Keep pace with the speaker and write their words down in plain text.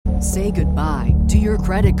Say goodbye to your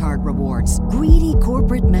credit card rewards. Greedy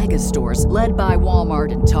corporate mega stores, led by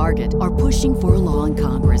Walmart and Target, are pushing for a law in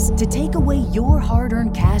Congress to take away your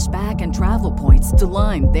hard-earned cash back and travel points to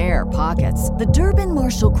line their pockets. The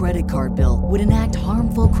Durbin-Marshall credit card bill would enact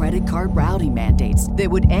harmful credit card routing mandates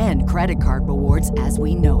that would end credit card rewards as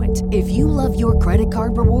we know it. If you love your credit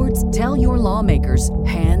card rewards, tell your lawmakers,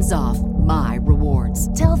 hands off my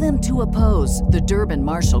rewards. Tell them to oppose the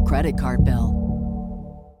Durbin-Marshall credit card bill.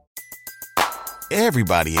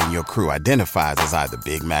 Everybody in your crew identifies as either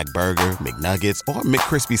Big Mac Burger, McNuggets, or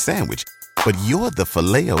McCrispy Sandwich. But you're the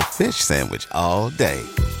Filet-O-Fish Sandwich all day.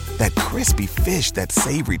 That crispy fish, that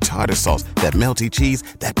savory tartar sauce, that melty cheese,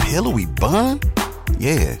 that pillowy bun.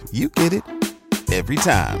 Yeah, you get it. Every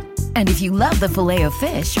time. And if you love the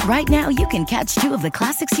Filet-O-Fish, right now you can catch two of the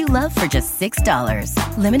classics you love for just $6.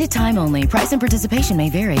 Limited time only. Price and participation may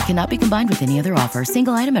vary. Cannot be combined with any other offer.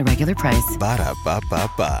 Single item at regular price.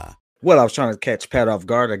 Ba-da-ba-ba-ba. Well, I was trying to catch Pat off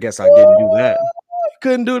guard. I guess I didn't do that.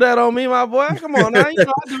 Couldn't do that on me, my boy. Come on now. You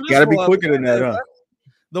know, I do this. Gotta be quicker than that, huh?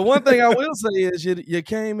 The one thing I will say is you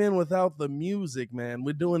came in without the music, man.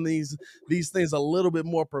 We're doing these things a little bit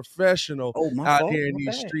more professional out here in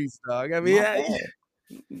these streets, dog. I mean,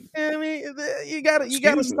 I mean, you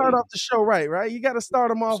gotta start off the show right? You gotta start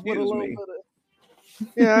them off with a little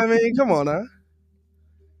bit of, I mean, come on now.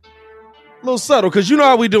 A little subtle, because you know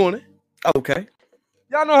how we doing it. Okay.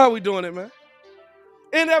 Y'all know how we doing it, man.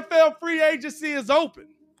 NFL free agency is open.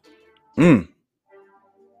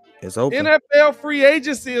 It's open. NFL free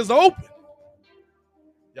agency is open.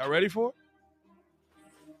 Y'all ready for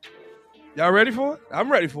it? Y'all ready for it?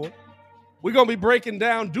 I'm ready for it. We're going to be breaking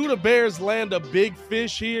down, do the Bears land a big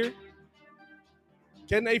fish here?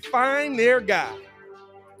 Can they find their guy?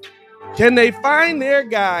 Can they find their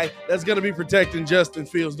guy that's going to be protecting Justin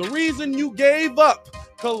Fields? The reason you gave up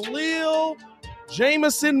Khalil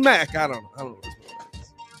Jamison Mack. I don't know what his name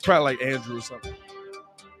is. It's probably like Andrew or something.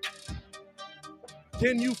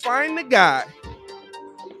 Can you find the guy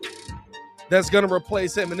that's going to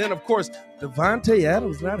replace him? And then, of course, Devontae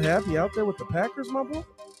Adams not happy out there with the Packers, my boy.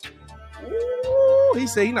 Ooh, he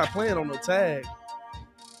said he's not playing on no tag.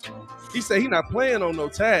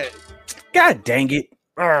 God dang it.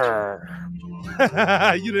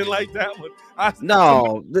 You didn't like that one?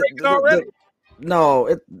 No.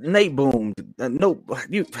 Nate Boom. Nope.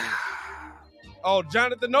 Oh,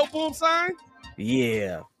 Jonathan Nate Boom signed?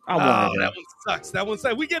 Yeah. That one sucks. That one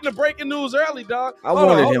sucks. We getting the breaking news early, dog. I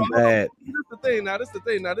wanted him bad. This the thing.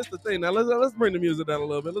 Now, let's bring the music down a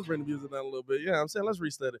little bit. Yeah, I'm saying let's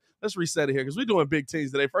reset it here because we're doing big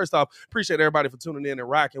things today. First off, appreciate everybody for tuning in and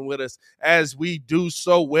rocking with us as we do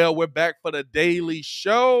so well. We're back for the daily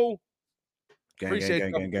show. Appreciate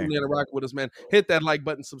you tuning in and rocking with us, man. Hit that like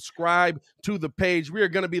button. Subscribe to the page. We are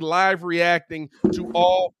going to be live reacting to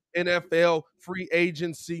all NFL free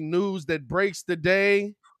agency news that breaks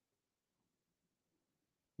today.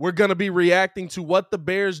 We're going to be reacting to what the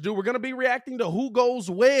Bears do. We're going to be reacting to who goes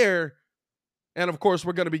where. And, of course,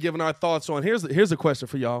 we're going to be giving our thoughts on. Here's a question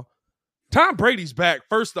for y'all. Tom Brady's back.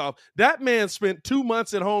 First off, that man spent 2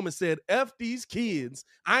 months at home and said, F these kids.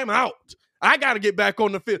 I'm out. I got to get back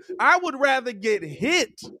on the field. I would rather get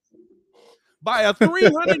hit by a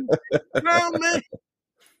 300-pound man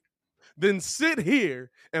than sit here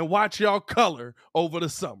and watch y'all color over the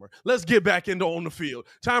summer. Let's get back into on the field.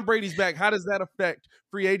 Tom Brady's back. How does that affect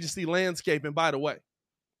free agency landscape? And by the way,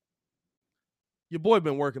 your boy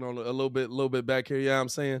been working on a little bit back here. Yeah, I'm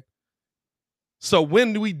saying. So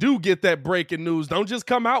when we do get that breaking news, don't just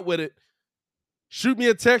come out with it. Shoot me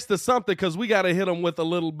a text or something because we got to hit them with a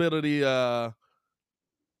little bit of the. Oh,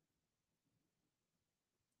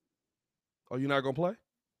 you're not gonna play?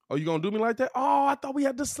 Oh, you gonna do me like that? Oh, I thought we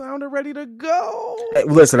had the sounder ready to go. Hey,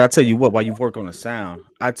 listen, I tell you what. While you work on the sound,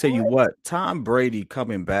 I tell you what. Tom Brady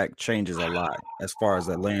coming back changes a lot as far as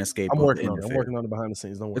the landscape. I'm working on it behind the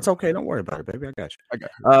scenes. Don't worry. It's okay. Don't worry about it, baby. I got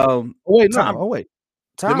you. Wait.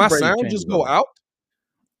 Did my Brady sound just go out?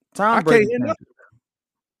 Tom Brady. Can't hear nothing.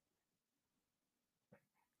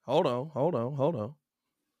 Hold on.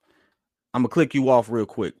 I'm gonna click you off real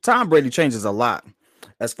quick. Tom Brady changes a lot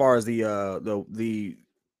as far as the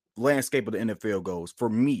landscape of the NFL goes. For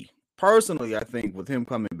me personally, I think with him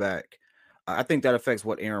coming back, I think that affects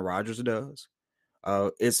what Aaron Rodgers does.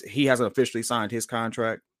 He hasn't officially signed his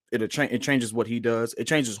contract. It changes what he does. It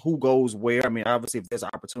changes who goes where. I mean, obviously, if there's an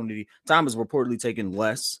opportunity, Tom is reportedly taking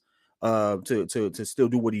less to still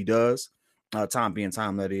do what he does. Tom being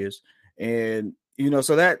Tom, that is, and.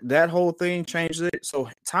 So that whole thing changes it. So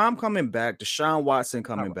Tom coming back, Deshaun Watson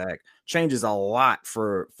coming back changes a lot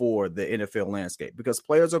for the NFL landscape because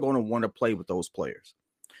players are going to want to play with those players.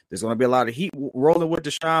 There's going to be a lot of heat rolling with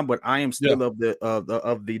Deshaun, but I am still of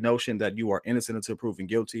the notion that you are innocent until proven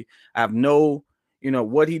guilty. I have no,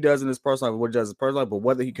 what he does in his personal life, what he does in his personal life, but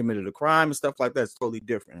whether he committed a crime and stuff like that is totally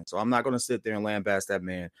different. So I'm not going to sit there and lambast that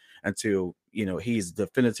man until, he's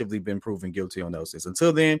definitively been proven guilty on those things.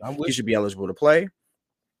 Until then, he should be eligible to play.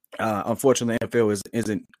 Unfortunately, the NFL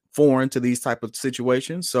isn't foreign to these type of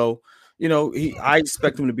situations. So, I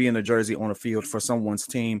expect him to be in a jersey on a field for someone's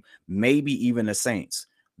team, maybe even the Saints.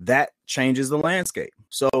 That changes the landscape.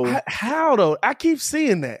 So how though? I keep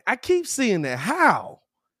seeing that. How?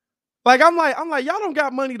 I'm like, y'all don't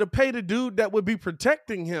got money to pay the dude that would be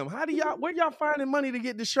protecting him. Where y'all finding money to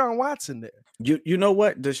get Deshaun Watson there? You know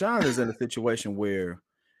what? Deshaun is in a situation where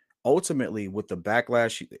ultimately, with the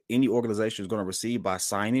backlash any organization is going to receive by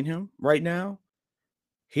signing him right now,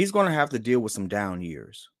 he's going to have to deal with some down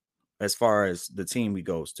years as far as the team he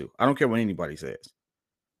goes to. I don't care what anybody says.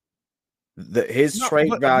 His trade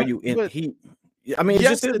value it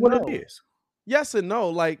just is what it is. Yes and no.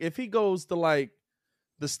 Like if he goes to like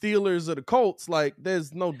the Steelers or the Colts, like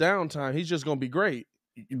there's no downtime. He's just going to be great.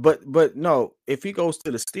 But no, if he goes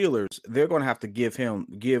to the Steelers, they're going to have to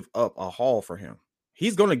give up a haul for him.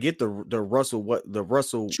 He's going to get the Russell Wilson.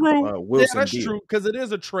 Yeah, that's true because it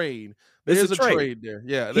is a trade. There's a trade there.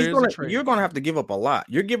 Yeah, you're going to have to give up a lot.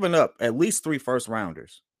 You're giving up at least 3 first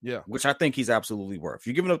rounders. Yeah, which I think he's absolutely worth.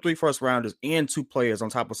 You're giving up 3 first rounders and 2 players on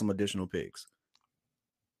top of some additional picks.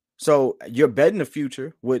 So you're betting the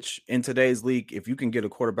future, which in today's league, if you can get a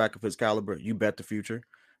quarterback of his caliber, you bet the future,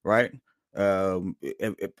 right?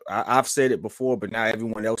 I've said it before, but now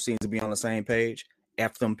everyone else seems to be on the same page.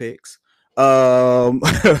 F them picks. So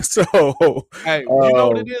hey, you know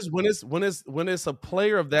what it is when it's a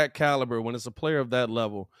player of that caliber, when it's a player of that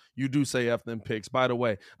level, you do say F them picks. By the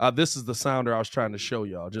way, this is the sounder I was trying to show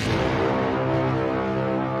y'all.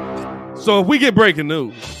 So if we get breaking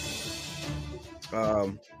news,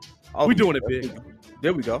 we doing it big.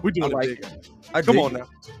 There we go. We doing it big. Come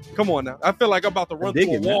on now. I feel like I'm about to run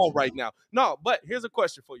through a wall right now. No, but here's a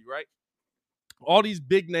question for you, right? All these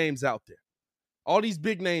big names out there.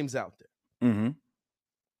 Mm-hmm.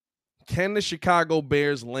 Can the Chicago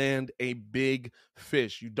Bears land a big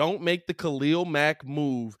fish? You don't make the Khalil Mack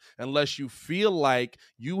move unless you feel like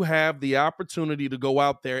you have the opportunity to go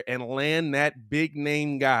out there and land that big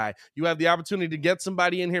name guy. You have the opportunity to get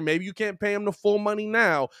somebody in here. Maybe you can't pay him the full money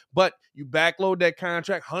now, but you backload that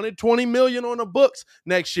contract, $120 million on the books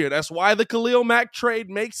next year. That's why the Khalil Mack trade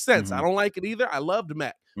makes sense. Mm-hmm. I don't like it either. I loved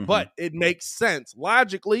Mack, but it makes sense.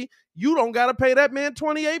 Logically, you don't got to pay that man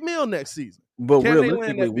 $28 million next season. But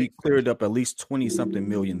realistically, we cleared up at least 20-something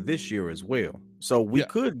million this year as well. So we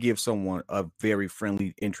could give someone a very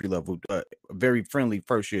friendly entry level, very friendly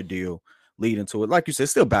first year deal leading to it. Like you said,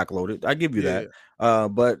 still backloaded. I give you that.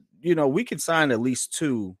 But we could sign at least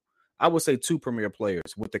 2. I would say 2 premier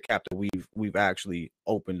players with the cap that we've actually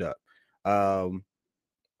opened up.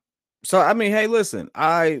 So I mean, hey, listen,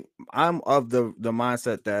 I'm of the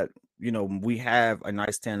mindset that we have a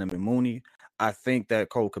nice tandem in Mooney. I think that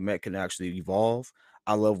Cole Kmet can actually evolve.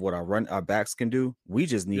 I love what our backs can do. We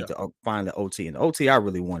just need to find the OT, and the OT I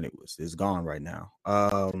really wanted is gone right now.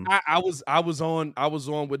 I was on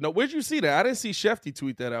with no. Where'd you see that? I didn't see Shefty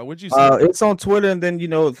tweet that out. Where'd you see? It's on Twitter, and then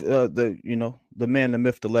the man, the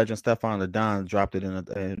myth, the legend, Stefan the Don dropped it in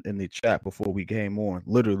the chat before we came on.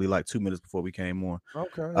 Literally like 2 minutes before we came on.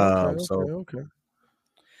 Okay.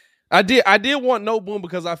 I did want No Boom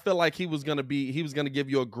because I feel like he was gonna give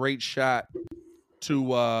you a great shot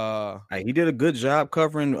to he did a good job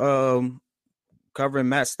covering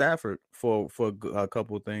Matt Stafford for a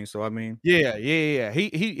couple of things. So I mean, yeah.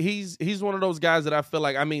 He's one of those guys that I feel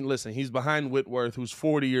like, I mean, listen, he's behind Whitworth, who's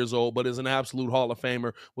 40 years old, but is an absolute Hall of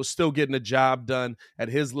Famer. Was still getting the job done at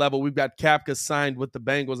his level. We've got Kapka signed with the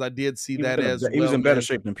Bengals. I did see that as well. He was in better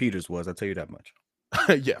shape than Peters was. I'll tell you that much.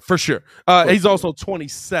 Yeah, for sure. He's also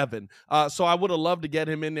 27. So I would have loved to get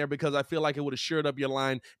him in there because I feel like it would have shored up your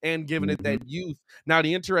line and given it that youth. Now,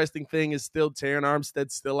 the interesting thing is still Terron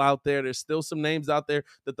Armstead's still out there. There's still some names out there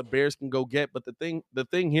that the Bears can go get. But the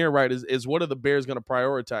thing here, right, is what are the Bears going to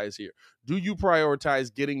prioritize here? Do you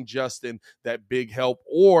prioritize getting Justin that big help,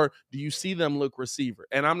 or do you see them look receiver?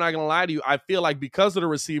 And I'm not going to lie to you. I feel like because of the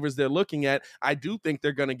receivers they're looking at, I do think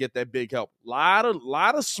they're going to get that big help. Lot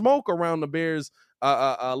of smoke around the Bears.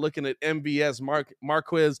 Looking at MVS,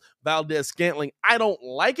 Marquez, Valdez, Scantling. I don't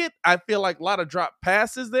like it. I feel like a lot of drop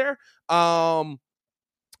passes there.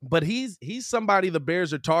 But he's somebody the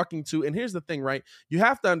Bears are talking to. And here's the thing, right? You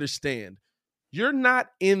have to understand, you're not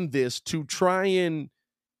in this to try and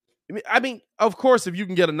I mean, of course, if you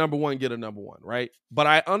can get a number one, get a number one, right? But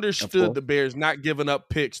I understood the Bears not giving up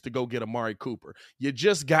picks to go get Amari Cooper. You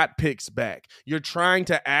just got picks back. You're trying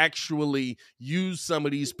to actually use some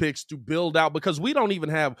of these picks to build out, because we don't even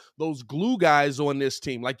have those glue guys on this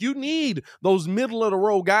team. Like, you need those middle of the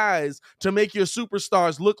row guys to make your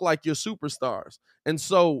superstars look like your superstars. And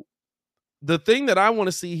so the thing that I want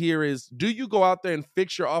to see here is, do you go out there and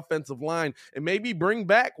fix your offensive line and maybe bring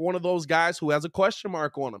back one of those guys who has a question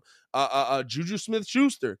mark on him? Juju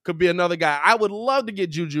Smith-Schuster could be another guy. I would love to get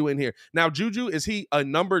Juju in here. Now, Juju, is he a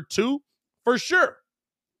number 2? For sure.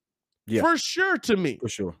 Yeah. For sure to me. For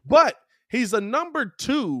sure. But he's a number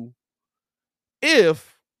 2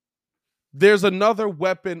 if there's another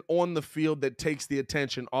weapon on the field that takes the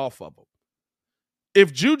attention off of him.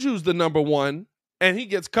 If Juju's the number 1, and he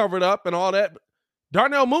gets covered up and all that,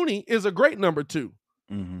 Darnell Mooney is a great number 2.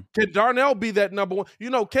 Mm-hmm. Can Darnell be that number 1?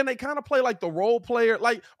 You know, can they kind of play like the role player,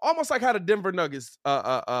 like almost like how the Denver Nuggets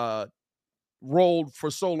rolled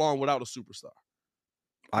for so long without a superstar?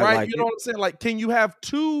 Right? Like, you know what I'm saying? Like, can you have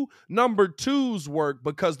 2 number 2s work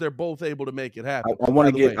because they're both able to make it happen? I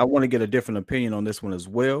want to get a different opinion on this one as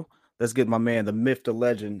well. Let's get my man, the myth, the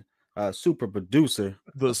legend, super producer.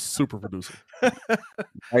 The super producer.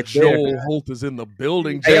 Right, Joel Holt is in the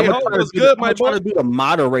building. Hey, I'm trying to do the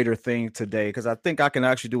moderator thing today because I think I can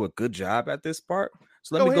actually do a good job at this part.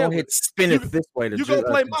 So let me go ahead and spin it this way. You're going to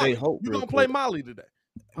play Molly. You're going to play Molly today.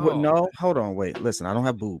 Well, no, hold on, wait. Listen, I don't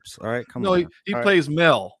have boobs. All right, come on. No, he plays right.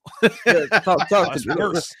 Mel. Talk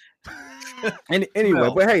to me. Anyway,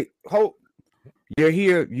 Mel. But hey, Holt, you're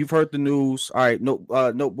here. You've heard the news. All right,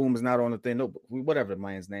 Note Boom is not on the thing. No, whatever the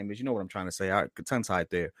man's name is. You know what I'm trying to say. All right, tongue tied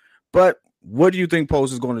there. But what do you think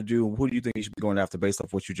Post is going to do? Who do you think he should be going after based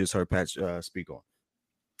off what you just heard Pat speak on?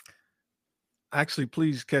 Actually,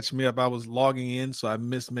 please catch me up. I was logging in, so I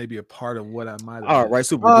missed maybe a part of what I might have. All right,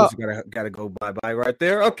 super producer gotta go bye right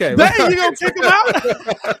there. Okay, you gonna kick him out?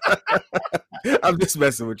 I'm just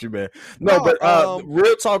messing with you, man. No, but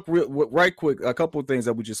real talk, right quick. A couple of things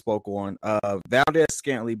that we just spoke on. Valdez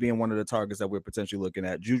Scantling being one of the targets that we're potentially looking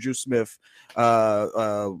at. Juju Smith,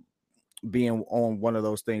 being on one of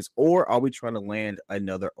those things, or are we trying to land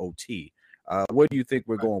another OT? Where do you think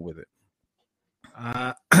we're going with it?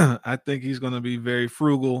 I think he's going to be very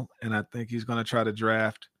frugal, and I think he's going to try to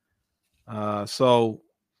draft. So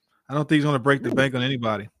I don't think he's going to break the bank on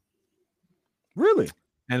anybody. Really?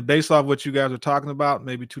 And based off what you guys are talking about,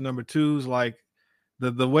 maybe 2 number 2s, like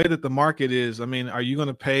the way that the market is, I mean, are you going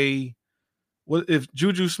to pay? What if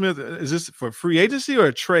Juju Smith, is this for free agency or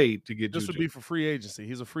a trade to get This Juju? Would be for free agency.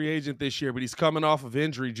 He's a free agent this year, but he's coming off of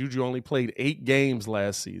injury. Juju only played 8 games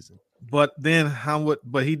last season. But then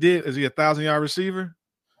but he did, is he a 1,000-yard receiver?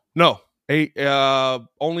 No. 8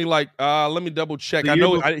 only like let me double check. I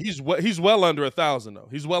know he's well under 1,000 though.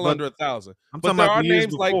 He's well under 1,000. But there are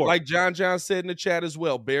names like John said in the chat as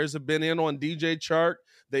well. Bears have been in on DJ Chark.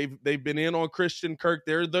 They've been in on Christian Kirk.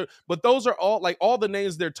 But those are all the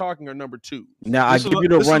names they're talking are number 2. Now I give you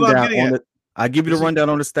the rundown I give you the rundown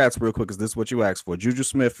on the stats real quick because this is what you asked for. Juju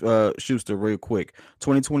Smith-Schuster real quick.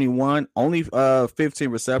 2021, only 15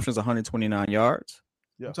 receptions, 129 yards.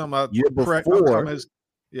 Yeah. I'm talking about year before.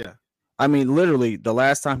 Yeah. I mean, literally, the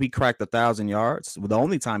last time he cracked 1,000 yards, the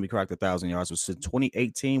only time he cracked 1,000 yards was in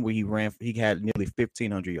 2018, where he had nearly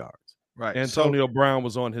 1,500 yards. Right. Antonio Brown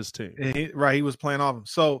was on his team. He was playing off him.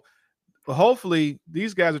 So hopefully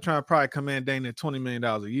these guys are trying to probably command Dane at $20 million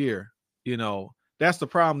a year. You know, that's the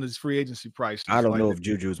problem. Is free agency price. I don't know if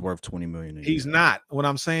Juju is worth $20 million a year. He's not. What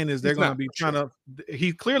I'm saying is they're going to be trying to.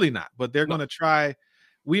 He's clearly not, but they're going to try.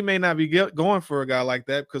 We may not be going for a guy like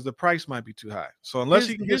that because the price might be too high. So unless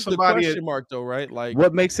you can get somebody, the question mark though, right? Like,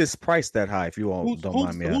 what makes his price that high? If you all don't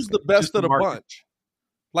mind me asking, who's the best of the bunch?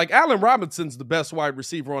 Like Allen Robinson's the best wide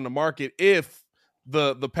receiver on the market. If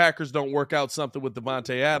the Packers don't work out something with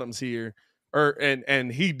Devontae Adams here,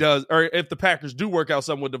 and he does, or if the Packers do work out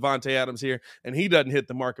something with Devontae Adams here and he doesn't hit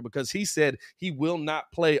the market, because he said he will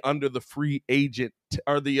not play under the free agent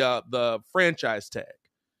or the franchise tag.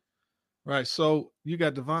 Right. So you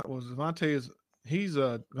got Devontae he's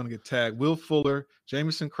going to get tagged. Will Fuller,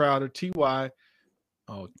 Jamison Crowder, T.Y.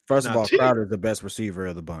 Oh, first of all, Crowder is the best receiver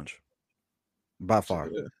of the bunch by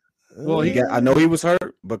far. Well, I know he was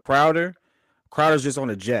hurt, but Crowder's just on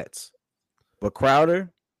the Jets. But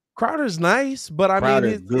Crowder's nice, but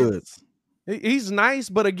Crowder's good. He's nice,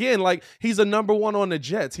 but again, like he's a number 1 on the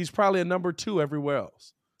Jets. He's probably a number 2 everywhere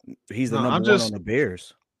else. He's the number 1 on the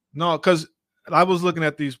Bears. No, because I was looking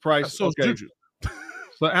at these prices. So Juju.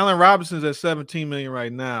 So Allen Robinson's at $17 million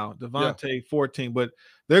right now. Devontae 14, but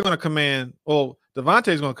they're going to command. Well,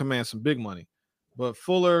 Devontae's going to command some big money, but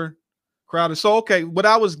Fuller, Crowder. So, okay, what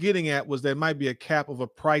I was getting at was there might be a cap of a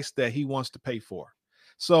price that he wants to pay for.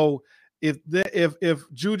 So if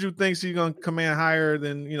Juju thinks he's going to command higher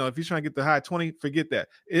than, if he's trying to get the high 20, forget that.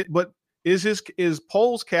 But is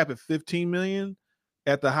Poles cap at 15 million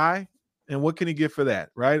at the high? And what can he get for that,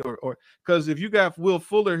 right? Or because if you got Will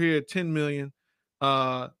Fuller here at 10 million,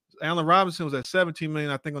 Allen Robinson was at 17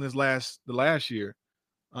 million, I think, on the last year.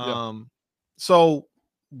 So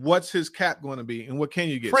what's his cap going to be, and what can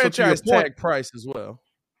you get? Franchise tag price as well.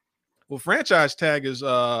 Well, franchise tag is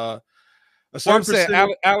I'm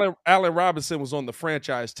saying Allen Robinson was on the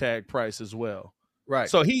franchise tag price as well. Right.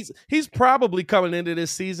 So he's probably coming into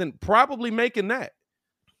this season probably making that.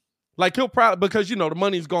 Like he'll probably, because the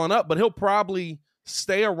money's gone up, but he'll probably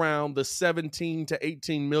stay around the 17 to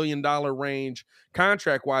 $18 million range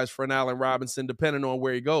contract wise for an Allen Robinson, depending on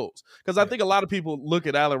where he goes. Because I think a lot of people look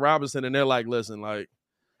at Allen Robinson and they're like, listen, like,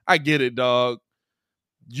 I get it, dog.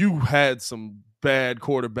 You had some bad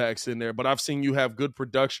quarterbacks in there, but I've seen you have good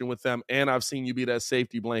production with them, and I've seen you be that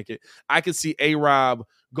safety blanket. I could see A-Rob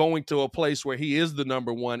going to a place where he is the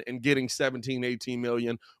number one and getting 17, 18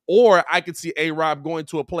 million. Or I could see A-Rob going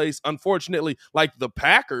to a place, unfortunately, like the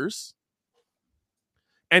Packers,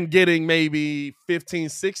 and getting maybe 15,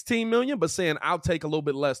 16 million, but saying, I'll take a little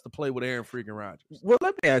bit less to play with Aaron freaking Rodgers. Well,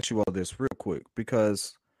 let me ask you all this real quick,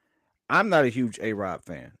 because I'm not a huge A-Rob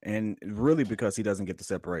fan, and really because he doesn't get the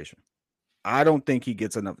separation. I don't think he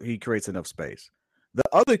creates enough space. The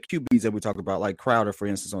other QBs that we talk about, like Crowder, for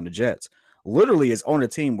instance, on the Jets, literally is on a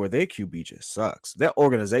team where their QB just sucks. Their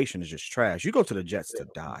organization is just trash. You go to the Jets to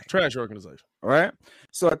die. Trash organization. All right?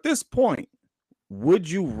 So at this point, would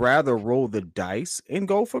you rather roll the dice and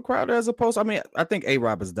go for Crowder as opposed? I mean, I think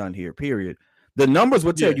A-Rob is done here, period. The numbers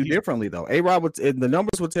would tell you differently, though. The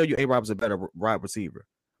numbers would tell you A-Rob is a better wide receiver.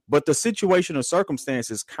 But the situation or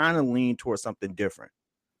circumstances kind of lean towards something different.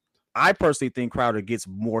 I personally think Crowder gets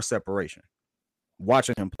more separation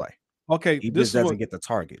watching him play. Okay, he just doesn't get the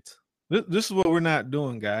targets. This is what we're not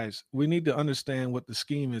doing, guys. We need to understand what the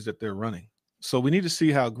scheme is that they're running. So we need to see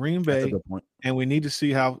how Green Bay and we need to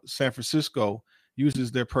see how San Francisco uses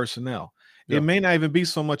their personnel. Yeah. It may not even be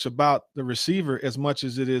so much about the receiver as much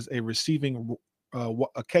as it is a receiving,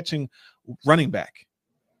 a catching running back.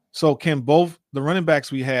 So can both the running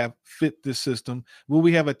backs we have fit this system? Will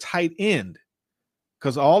we have a tight end?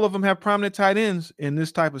 Because all of them have prominent tight ends in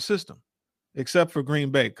this type of system, except for Green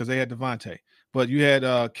Bay because they had Devontae. But you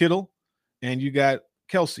had Kittle and you got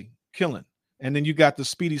Kelsey, Killen, and then you got the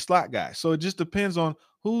speedy slot guy. So it just depends on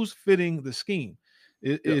who's fitting the scheme.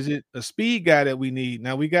 Is it a speed guy that we need?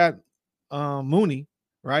 Now we got Mooney,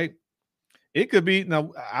 right? It could be,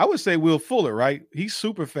 now I would say Will Fuller, right? He's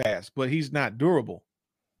super fast, but he's not durable.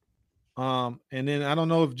 And then I don't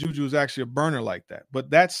know if Juju is actually a burner like that, but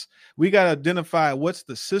we got to identify what's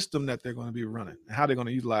the system that they're going to be running and how they're going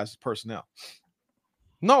to utilize the personnel.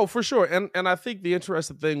 No, for sure. And I think the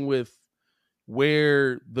interesting thing with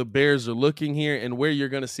where the Bears are looking here and where you're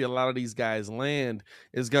going to see a lot of these guys land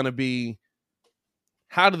is going to be,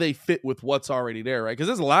 how do they fit with what's already there, right? Because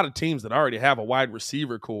there's a lot of teams that already have a wide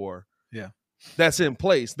receiver core. Yeah. That's in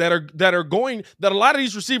place that a lot of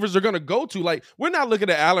these receivers are going to go to. Like, we're not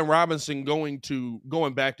looking at Allen Robinson going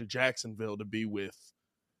back to Jacksonville to be with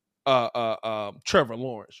Trevor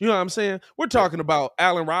Lawrence. You know what I'm saying? We're talking about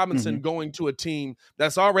Allen Robinson going to a team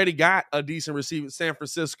that's already got a decent receiver, San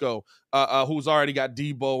Francisco, who's already got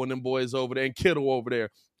Debo and them boys over there and Kittle over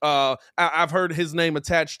there. I've heard his name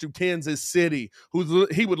attached to Kansas City,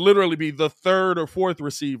 he would literally be the third or fourth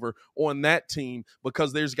receiver on that team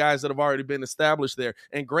because there's guys that have already been established there.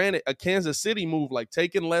 And granted, a Kansas City move, like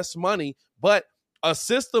taking less money, but a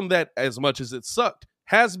system that, as much as it sucked,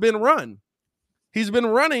 has been run. He's been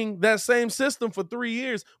running that same system for 3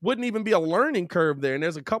 years. Wouldn't even be a learning curve there. And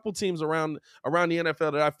there's a couple teams around the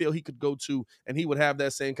NFL that I feel he could go to and he would have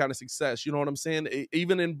that same kind of success. You know what I'm saying?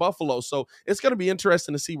 Even in Buffalo. So it's going to be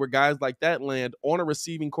interesting to see where guys like that land on a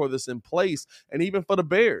receiving core that's in place. And even for the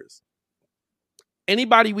Bears,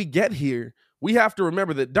 anybody we get here, we have to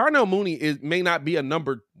remember that Darnell Mooney may not be a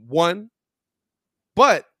number one,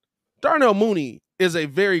 but Darnell Mooney is a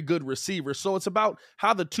very good receiver. So it's about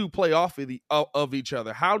how the two play off of each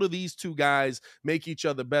other. How do these two guys make each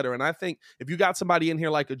other better? And I think if you got somebody in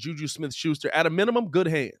here like a Juju Smith-Schuster, at a minimum, good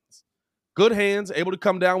hands, able to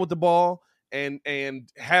come down with the ball and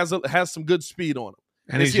has some good speed on him.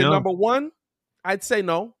 And is he a number one? I'd say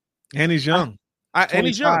no. And he's young. And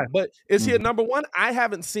he's young, but is he a number one? I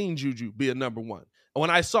haven't seen Juju be a number one. When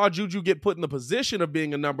I saw Juju get put in the position of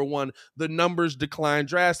being a number one, the numbers declined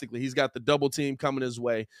drastically. He's got the double team coming his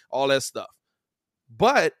way, all that stuff.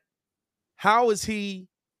 But how is he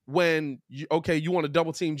when you want to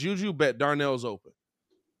double team Juju, bet Darnell's open.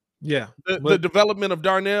 Yeah. The development of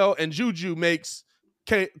Darnell and Juju makes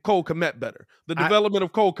Cole Kmet better. The development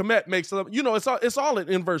of Cole Kmet makes it's all an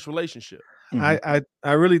inverse relationship. I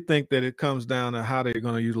really think that it comes down to how they're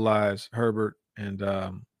going to utilize Herbert and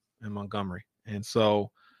Montgomery, and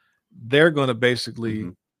so they're going to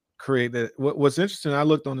basically create that. What's interesting, I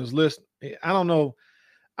looked on this list. I don't know.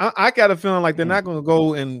 I got a feeling like they're not going to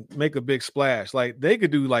go and make a big splash. Like they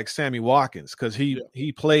could do like Sammy Watkins because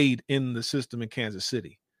he played in the system in Kansas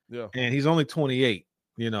City. Yeah, and he's only 28.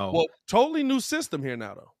 Well, totally new system here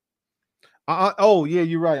now, though. Oh yeah,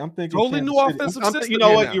 you're right. I'm thinking totally Kansas new City. offensive system. You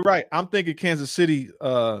know what? Now. You're right. I'm thinking Kansas City.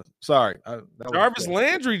 Sorry, Jarvis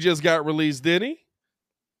Landry just got released, didn't he?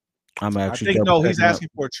 I think he's asking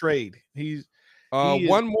for a trade. He's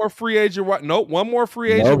one more free agent. One more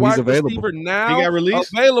free agent wide receiver now. He got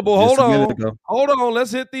released. Available. Hold on.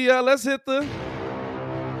 Let's hit the.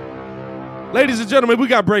 Ladies and gentlemen, we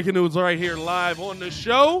got breaking news right here live on the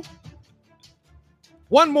show.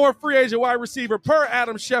 One more free agent wide receiver per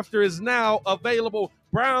Adam Schefter is now available.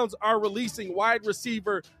 Browns are releasing wide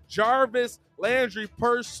receiver Jarvis Landry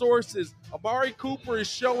per sources. Amari Cooper is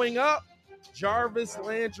showing up. Jarvis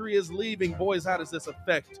Landry is leaving. Boys, how does this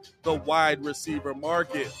affect the wide receiver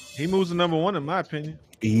market? He moves to number one, in my opinion.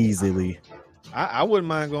 Easily. I wouldn't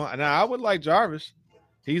mind going. Now, I would like Jarvis.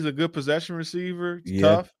 He's a good possession receiver. He's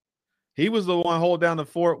tough. He was the one hold down the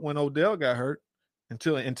fort when Odell got hurt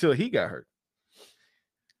until he got hurt.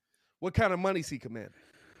 What kind of money is he commanding?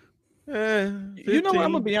 15, you know what?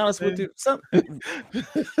 I'm gonna be honest with you. Joel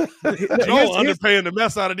underpaying the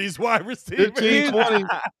mess out of these wide receivers. 15, 20.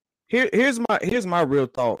 Here's my real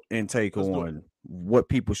thought and take on what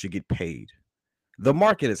people should get paid. The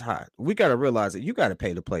market is hot. We got to realize that you got to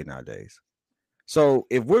pay to play nowadays. So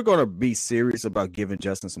if we're going to be serious about giving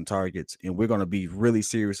Justin some targets and we're going to be really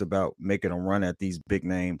serious about making a run at these big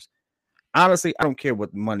names, honestly, I don't care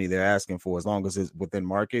what money they're asking for as long as it's within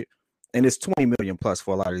market. And it's 20 million plus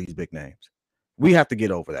for a lot of these big names. We have to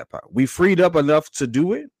get over that part. We freed up enough to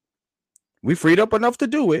do it. We freed up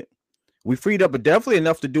definitely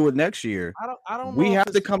enough to do it next year. I don't. We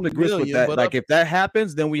have to come to grips with that. Like if that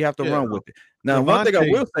happens, then we have to run with it. Now, one thing I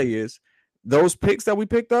will say is those picks that we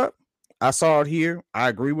picked up, I saw it here. I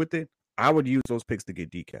agree with it. I would use those picks to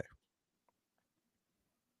get DK.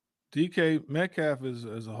 DK Metcalf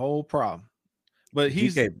is a whole problem. But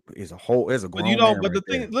DK is a grown but the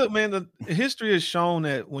thing, look, man, the history has shown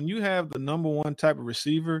that when you have the number one type of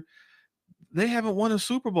receiver, they haven't won a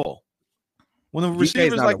Super Bowl. When a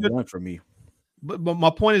receiver is like one for me. But my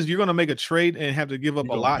point is, you're going to make a trade and have to give up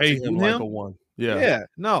a lot to him. Like a one. Yeah.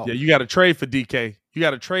 No. Yeah, you got to trade for DK. You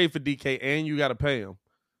got to trade for DK, and you got to pay him.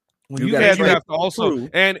 When you have to also,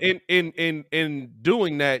 and in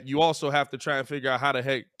doing that, you also have to try and figure out how the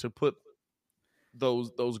heck to put those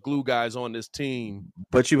glue guys on this team.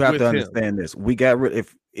 But you have to understand this. We got rid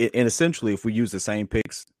essentially if we use the same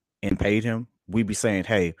picks and paid him, we'd be saying,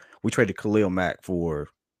 hey, we traded Khalil Mack for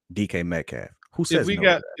DK Metcalf. Who says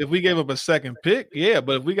if we gave up a second pick, yeah,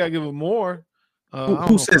 but if we got to give up more,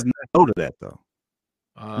 who says no to that though?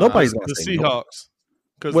 Nobody's going to say Seahawks.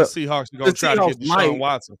 Because the Seahawks are going to try to get Deshaun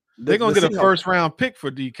Watson. They're going to get a first round pick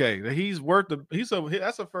for DK.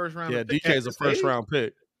 That's a first round. Yeah, DK is a first round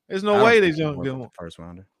pick. There's no way they're going to give him a first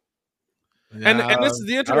rounder. And this is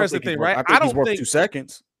the interesting thing, right? I don't think 2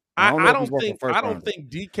 seconds. I don't think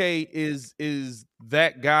DK is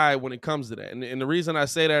that guy when it comes to that. And the reason I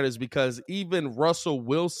say that is because even Russell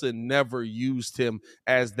Wilson never used him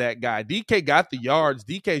as that guy. DK got the yards.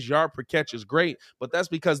 DK's yard per catch is great, but that's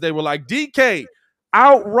because they were like, DK,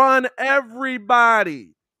 outrun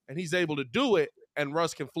everybody. And he's able to do it. And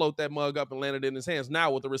Russ can float that mug up and land it in his hands.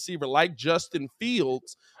 Now, with a receiver like Justin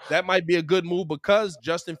Fields, that might be a good move because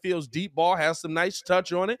Justin Fields' deep ball has some nice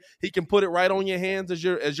touch on it. He can put it right on your hands as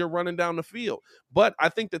you're running down the field. But I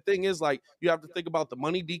think the thing is, like, you have to think about the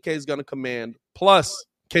money DK is going to command. Plus,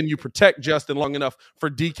 can you protect Justin long enough for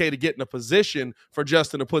DK to get in a position for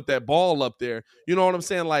Justin to put that ball up there? You know what I'm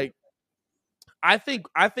saying? Like, I think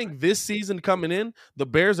this season coming in, the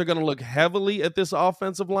Bears are going to look heavily at this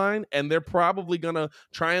offensive line, and they're probably going to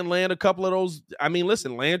try and land a couple of those. I mean,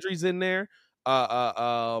 listen, Landry's in there.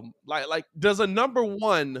 Like, does a number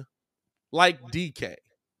one like DK,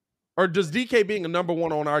 or does DK being a number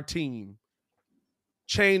one on our team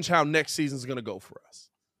change how next season is going to go for us?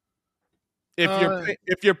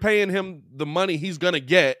 If you're paying him the money he's going to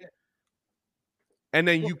get, and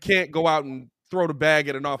then you can't go out and throw the bag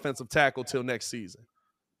at an offensive tackle till next season.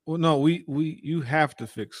 Well, no, you have to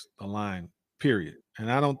fix the line, period. And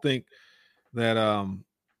I don't think that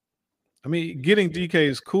I mean, getting DK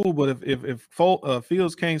is cool, but if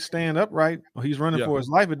Fields can't stand upright or he's running for his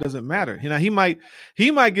life, it doesn't matter. You know, he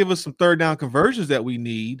might give us some third down conversions that we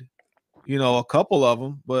need. You know, a couple of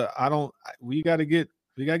them, but we got to get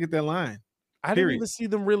that line. I didn't even see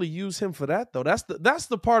them really use him for that though. That's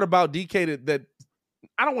the part about DK that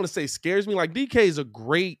I don't want to say scares me. Like DK is a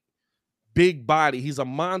great big body. He's a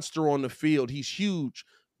monster on the field. He's huge,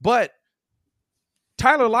 but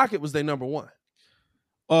Tyler Lockett was their number one.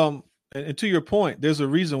 And to your point, there's a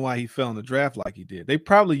reason why he fell in the draft like he did. They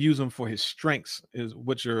probably use him for his strengths, is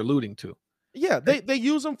what you're alluding to. Yeah, they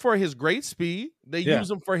use him for his great speed. They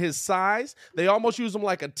use him for his size. They almost use him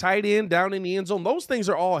like a tight end down in the end zone. Those things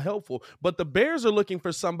are all helpful. But the Bears are looking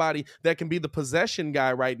for somebody that can be the possession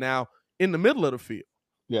guy right now in the middle of the field.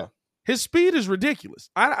 Yeah. His speed is ridiculous.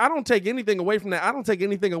 I don't take anything away from that. I don't take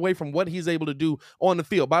anything away from what he's able to do on the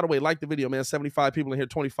field. By the way, like the video, man. 75 people in here,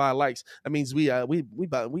 25 likes. That means we're a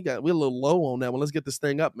little low on that one. Let's get this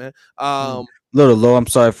thing up, man. A little low. I'm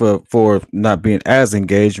sorry for not being as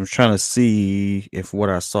engaged. I'm trying to see if what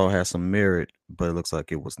I saw has some merit, but it looks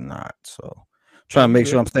like it was not. So trying to make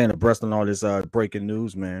sure I'm staying abreast on all this breaking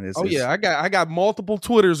news, man. I got multiple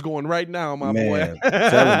Twitters going right now, my boy.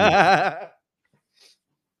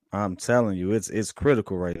 I'm telling you, it's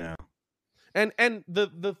critical right now. And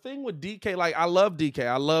the thing with DK, like I love DK.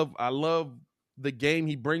 I love the game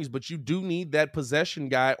he brings, but you do need that possession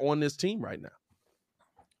guy on this team right now.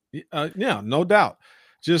 Yeah, no doubt.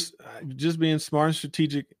 Just being smart and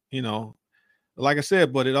strategic, you know, like I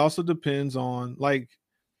said, but it also depends on, like,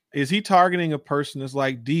 is he targeting a person that's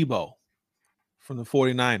like Debo from the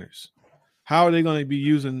 49ers? How are they going to be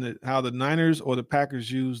using how the Niners or the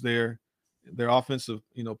Packers use their offensive,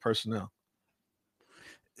 personnel?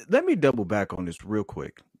 Let me double back on this real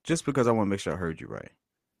quick, just because I want to make sure I heard you right.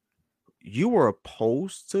 You were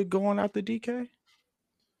opposed to going after DK?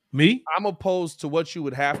 Me? I'm opposed to what you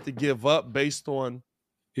would have to give up based on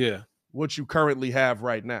what you currently have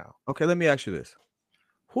right now. Okay, let me ask you this.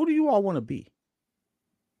 Who do you all want to be?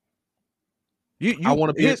 I want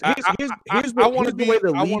to be. Here's the way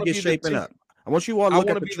the league is shaping up. I want you all to look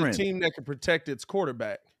at the trend. The team that can protect its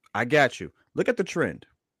quarterback. I got you. Look at the trend.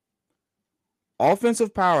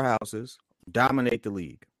 Offensive powerhouses dominate the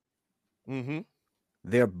league. Mm-hmm.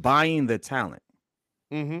 They're buying the talent.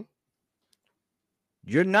 Mm-hmm.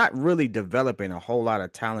 You're not really developing a whole lot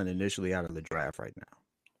of talent initially out of the draft right now.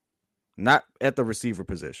 Not at the receiver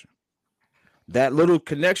position. That little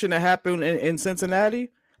connection that happened in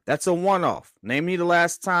Cincinnati, that's a one-off. Name me the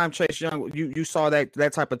last time Chase Young, you saw that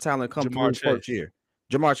type of talent come through his first year.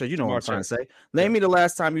 Jamar Chase, you know what I'm trying to say. Name me the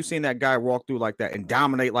last time you seen that guy walk through like that and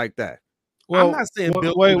dominate like that. Well, I'm not saying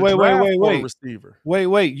wait, receiver.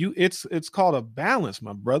 Wait. It's called a balance,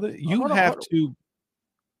 my brother. You have to.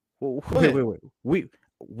 Wait.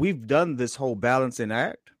 We've done this whole balancing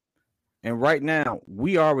act, and right now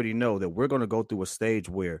we already know that we're going to go through a stage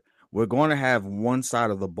where we're going to have one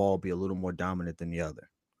side of the ball be a little more dominant than the other.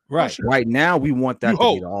 Right. Right now, we want that to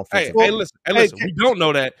be the offense. Hey, listen. We don't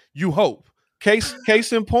know that. You hope. Case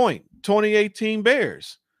in point, 2018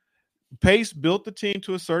 Bears. Pace built the team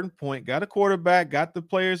to a certain point, got a quarterback, got the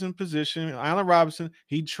players in position. Allen Robinson,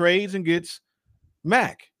 he trades and gets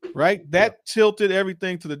Mac, right? That tilted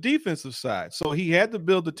everything to the defensive side. So he had to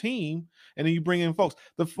build the team, and then you bring in folks.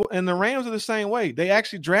 And the Rams are the same way. They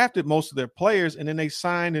actually drafted most of their players, and then they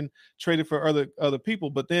signed and traded for other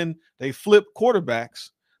people. But then they flipped quarterbacks,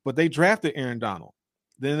 but they drafted Aaron Donald.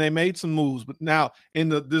 Then they made some moves. But now in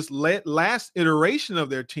this last iteration of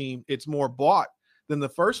their team, it's more bought than the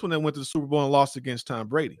first one that went to the Super Bowl and lost against Tom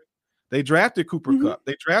Brady. They drafted Cooper Kupp.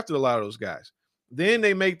 They drafted a lot of those guys. Then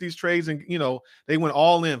they make these trades and, they went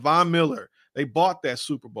all in. Von Miller, they bought that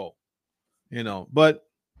Super Bowl, but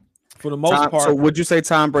for the most part. So would you say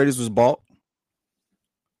Tom Brady's was bought?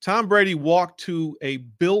 Tom Brady walked to a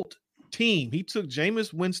built team. He took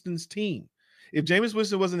Jameis Winston's team. If Jameis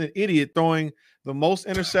Winston wasn't an idiot throwing the most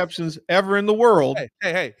interceptions ever in the world.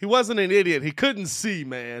 Hey, he wasn't an idiot. He couldn't see,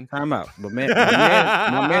 man. Time out. But my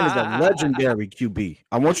man is a legendary QB.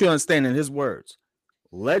 I want you to understand in his words.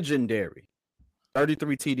 Legendary.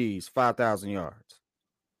 33 TDs, 5,000 yards.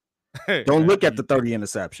 Hey, don't look at the 30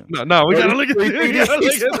 interceptions. No, we gotta look at that.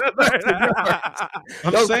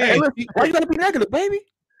 I'm saying, why you gotta be negative, baby?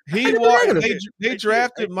 They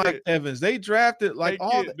drafted Mike Evans. They drafted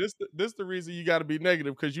all. This the reason you got to be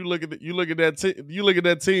negative, because you look at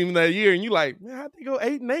that team that year and you like, man, how'd they go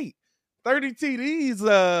 8-8? 30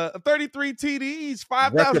 TDs, 33 TDs,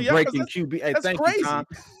 5,000 yards. Record-breaking QB. Hey, that's thank crazy. you, Tom.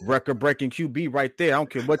 Record-breaking QB right there. I don't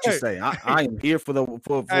care what you say. I am here for Joe,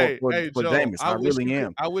 Jameis. I really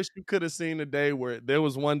am. I wish you could have seen the day where there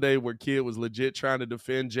was one day where Kid was legit trying to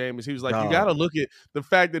defend Jameis. He was like, Dog. you got to look at the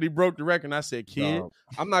fact that he broke the record. And I said, Kid, Dog.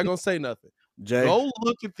 I'm not going to say nothing. Jay, Go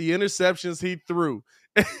look at the interceptions he threw.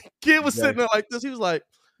 Kid was Jay. sitting there like this. He was like,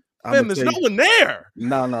 man, there's no one there.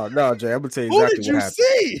 No, Jay. I'm going to tell you Who exactly did you what happened.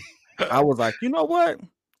 see? I was like, you know what?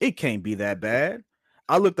 It can't be that bad.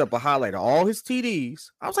 I looked up a highlight of all his TDs.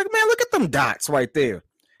 I was like, man, look at them dots right there.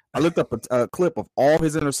 I looked up a clip of all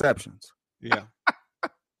his interceptions. Yeah.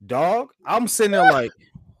 Dog, I'm sitting there like,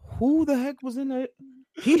 who the heck was in there?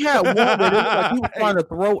 He had one that it looked like he was trying to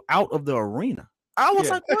throw out of the arena. I was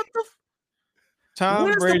like, what the? Tom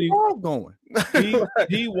Where's Brady the ball going?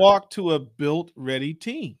 he walked to a built-ready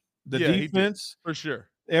team. The defense, for sure.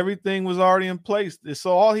 Everything was already in place.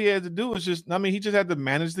 So all he had to do was he just had to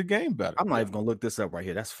manage the game better. I'm not even gonna look this up right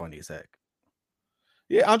here. That's funny as heck.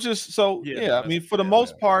 Yeah, I mean, for the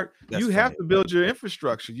most part, you have to build your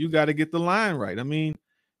infrastructure. You got to get the line right. I mean,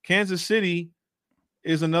 Kansas City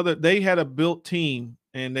is another. They had a built team,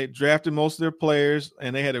 and they drafted most of their players,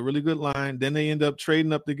 and they had a really good line. Then they end up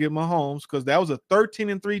trading up to get Mahomes because that was a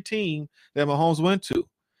 13-3 team that Mahomes went to.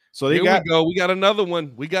 So we got another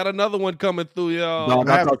one. We got another one coming through, y'all. No,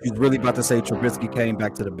 I thought you was really about to say Trubisky came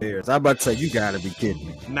back to the Bears. I'm about to say, you got to be kidding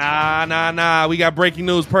me. Nah. We got breaking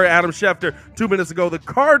news per Adam Schefter 2 minutes ago. The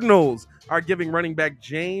Cardinals are giving running back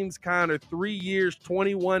James Conner 3 years,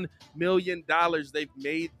 $21 million. They've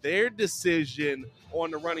made their decision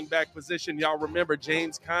on the running back position. Y'all remember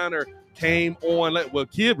James Conner came on.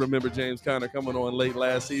 Kid remember James Conner coming on late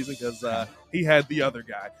last season because he had the other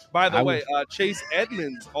guy. By the way, Chase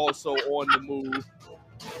Edmonds also on the move.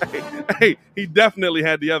 Hey, he definitely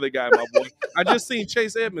had the other guy, my boy. I just seen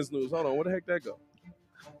Chase Edmonds news. Hold on, where the heck that go?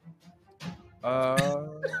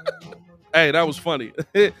 Hey, that was funny.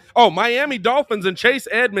 Miami Dolphins and Chase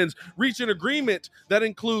Edmonds reach an agreement that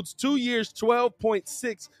includes 2 years,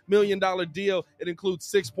 $12.6 million deal. It includes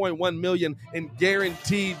 $6.1 million in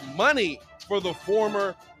guaranteed money for the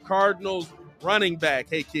former Cardinals running back.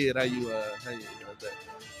 Hey, Kid, how'd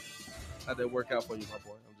that work out for you, my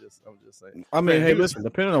boy? I'm just saying. I mean, hey, listen,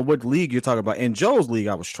 depending on what league you're talking about. In Joe's league,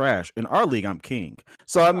 I was trash. In our league, I'm king.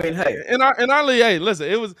 So I mean, hey, in our league, hey,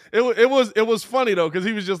 listen, it was funny though, because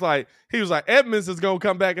he was like Edmonds is gonna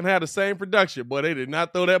come back and have the same production. Boy, they did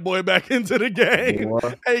not throw that boy back into the game.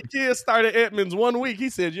 Boy. Hey, Kid started Edmonds 1 week. He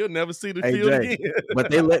said you'll never see the field again.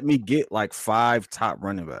 But they let me get like 5 top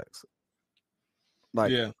running backs.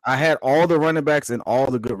 I had all the running backs and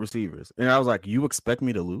all the good receivers, and I was like, you expect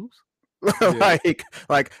me to lose?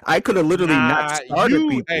 like I could have literally not started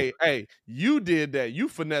people. Hey, you did that. You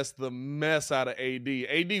finessed the mess out of AD.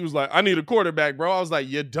 AD was like, I need a quarterback, bro. I was like,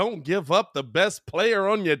 you don't give up the best player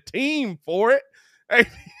on your team for it.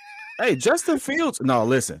 Hey, Justin Fields. No,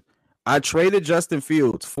 listen. I traded Justin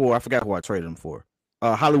Fields for, I forgot who I traded him for.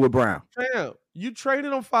 Hollywood Brown. Damn, you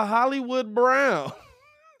traded him for Hollywood Brown.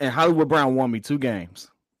 And Hollywood Brown won me 2 games.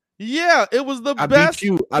 Yeah, it was the best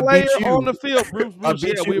player on the field. Bruce, I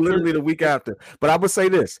beat you literally the week after. But I'm going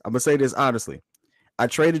to say this honestly. I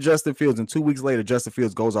traded Justin Fields, and 2 weeks later, Justin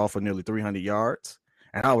Fields goes off for nearly 300 yards.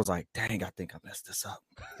 And I was like, dang, I think I messed this up.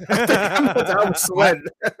 I was sweating.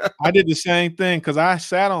 I did the same thing because I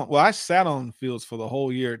sat on Fields for the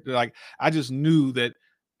whole year. Like, I just knew that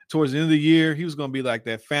towards the end of the year, he was going to be like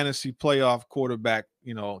that fantasy playoff quarterback,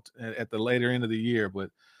 at the later end of the year.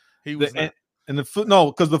 But he was not.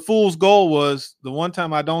 Because the fool's goal was the one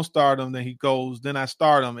time I don't start him, then he goes, then I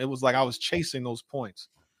start him. It was like I was chasing those points.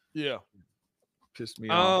 Yeah, pissed me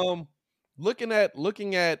off. Looking at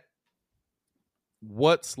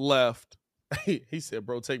what's left. He said,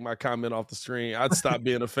 "Bro, take my comment off the screen. I'd stop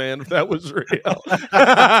being a fan if that was real."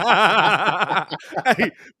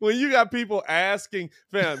 Hey, when you got people asking,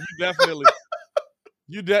 fam, you definitely.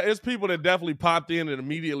 It's people that definitely popped in and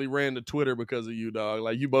immediately ran to Twitter because of you, dog.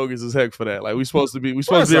 Like, you bogus as heck for that. Like, we supposed to be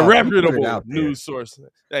a reputable news source.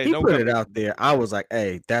 Hey, he put it out there. I was like,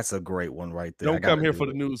 hey, that's a great one right there. Don't come here for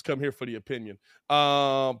the news. Come here for the opinion.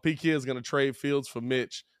 PK is going to trade Fields for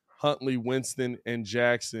Mitch, Huntley, Winston, and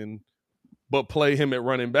Jackson, but play him at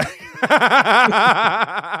running back.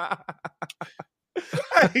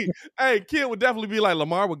 Hey, Kid would definitely be like,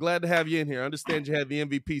 Lamar, we're glad to have you in here. I understand you had the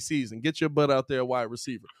MVP season. Get your butt out there, wide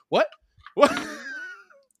receiver. What?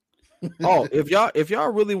 Oh, if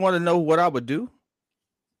y'all really want to know what I would do,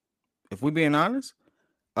 if we're being honest,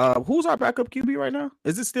 who's our backup QB right now?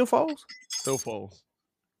 Is it still Foles? Still Foles.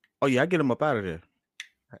 Oh yeah, I get him up out of there.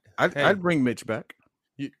 I'd bring Mitch back.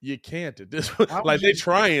 You can't at this point. Like they're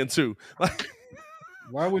trying to. Like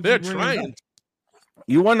why would they're you bring him trying back? to.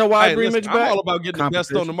 You want to know why I Hey, bring listen, Mitch I'm back? all about getting the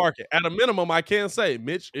best on the Competition. market. At a minimum, I can say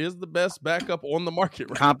Mitch is the best backup on the market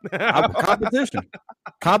right now.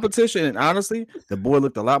 Competition, and honestly, the boy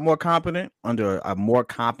looked a lot more competent under a more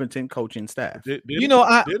competent coaching staff. Did You he? know,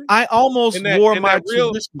 Did he? I almost In that- wore in my that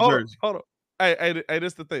real Trubisky hold on, jersey. hold on. Hey,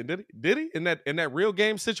 that's the thing. Did he? In that real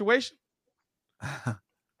game situation?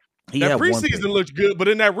 He That had one preseason pick. looked good, but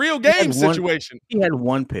in that real He had game one- situation, He had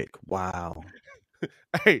one pick. Wow.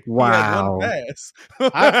 hey, Wow. he had one pass.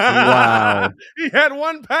 Wow. He had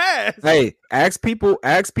one pass. Hey, ask people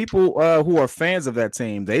who are fans of that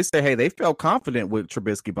team. They say, hey, they felt confident with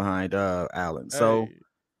Trubisky behind Allen. So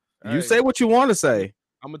Hey, you say what you want to say.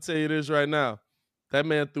 I'm gonna tell you this right now. That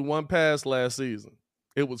man threw one pass last season.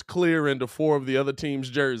 It was clear into 4 of the other team's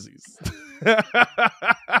jerseys.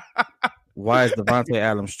 Why is Devontae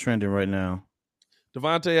Adams trending right now?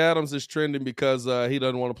 Devontae Adams is trending because he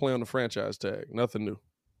doesn't want to play on the franchise tag. Nothing new.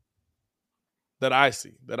 That I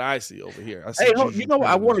see over here. I see Hey, Juju you know what?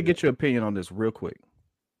 I trending want to this get year. your opinion on this real quick.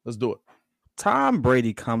 Let's do it. Tom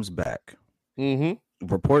Brady comes back, Mm-hmm.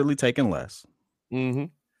 reportedly taking less. Mm-hmm.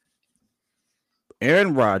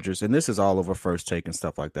 Aaron Rodgers, and this is all over First Take and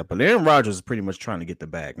stuff like that, but Aaron Rodgers is pretty much trying to get the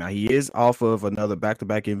bag. Now, he is off of another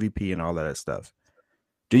back-to-back MVP and all of that stuff.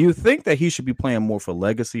 Do you think that he should be playing more for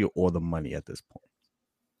legacy or the money at this point?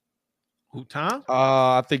 Who, Tom?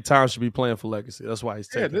 I think Tom should be playing for legacy. That's why he's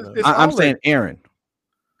Yeah, taking this- that. I'm saying Aaron.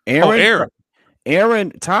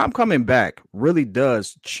 Aaron, Tom coming back really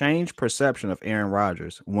does change perception of Aaron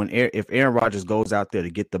Rodgers if Aaron Rodgers goes out there to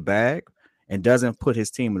get the bag and doesn't put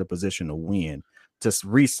his team in a position to win, to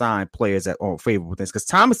re-sign players that are favorable things. Because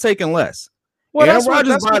Tom is taking less. Well, Aaron that's what-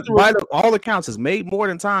 Rodgers, that's what the- by all accounts, has made more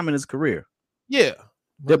than Tom in his career. Yeah.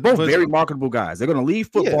 They're both But- very marketable guys. They're going to leave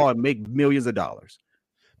football and make millions of dollars.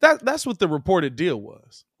 That's what the reported deal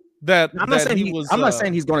was. That I'm not that saying he was. I'm not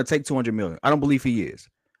saying he's going to take $200 million. I don't believe he is.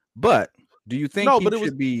 But do you think No, he but it should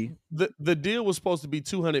was- be? the deal was supposed to be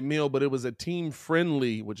 $200 million, but it was a team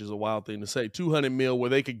friendly, which is a wild thing to say, $200 million, where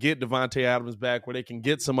they could get Devontae Adams back, where they can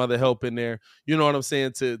get some other help in there. You know what I'm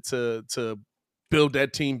saying? To build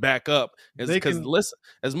that team back up. Because listen,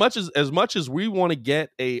 as much as we want to get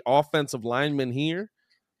a offensive lineman here,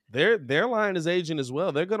 their line is aging as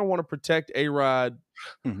well. They're going to want to protect A-Rod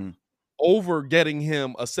over getting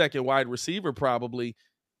him a second wide receiver. Probably,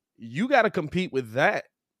 you got to compete with that.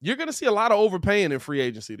 You're going to see a lot of overpaying in free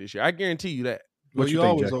agency this year. I guarantee you that. Well, What you you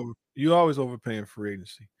think, always overpaying free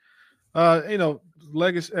agency.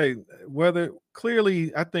 Legacy. Hey, whether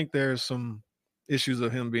clearly, I think there's some issues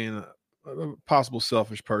of him being a possible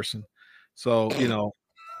selfish person. So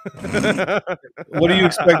what do you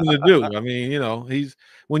expect him to do? I mean, he's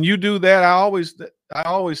when you do that, I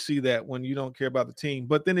always see that when you don't care about the team.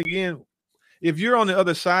 But then again, if you're on the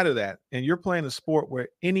other side of that and you're playing a sport where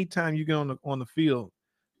anytime you get on the field,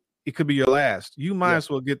 it could be your last. You might as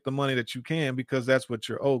well get the money that you can because that's what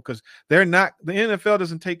you're owed. Because the NFL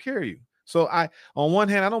doesn't take care of you. So on one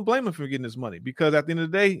hand, I don't blame him for getting his money because at the end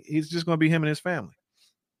of the day, he's just going to be him and his family.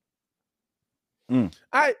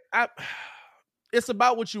 It's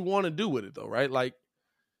about what you want to do with it, though, right? Like,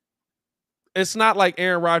 it's not like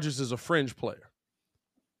Aaron Rodgers is a fringe player.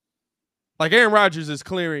 Like, Aaron Rodgers is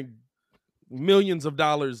clearing millions of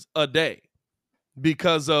dollars a day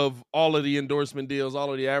because of all of the endorsement deals,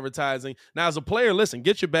 all of the advertising. Now, as a player, listen,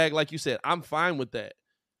 get your bag, like you said. I'm fine with that.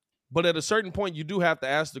 But at a certain point, you do have to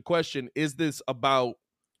ask the question, is this about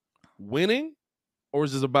winning or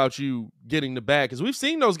is this about you getting the bag? Because we've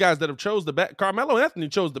seen those guys that have chose the bag. Carmelo Anthony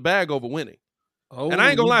chose the bag over winning. Oh, and I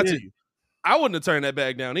ain't gonna lie to you. I wouldn't have turned that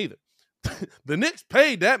bag down either. The Knicks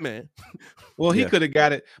paid that man. Well, he could have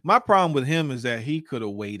got it. My problem with him is that he could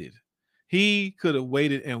have waited. He could have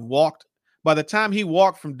waited and walked. By the time he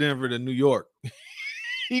walked from Denver to New York,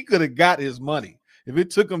 he could have got his money. If it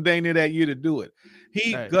took him dang near that year to do it,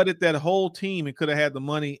 he gutted that whole team and could have had the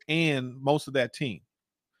money and most of that team.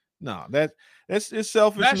 No, it's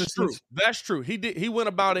selfish. That's true. That's true. He went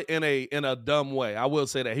about it in a dumb way. I will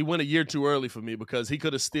say that he went a year too early for me because he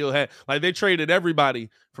could have still had, like, they traded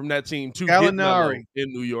everybody from that team to Gallinari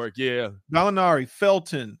in New York. Yeah, Gallinari,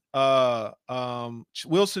 Felton,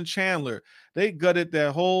 Wilson Chandler. They gutted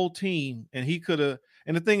that whole team, and he could have.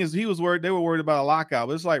 And the thing is, he was worried. They were worried about a lockout.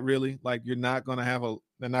 But it's like, really, like you're not going to have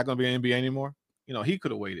they're not going to be an NBA anymore. He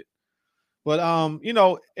could have waited. But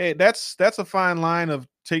that's a fine line of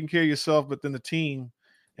taking care of yourself, but then the team.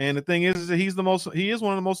 And the thing is that he is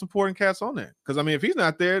one of the most important cats on there. Because if he's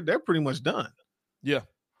not there, they're pretty much done. Yeah,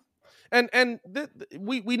 and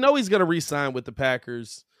we know he's going to re-sign with the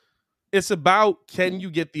Packers. It's about, can you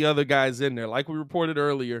get the other guys in there? Like we reported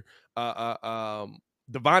earlier,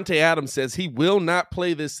 Devontae Adams says he will not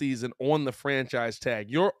play this season on the franchise tag.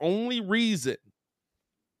 Your only reason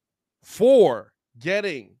for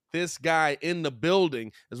getting this guy in the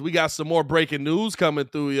building is we got some more breaking news coming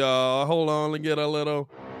through, y'all. Hold on, let me get a little.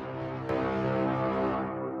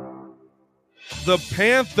 The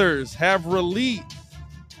Panthers have released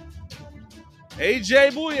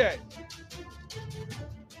AJ Bouye.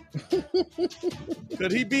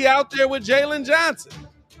 Could he be out there with Jalen Johnson?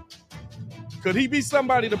 Could he be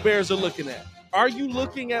somebody the Bears are looking at? Are you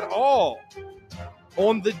looking at all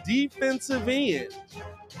on the defensive end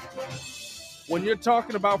when you're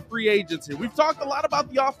talking about free agency? We've talked a lot about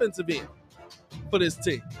the offensive end for this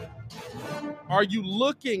team. Are you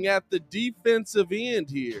looking at the defensive end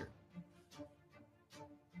here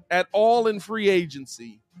at all in free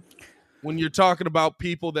agency when you're talking about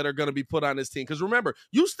people that are going to be put on this team? Because remember,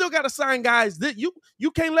 you still got to sign guys that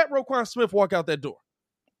you can't let Roquan Smith walk out that door.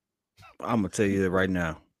 I'm going to tell you that right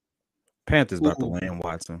now. Panthers about to land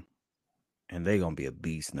Watson, and they're going to be a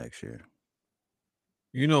beast next year.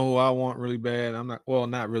 You know who I want really bad?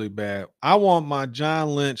 Not really bad. I want my John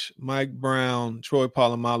Lynch, Mike Brown, Troy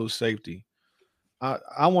Polamalu safety.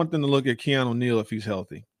 I want them to look at Keanu Neal if he's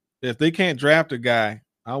healthy. If they can't draft a guy,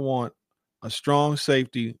 I want a strong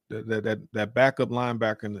safety, that backup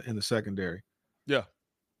linebacker in the secondary. Yeah.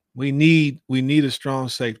 We need a strong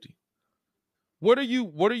safety. What are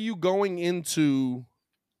you going into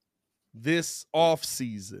this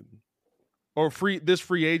offseason or this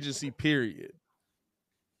free agency period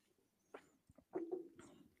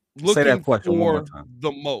looking Say that question for one more time.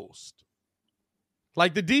 the most?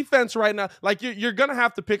 Like the defense right now, like you're going to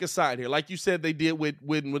have to pick a side here. Like you said they did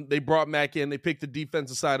when they brought Mack in, they picked the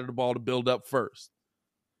defensive side of the ball to build up first.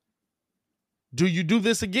 Do you do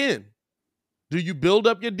this again? Do you build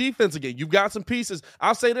up your defense again? You've got some pieces.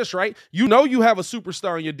 I'll say this, right? You know you have a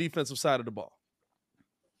superstar on your defensive side of the ball.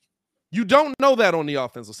 You don't know that on the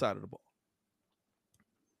offensive side of the ball.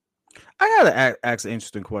 I got to ask an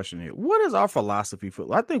interesting question here. What is our philosophy for?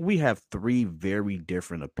 I think we have three very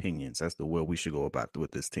different opinions as to where we should go about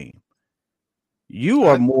with this team. You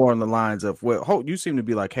are more on the lines of, well, you seem to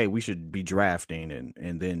be like, hey, we should be drafting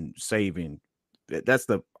and then saving. That's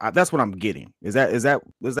what I'm getting. Is that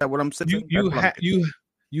what I'm saying?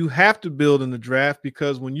 You have to build in the draft,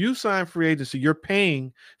 because when you sign free agency, you're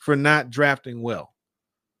paying for not drafting well.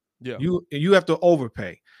 Yeah. You have to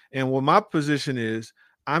overpay. And what my position is,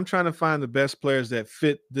 I'm trying to find the best players that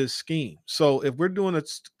fit this scheme. So if we're doing a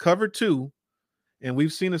cover 2, and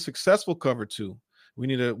we've seen a successful cover 2, we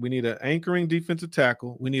need an anchoring defensive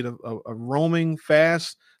tackle. We need a roaming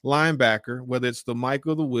fast linebacker, whether it's the Mike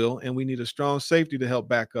or the Will, and we need a strong safety to help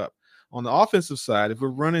back up. On the offensive side, if we're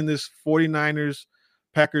running this 49ers,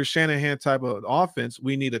 Packers, Shanahan type of offense,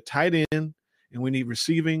 we need a tight end, and we need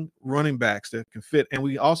receiving running backs that can fit. And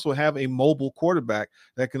we also have a mobile quarterback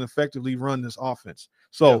that can effectively run this offense.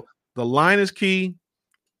 So The line is key.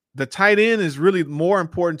 The tight end is really more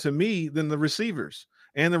important to me than the receivers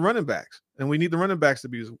and the running backs. And we need the running backs to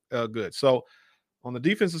be good. So on the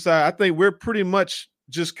defensive side, I think we're pretty much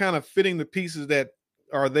just kind of fitting the pieces that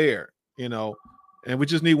are there, and we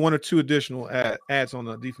just need 1 or 2 additional ads on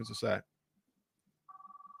the defensive side.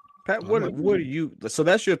 Pat, what are you? So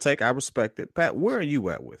that's your take. I respect it. Pat, where are you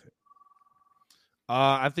at with it?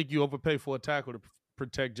 I think you overpay for a tackle to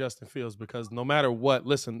protect Justin Fields, because no matter what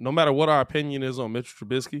our opinion is on Mitchell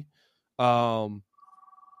Trubisky,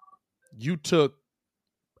 you took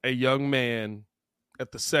a young man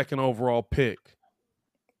at the 2nd overall pick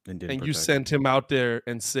and you sent him out there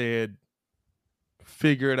and said,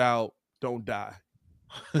 figure it out, don't die.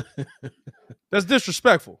 That's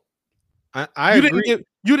disrespectful. I agree.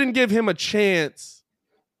 You didn't give him a chance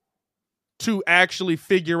to actually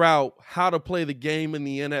figure out how to play the game in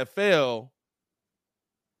the NFL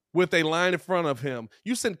with a line in front of him.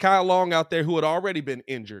 You sent Kyle Long out there, who had already been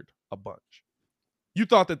injured a bunch. You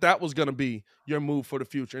thought that was going to be your move for the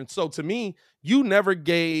future. And so to me, you never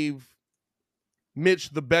gave Mitch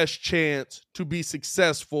the best chance to be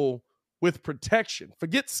successful with protection.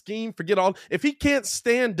 Forget scheme, forget all. If he can't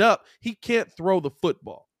stand up, he can't throw the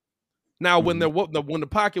football. Now, when the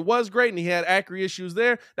pocket was great and he had accuracy issues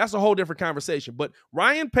there, that's a whole different conversation. But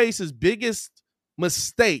Ryan Pace's biggest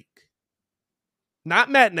mistake,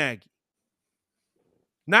 not Matt Nagy,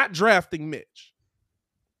 not drafting Mitch,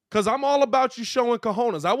 because I'm all about you showing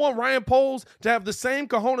cojones. I want Ryan Poles to have the same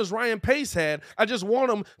cojones Ryan Pace had. I just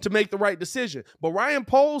want him to make the right decision. But Ryan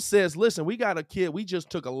Poles says, listen, we got a kid. We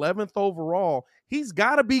just took 11th overall. He's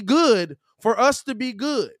got to be good for us to be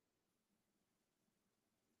good.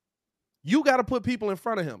 You got to put people in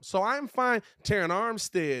front of him. So I'm fine. Terron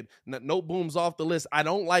Armstead, no booms off the list. I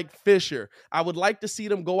don't like Fisher. I would like to see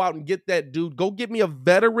them go out and get that dude. Go get me a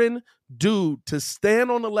veteran dude to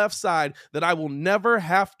stand on the left side that I will never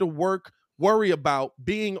have to worry about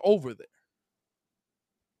being over there.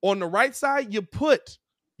 On the right side, you put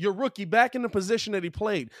your rookie back in the position that he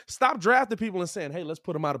played. Stop drafting people and saying, hey, let's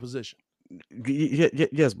put him out of position.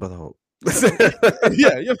 Yes, Brother Holt.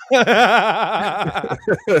 Yeah.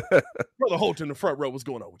 Brother Holt in the front row, what's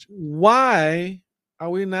going on with you? Why are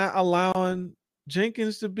we not allowing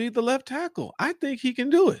Jenkins to be the left tackle? I think he can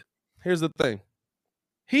do it. Here's the thing.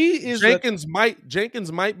 Jenkins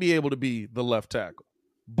might be able to be the left tackle,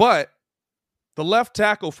 but the left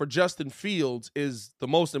tackle for Justin Fields is the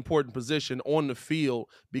most important position on the field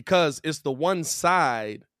because it's the one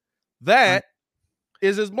side that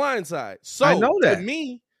is his blind side. So I know that. To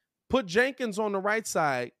me, put Jenkins on the right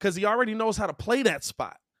side because he already knows how to play that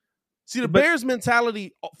spot. See, the Bears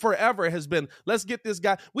mentality forever has been, let's get this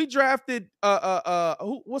guy. We drafted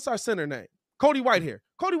what's our center name? Cody Whitehair.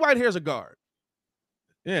 Cody Whitehair's a guard.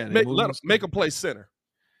 Yeah, Let him make him play center.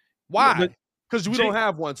 Why? Because we don't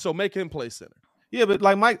have one, so make him play center. Yeah, but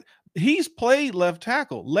like Mike, he's played left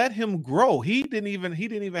tackle. Let him grow. He didn't even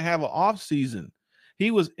have an off season.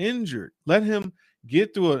 He was injured. Let him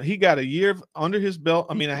get through it. He got a year under his belt.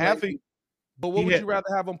 I mean, But what would you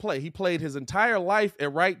rather have him play? He played his entire life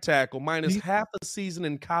at right tackle, minus half a season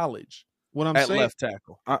in college. What I'm at saying, left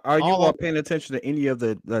tackle. Are you all paying attention to any of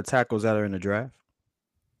the tackles that are in the draft?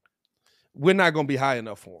 We're not going to be high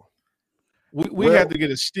enough for him. We have to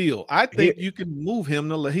get a steal. I think you can move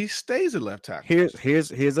him he stays at left tackle.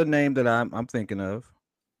 Here's a name that I'm thinking of.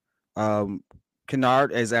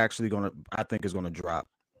 Kennard is actually I think is gonna drop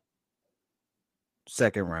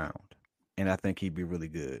second round, and I think he'd be really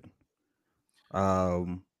good.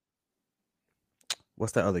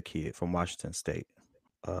 What's that other kid from Washington State?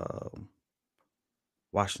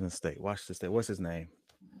 Washington State. What's his name?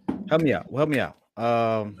 Help me out.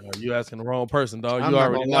 You asking the wrong person, dog. I'm you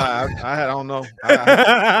not already gonna lie. I don't know.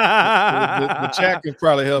 The chat can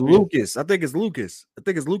probably help you. Lucas. I think it's Lucas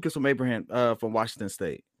from Abraham from Washington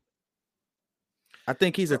State. I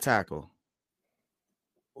think he's a tackle.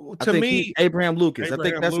 To me, Abraham Lucas. I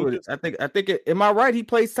think that's Lucas. What it is. I think am I right? He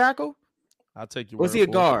plays tackle? I'll take you. Was he a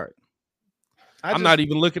guard? I'm not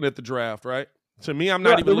even looking at the draft, right? To me, I'm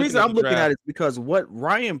not even. The reason I'm looking at it is because what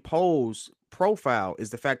Ryan Poe's profile is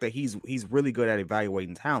the fact that he's really good at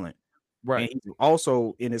evaluating talent, right? And he's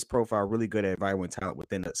also in his profile really good at evaluating talent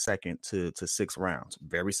within the second to 6 rounds,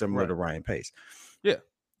 very similar to Ryan Pace. Yeah.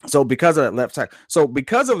 So because of that left tackle,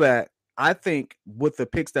 because of that, I think with the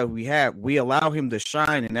picks that we have, we allow him to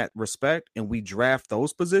shine in that respect, and we draft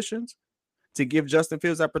those positions to give Justin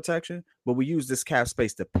Fields that protection. But we use this cap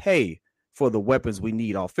space to pay for the weapons we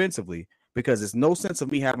need offensively. Because there's no sense of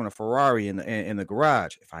me having a Ferrari in the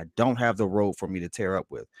garage if I don't have the road for me to tear up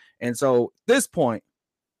with. And so at this point,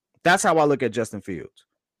 that's how I look at Justin Fields.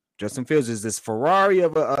 Justin Fields is this Ferrari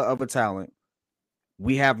of a talent.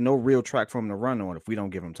 We have no real track for him to run on if we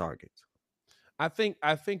don't give him targets. I think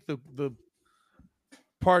the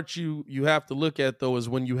part you have to look at, though, is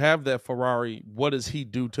when you have that Ferrari, what does he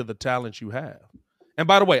do to the talent you have? And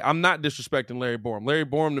by the way, I'm not disrespecting Larry Borom. Larry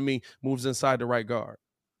Borom, to me, moves inside the right guard.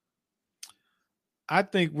 I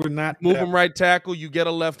think we're not move him right tackle. You get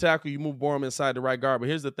a left tackle. You move Borom inside the right guard. But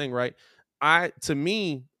here's the thing, right? To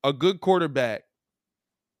me, a good quarterback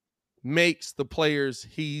makes the players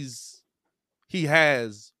he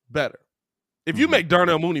has better. If you make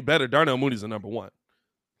Darnell Mooney better, Darnell Mooney's the number one.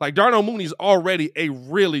 Like Darnell Mooney's already a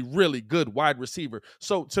really, really good wide receiver.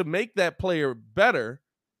 So to make that player better,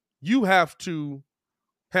 you have to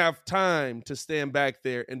have time to stand back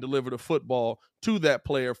there and deliver the football to that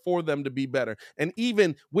player for them to be better. And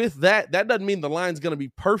even with that doesn't mean the line's going to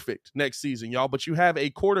be perfect next season, y'all, but you have a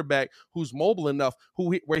quarterback who's mobile enough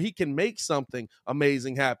where he can make something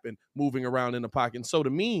amazing happen moving around in the pocket. And so to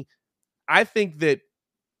me, I think that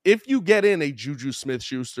if you get in a Juju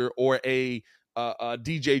Smith-Schuster or a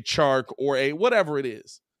DJ Chark or a whatever it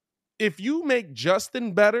is, if you make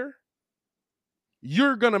Justin better,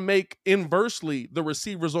 you're going to make inversely the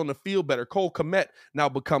receivers on the field better. Cole Kmet now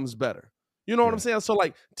becomes better. You know what I'm saying? So,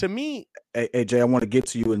 like, to me, hey Jay, I want to get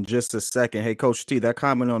to you in just a second. Hey, Coach T, that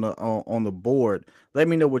comment on the board, let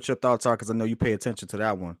me know what your thoughts are because I know you pay attention to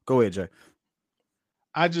that one. Go ahead, Jay.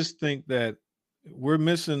 I just think that we're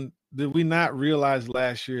missing. Did we not realize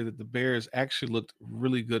last year that the Bears actually looked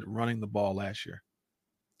really good running the ball last year?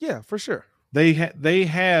 Yeah, for sure. They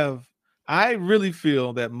have. I really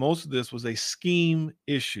feel that most of this was a scheme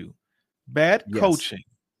issue, bad coaching.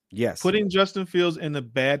 Yes. Putting Justin Fields in a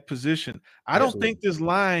bad position. I don't think this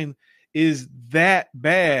line is that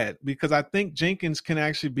bad, because I think Jenkins can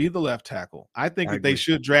actually be the left tackle. I think that they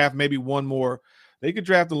should draft maybe one more. They could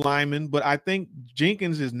draft a lineman, but I think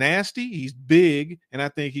Jenkins is nasty. He's big, and I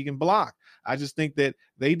think he can block. I just think that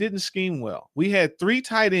they didn't scheme well. We had 3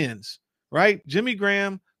 tight ends, right? Jimmy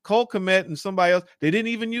Graham, Cole Kmet, and somebody else. They didn't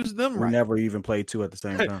even use them right. We never even played 2 at the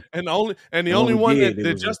same time. And the only one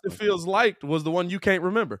that Justin Fields liked was the one you can't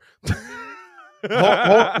remember.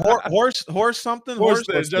 Horse something.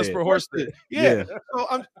 Horsted. Yeah.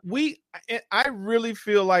 So I really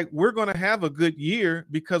feel like we're going to have a good year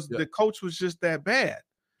because the coach was just that bad,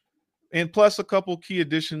 and plus a couple key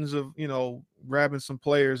additions of grabbing some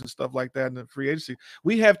players and stuff like that in the free agency.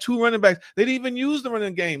 We have 2 running backs. They didn't even use the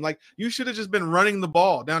running game. Like, you should have just been running the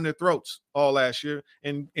ball down their throats all last year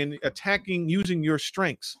and attacking using your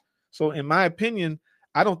strengths. So in my opinion,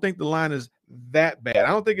 I don't think the line is that bad. I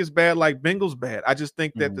don't think it's bad like Bengals bad. I just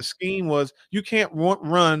think that the scheme was, you can't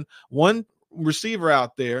run one receiver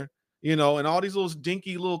out there, and all these little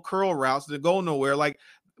dinky little curl routes that go nowhere. Like,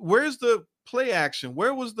 where's the play action?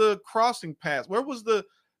 Where was the crossing pass? Where was the,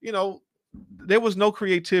 there was no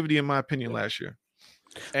creativity in my opinion last year.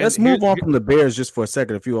 Let's move on from the Bears just for a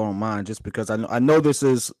second, if you don't mind, just because I know this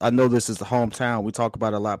is the hometown. We talk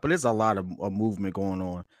about it a lot, but there's a lot of movement going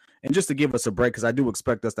on. And just to give us a break, because I do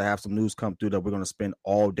expect us to have some news come through that we're going to spend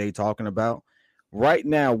all day talking about. Right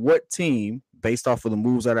now, what team, based off of the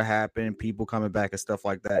moves that are happening, people coming back and stuff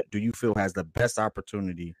like that, do you feel has the best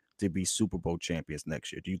opportunity to be Super Bowl champions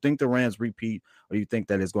next year? Do you think the Rams repeat, or do you think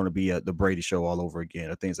that it's going to be the Brady show all over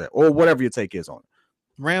again, or whatever your take is on it?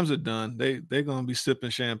 Rams are done. They're going to be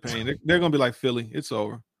sipping champagne. They're going to be like Philly. It's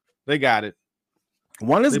over. They got it.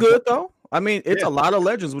 One is good, though. I mean, it's a lot of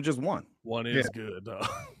legends with just one. One is good, though.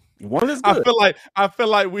 One is good. I feel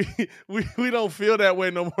like we don't feel that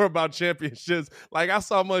way no more about championships. Like, I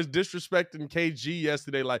saw much disrespecting KG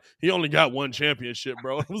yesterday. Like, he only got 1 championship,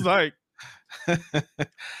 bro. It was like,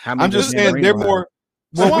 I'm just saying they're more.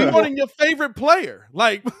 One more than your favorite player.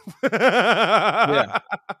 Like, yeah,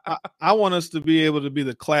 I want us to be able to be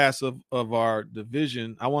the class of our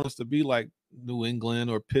division. I want us to be like New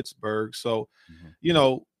England or Pittsburgh. So,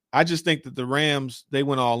 I just think that the Rams, they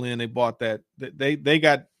went all in. They bought that. They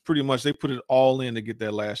got pretty much, they put it all in to get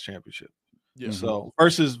that last championship. Yeah. So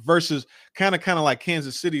versus kind of like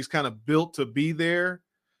Kansas City's kind of built to be there.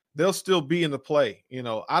 They'll still be in the play.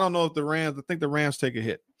 I don't know if I think the Rams take a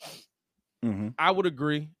hit. Mm-hmm. I would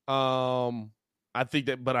agree. I think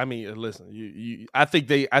that, but I mean, listen, I think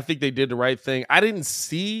they did the right thing. I didn't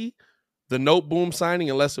see the Noteboom signing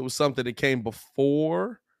unless it was something that came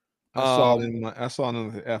before. I saw it in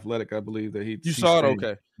the Athletic. I believe that he saw it.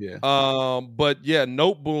 Okay. Yeah. But yeah,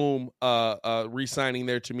 Noteboom re-signing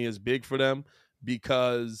there to me is big for them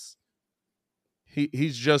because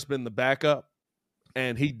he's just been the backup,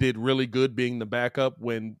 and he did really good being the backup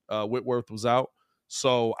when Whitworth was out.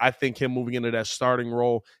 So I think him moving into that starting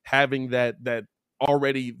role, having that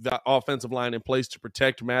already the offensive line in place to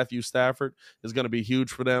protect Matthew Stafford is going to be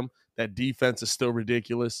huge for them. That defense is still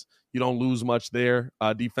ridiculous. You don't lose much there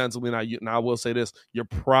defensively. Now I will say this: you're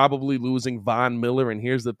probably losing Von Miller. And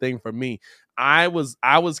here's the thing for me: I was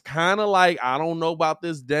kind of like, I don't know about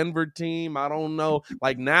this Denver team. I don't know.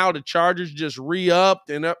 Like, now the Chargers just re-upped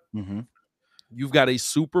and up. Mm-hmm. You've got a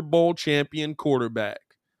Super Bowl champion quarterback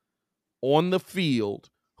on the field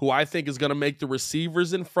who I think is going to make the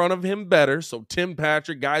receivers in front of him better. So Tim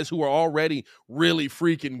Patrick, guys who are already really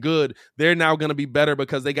freaking good, they're now going to be better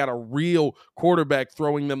because they got a real quarterback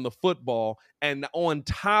throwing them the football. And on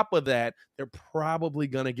top of that, they're probably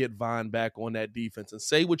going to get Von back on that defense. And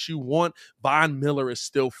say what you want, Von Miller is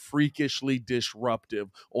still freakishly disruptive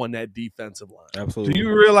on that defensive line. Absolutely. Do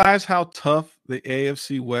you realize how tough the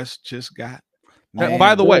AFC West just got? Man.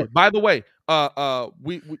 By the way,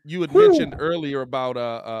 you had mentioned earlier about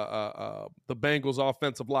the Bengals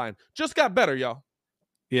offensive line. Just got better, y'all.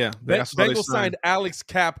 Yeah, Bengals signed Alex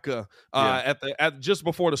Kapka at just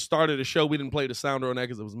before the start of the show. We didn't play the sounder on that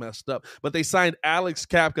because it was messed up. But they signed Alex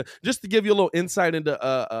Kapka. Just to give you a little insight into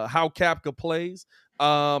how Kapka plays.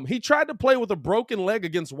 He tried to play with a broken leg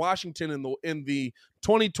against Washington in the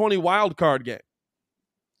 2020 wild card game.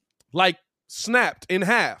 Like, snapped in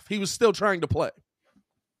half. He was still trying to play.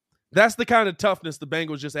 That's the kind of toughness the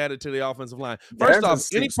Bengals just added to the offensive line. First off,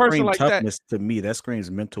 any person like that, to me, that screams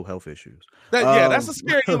mental health issues. That's a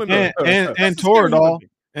scary human being. And Toradol,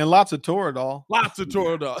 and lots of Toradol. Lots of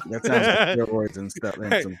Toradol. That sounds like steroids and stuff.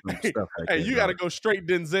 And some stuff like that, you got to go straight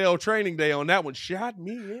Denzel training day on that one. Shot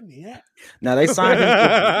me in the ass. Now they signed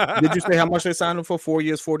him. Did you say how much they signed him for? 4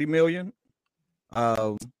 years, $40 million.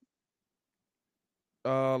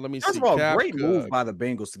 Let me First see. of all, great move by the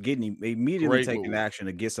Bengals to get immediately taking action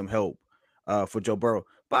to get some help for Joe Burrow.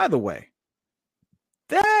 By the way,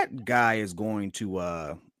 that guy is going to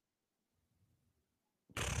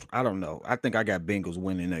I don't know. I think I got Bengals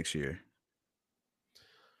winning next year.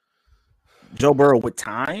 Joe Burrow with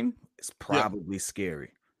time is probably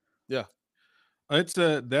scary. Yeah. It's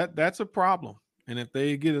that's a problem. And if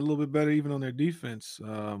they get a little bit better even on their defense,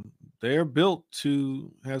 they're built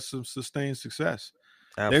to have some sustained success.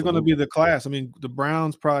 Absolutely. They're going to be the class. I mean, the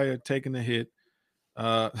Browns probably are taking a hit.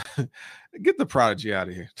 Get the prodigy out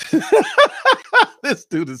of here. This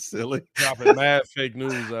dude is silly. Dropping mad fake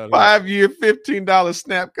news out of 5-year, $15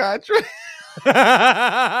 snap contract.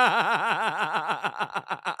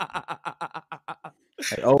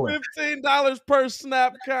 Hey, $15 per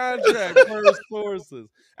snap contract per sources.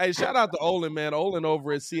 Hey, shout out to Olin, man. Olin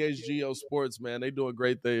over at CHGO Sports, man. They doing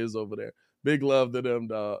great things over there. Big love to them,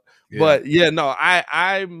 dog. Yeah. But yeah, no,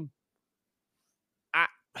 I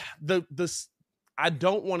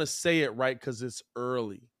don't want to say it right because it's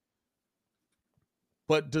early.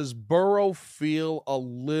 But does Burrow feel a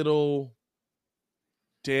little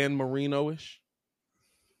Dan Marino-ish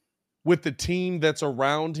with the team that's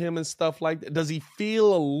around him and stuff like that? Does he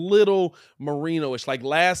feel a little Marino-ish? Like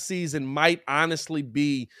last season might honestly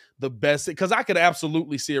be the best, because I could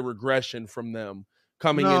absolutely see a regression from them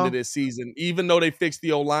coming into this season, even though they fixed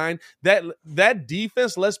the O-line. That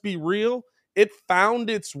defense, let's be real, it found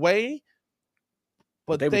its way,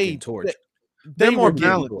 but they were getting torched. They were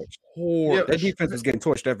getting torched. Yeah, that defense is getting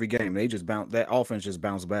torched every game. They just bounce. That offense just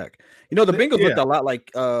bounced back. You know, the Bengals looked a lot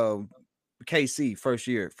like KC first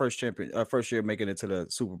year making it to the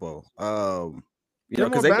Super Bowl. You know,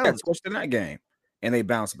 because they got torched in that game and they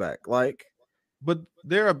bounced back. But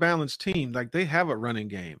they're a balanced team. Like, they have a running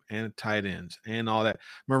game and tight ends and all that.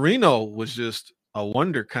 Marino was just a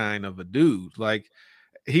wonder kind of a dude. Like,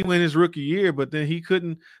 he went his rookie year, but then he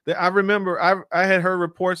couldn't. I remember I had heard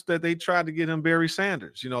reports that they tried to get him Barry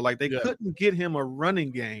Sanders. You know, like they couldn't get him a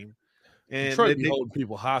running game. And Detroit be holding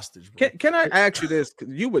people hostage. Can I ask you this?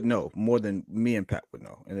 You would know more than me and Pat would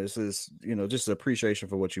know, and this is, you know, just appreciation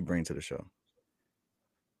for what you bring to the show.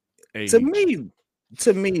 To me,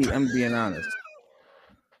 I'm being honest.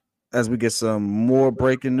 As we get some more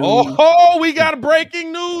breaking news. Oh, we got a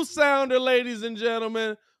breaking news sounder, ladies and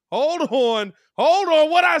gentlemen. Hold on.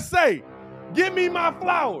 What I say? Give me my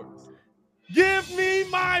flowers. Give me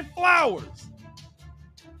my flowers.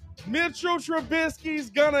 Mitchell Trubisky's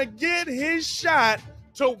gonna get his shot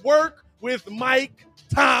to work with Mike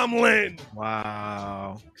Tomlin.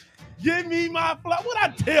 Wow. Give me my flowers. What I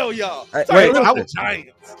tell y'all? I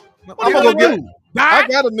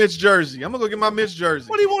got a Mitch jersey. I'm gonna go get my Mitch jersey.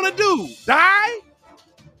 What do you want to do? Die?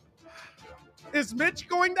 Is Mitch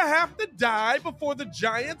going to have to die before the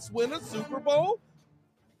Giants win a Super Bowl?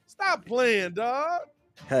 Stop playing, dog.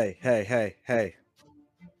 Hey.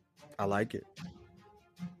 I like it.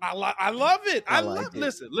 I love it.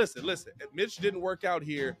 Listen. If Mitch didn't work out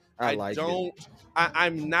here,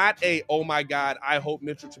 I'm not oh my God, I hope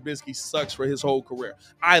Mitchell Trubisky sucks for his whole career.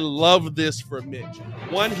 I love this for Mitch.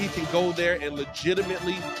 One, he can go there and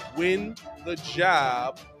legitimately win the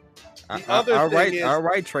job. All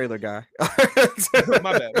right, trailer guy.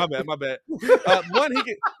 my bad. One,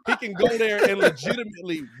 he can go there and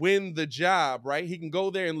legitimately win the job, right? He can go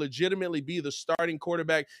there and legitimately be the starting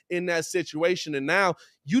quarterback in that situation. And now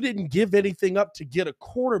you didn't give anything up to get a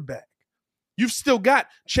quarterback. You've still got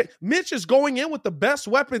Mitch is going in with the best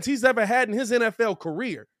weapons he's ever had in his NFL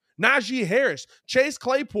career. Najee Harris, Chase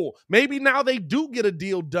Claypool. Maybe now they do get a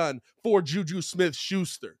deal done for Juju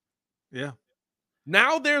Smith-Schuster. Yeah.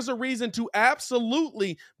 Now there's a reason to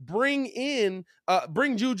absolutely bring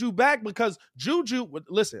Juju back, because Juju,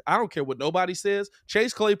 listen, I don't care what nobody says.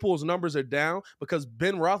 Chase Claypool's numbers are down because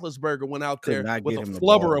Ben Roethlisberger went out there with a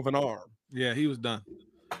flubber of an arm. Yeah, he was done.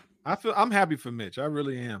 I'm happy for Mitch. I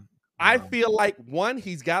really am. I feel like, one,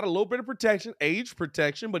 he's got a little bit of protection, age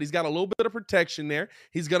protection, but he's got a little bit of protection there.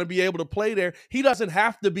 He's going to be able to play there. He doesn't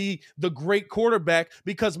have to be the great quarterback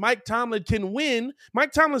because Mike Tomlin can win.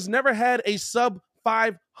 Mike Tomlin's never had a sub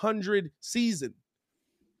 500 season.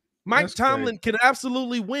 Mike Tomlin can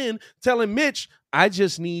absolutely win, telling Mitch, I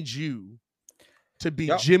just need you to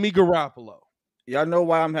be Jimmy Garoppolo. Y'all know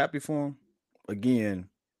why I'm happy for him? Again,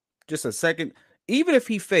 just a second. Even if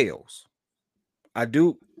he fails, I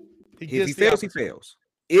do. If he fails, he fails.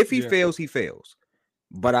 If he fails, he fails.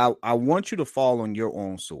 But I want you to fall on your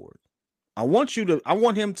own sword. I want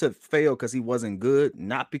him to fail because he wasn't good,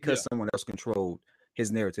 not because someone else controlled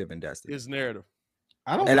his narrative and destiny. His narrative.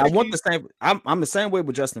 I'm the same way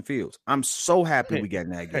with Justin Fields. I'm so happy we got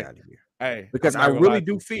Nagy out of here. Hey, because I really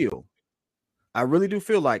do feel I really do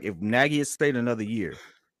feel like if Nagy had stayed another year,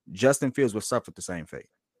 Justin Fields would suffer the same fate.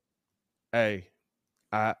 Hey,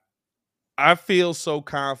 I feel so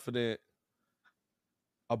confident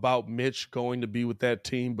about Mitch going to be with that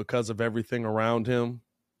team because of everything around him.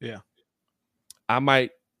 Yeah. I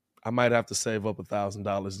might have to save up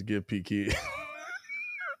 $1,000 to give PK.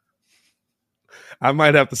 I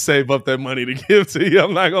might have to save up that money to give to you.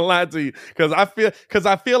 I'm not gonna lie to you, because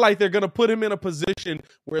I feel like they're gonna put him in a position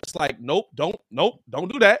where it's like, don't do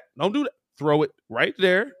that, don't do that. Throw it right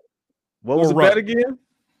there. What was the bet again?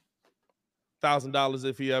 $1,000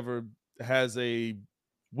 if he ever has a.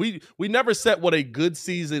 We never set what a good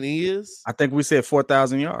season is. I think we said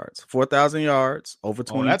 4,000 yards. 4,000 yards over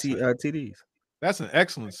 20 TDs. That's an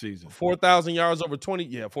excellent season. 4,000 yards over 20.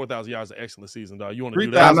 Yeah, 4,000 yards is an excellent season, dog. You want to do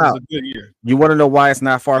 3,000 that? is a good year. You want to know why it's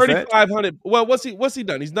not far-fetched? 3,500. Well, what's he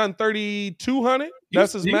done? He's done 3,200.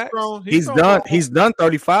 That's his max. He's done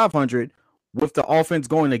 3,500 with the offense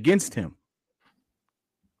going against him.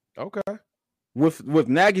 Okay. With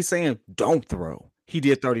Nagy saying don't throw, he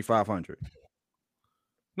did 3,500.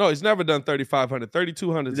 No, he's never done 3,500.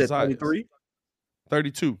 3,200 is 33?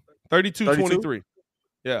 32. 32, 23.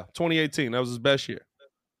 Yeah, 2018. That was his best year.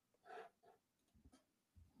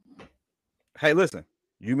 Hey, listen.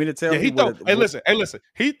 You mean to tell me? Hey, listen.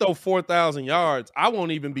 He throw 4,000 yards. I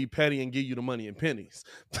won't even be petty and give you the money in pennies.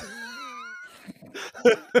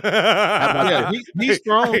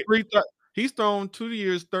 He's thrown 2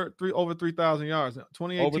 years, over 3,000 yards.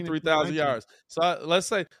 2018 over 3,000 yards. So let's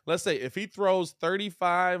say if he throws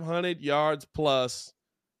 3,500 yards plus,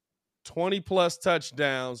 20 plus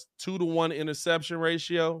touchdowns, 2-to-1 interception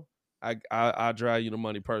ratio, I drive you the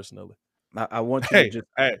money personally. I want you to just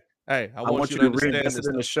I want you to reinvest it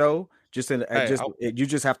in the show. You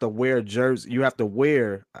just have to wear jersey. You have to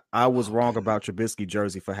wear. I was wrong about Trubisky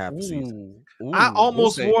jersey for half the season. I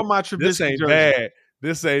almost wore my Trubisky jersey.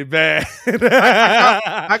 This ain't bad.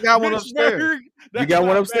 I got one upstairs. You got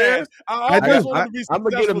one upstairs? I'm gonna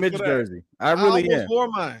get a Mitch jersey. I really am. Wore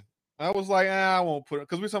mine. I was like, I won't put it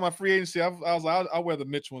because we talking about free agency. I was like, I'll wear the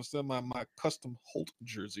Mitch one instead of my custom Holt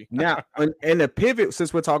jersey. Now, and the pivot,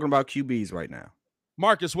 since we're talking about QBs right now.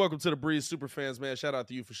 Marcus, welcome to the Breeze Super Fans, man. Shout out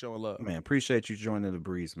to you for showing love. Man, appreciate you joining the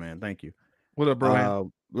Breeze, man. Thank you. What up,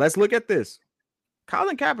 bro? Let's look at this.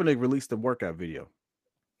 Colin Kaepernick released a workout video.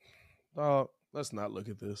 Let's not look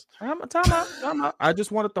at this. Time out. I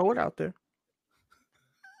just want to throw it out there.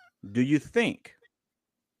 Do you think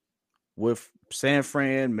with San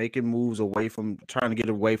Fran making moves trying to get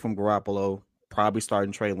away from Garoppolo, probably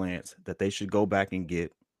starting Trey Lance, that they should go back and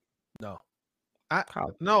get? No.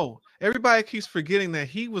 Everybody keeps forgetting that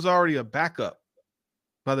he was already a backup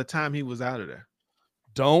by the time he was out of there.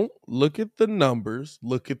 Don't look at the numbers.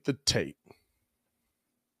 Look at the tape.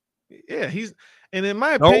 Yeah, and in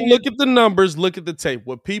my opinion, don't look at the numbers. Look at the tape.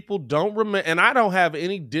 What people don't remember, and I don't have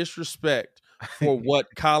any disrespect for what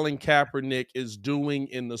Colin Kaepernick is doing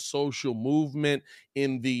in the social movement,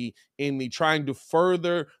 in the trying to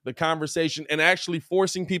further the conversation and actually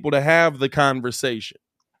forcing people to have the conversation.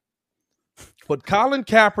 But Colin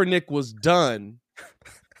Kaepernick was done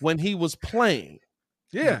when he was playing.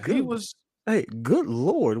 Yeah, he was. Hey, good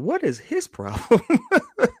Lord, what is his problem?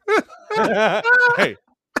 Hey.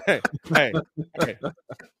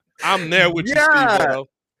 I'm there with you, Steve, bro.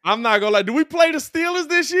 I'm not gonna lie. Do we play the Steelers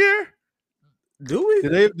this year? Do we?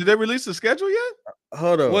 Did they release the schedule yet?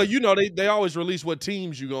 Hold on. Well, they always release what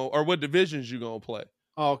teams you go or what divisions you gonna play.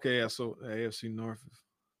 Oh, okay, yeah. So AFC North.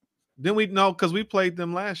 Then we know because we played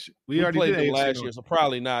them last year. We already played did them last year, so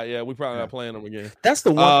probably not. Yeah, we probably not playing them again. That's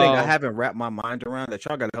the one thing I haven't wrapped my mind around. That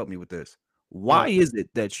y'all got to help me with this. Why is it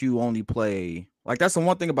that you only play that's the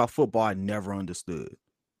one thing about football I never understood.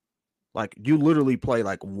 Like you literally play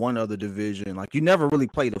like one other division. Like you never really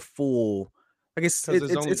play the full. Like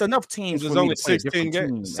it's enough teams. There's only 16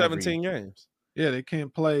 games, 17 games. Yeah, they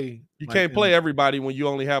can't play. You can't play everybody when you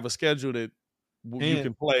only have a schedule that you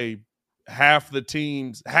can play half of the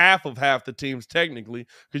teams technically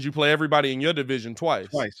because you play everybody in your division twice.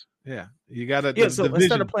 Yeah, you got to. Yeah, so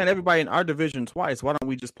instead of playing everybody in our division twice, why don't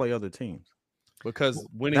we just play other teams? Because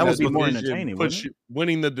winning that would be more entertaining.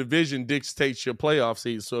 Winning the division dictates your playoff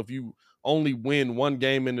seed. So if you only win one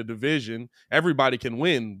game in the division, everybody can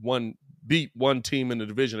beat one team in the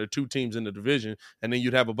division or two teams in the division, and then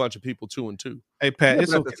you'd have a bunch of people 2-2. Hey Pat,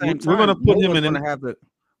 it's okay. We're going to put him in to have the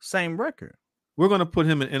same record. We're going to put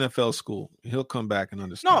him in NFL school. He'll come back and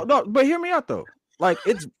understand. No, but hear me out though. Like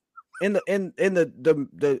it's in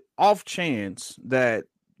the off chance that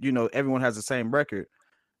everyone has the same record.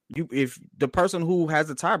 If the person who has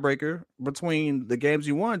the tiebreaker between the games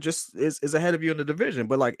you won just is ahead of you in the division,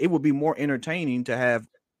 but like it would be more entertaining to have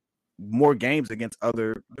more games against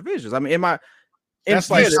other divisions. I mean, That's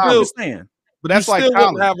like like I'm just saying. But that's you like still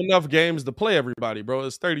college. wouldn't have enough games to play everybody, bro.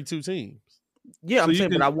 It's 32 teams. Yeah, So I'm you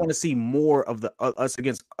saying, can- but I want to see more of the us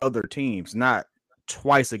against other teams, not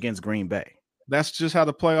twice against Green Bay. That's just how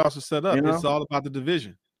the playoffs are set up. You know? It's all about the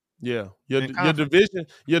division. Yeah, And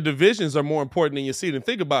your divisions are more important than your seed. And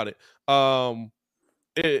think about it.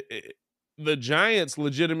 The Giants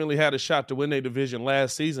legitimately had a shot to win their division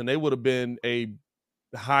last season. They would have been a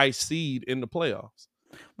high seed in the playoffs.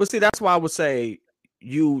 But see, that's why I would say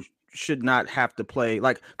you should not have to play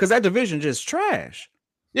because that division just trash.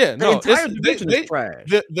 Yeah, The no, entire division is trash.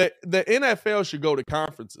 The NFL should go to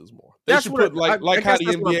conferences more. They That's should what put I how guess the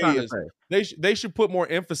that's what I'm trying NBA to is. say. They should put more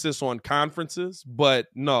emphasis on conferences. But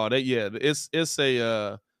no, it's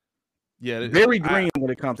a Very green when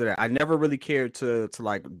it comes to that. I never really cared to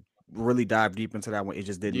like really dive deep into that one. It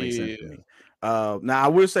just didn't make sense to me. Now I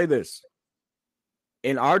will say this: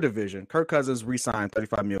 in our division, Kirk Cousins re-signed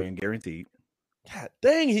 $35 million guaranteed. God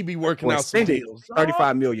dang, he be working out some deals.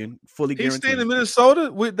 $35 million fully He's guaranteed. staying in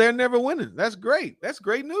Minnesota. They're never winning. That's great. That's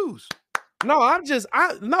great news. No, I'm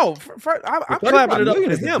clapping it up for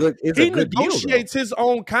him. He negotiates his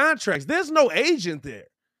own contracts. There's no agent there.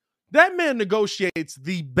 That man negotiates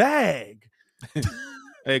the bag.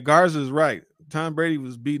 Hey, Garza's right. Tom Brady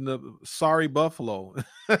was beating up sorry Buffalo.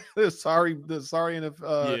 sorry in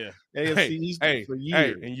the AFC East for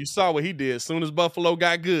years. And you saw what he did. As soon as Buffalo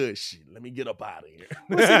got good, shit, let me get up out of here.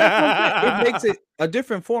 Well, see, it makes it a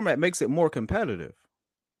different format, makes it more competitive.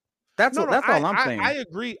 That's all I'm saying.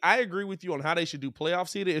 I agree with you on how they should do playoff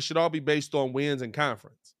seeding. It should all be based on wins and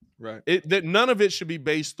conference. Right. None of it should be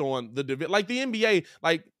based on the division. Like the NBA,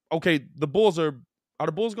 okay, the Bulls are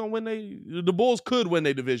the Bulls going to win? The Bulls could win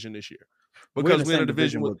their division this year because we're in a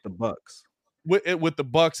division with the Bucks. With the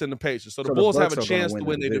Bucks and the Pacers. So the Bulls have a chance to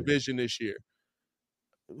win their division this year.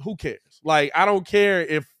 Who cares? I don't care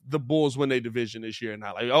if the Bulls win their division this year or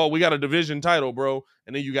not. Oh, we got a division title, bro.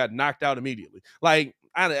 And then you got knocked out immediately. You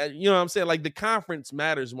know what I'm saying? The conference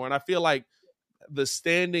matters more. And I feel like the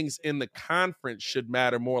standings in the conference should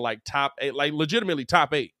matter more, top 8, legitimately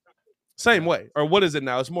top 8. Same way. Or what is it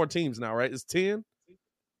now? It's more teams now, right? It's 10?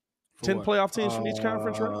 10 playoff teams from each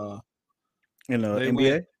conference, right? In the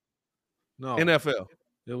NBA? No. NFL.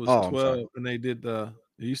 It was 12, and they did it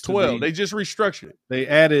used to 12. They just restructured it. They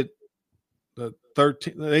added the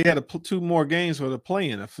 13. They had 2 more games for the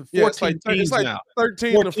play-in. 14 teams now.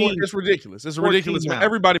 13 to 14. It's ridiculous. It's ridiculous. But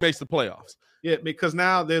everybody makes the playoffs. Yeah, because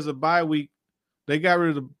now there's a bye week. They got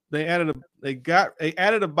rid of they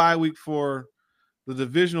added a bye week for the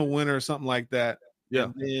divisional winner or something like that. Yeah.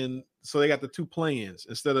 And then so they got the 2 play-ins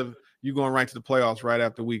instead of you going right to the playoffs right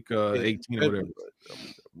after week 18 or whatever.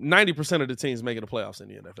 90% of the teams making the playoffs in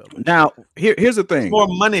the NFL. Now, here's the thing.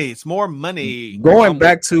 It's more money. Going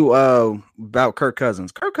back to about Kirk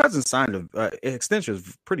Cousins. Kirk Cousins signed an extension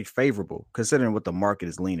is pretty favorable considering what the market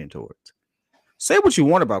is leaning towards. Say what you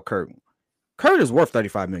want about Kirk. Kirk is worth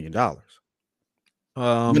 $35 million.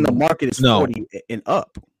 When the market is 40 and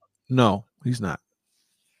up. No, he's not.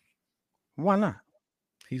 Why not?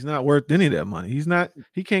 He's not worth any of that money. He's not.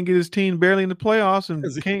 He can't get his team barely in the playoffs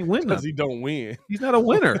and can't win because he don't win. He's not a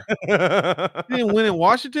winner. He didn't win in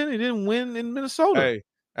Washington. He didn't win in Minnesota.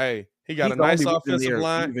 Hey, he got a nice offensive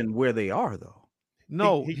line. Even where they are, though.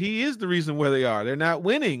 No, he is the reason where they are. They're not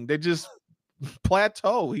winning. They just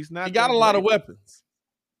plateau. He's not. He got a lot of weapons,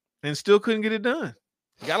 and still couldn't get it done.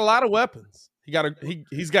 He got a lot of weapons.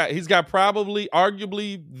 He's got probably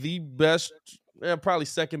arguably the best, probably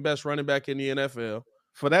second best running back in the NFL.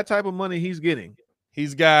 For that type of money he's getting.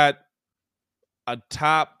 He's got a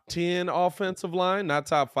top 10 offensive line, not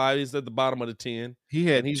top 5. He's at the bottom of the 10. He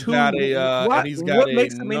had he's 2. Got a what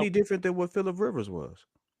makes him any different than what Phillip Rivers was?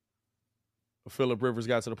 Phillip Rivers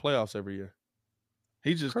got to the playoffs every year.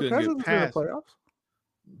 He just couldn't get past the playoffs.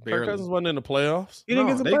 Kirk Cousins wasn't in the playoffs. He didn't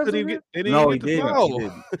get the playoffs.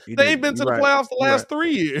 They ain't been to the playoffs the last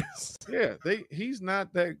 3 years. Yeah, he's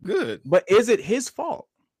not that good. But is it his fault?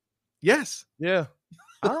 Yes. Yeah.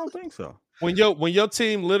 I don't think so. When your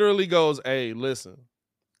team literally goes, hey, listen,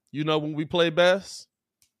 you know when we play best?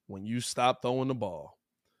 When you stop throwing the ball.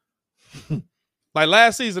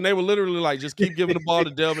 Last season, they were literally just keep giving the ball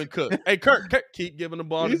to Delvin Cook. Hey, Kirk, keep giving the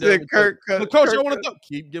ball to Delvin Cook. Coach, I want to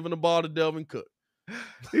keep giving the ball to Delvin Cook.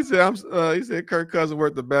 He said, he said Kirk Cousins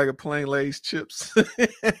worth a bag of plain Lay's chips.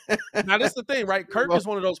 Now, that's the thing, right? Kirk is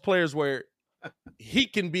one of those players where he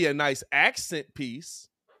can be a nice accent piece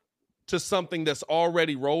to something that's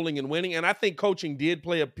already rolling and winning. And I think coaching did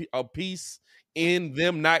play a piece in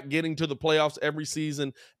them not getting to the playoffs every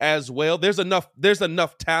season as well. There's enough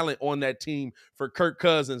talent on that team for Kirk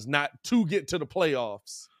Cousins not to get to the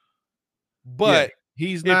playoffs But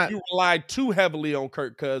he's if not. you rely too heavily on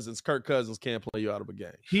Kirk Cousins can't play you out of a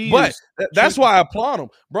game. He But is that's why I applaud him,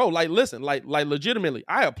 bro. Like, listen, like legitimately,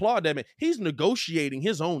 I applaud that man. He's negotiating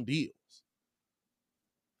his own deals.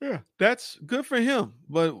 Yeah, that's good for him.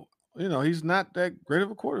 But he's not that great of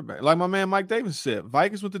a quarterback. Like my man Mike Davis said,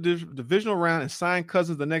 Vikings went to the divisional round and signed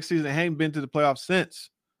Cousins the next season and haven't been to the playoffs since.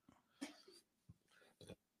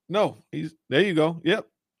 No, there you go. Yep.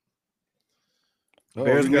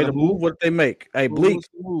 Bears made a move. What they make? Hey, Bleak,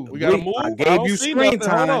 we got to move. I gave you screen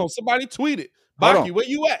time. Hold on, somebody tweet it. Baki, where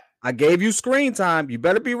you at? I gave you screen time. You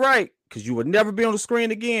better be right, because you would never be on the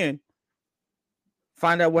screen again.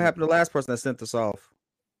 Find out what happened to the last person that sent us off.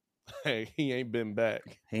 Hey, he ain't been back.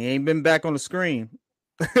 He ain't been back on the screen.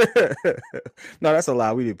 No, that's a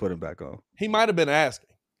lie. We didn't put him back on. He might have been asking.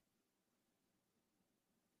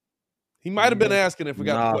 If we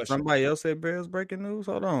got the question. Somebody else said Bears breaking news.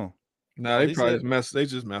 Hold on. No, they probably they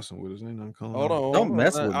just messing with us. Ain't nothing coming. Hold on. Don't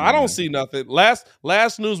mess with me. I don't see nothing. Last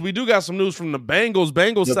news, we do got some news from the Bengals.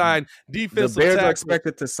 Bengals signed defensive tackle. The Bears tackle. are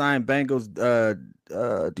expected to sign Bengals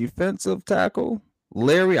defensive tackle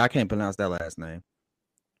Larry. I can't pronounce that last name.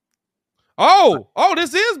 Oh,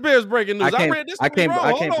 this is Bears breaking news. I read this. I can't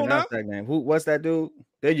pronounce that name. What's that dude?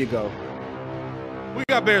 There you go. We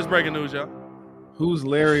got Bears breaking news, y'all. Who's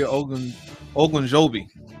Larry Ogunjobi?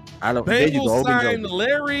 I don't. Bengals signed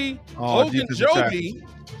Larry Ogunjobi,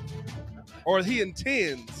 or he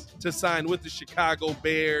intends to sign with the Chicago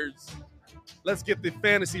Bears. Let's get the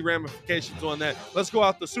fantasy ramifications on that. Let's go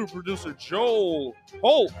out to super producer Joel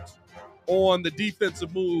Holt on the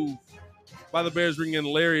defensive move by the Bears bringing in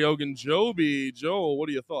Larry Ogunjobi. Joel, what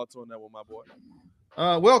are your thoughts on that one, my boy?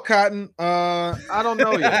 Well, Cotton, I don't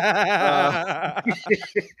know yet.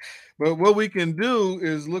 But what we can do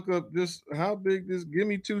is look up just how big this. Give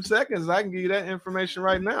me 2 seconds. I can give you that information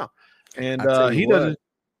right now. And he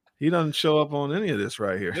doesn't show up on any of this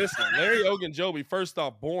right here. Listen, Larry Ogunjobi, first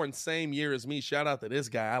off, born same year as me. Shout out to this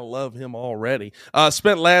guy. I love him already.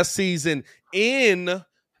 Spent last season in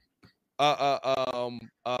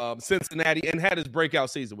Cincinnati and had his breakout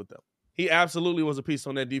season with them. He absolutely was a piece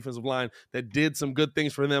on that defensive line that did some good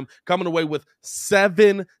things for them, coming away with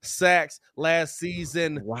 7 sacks last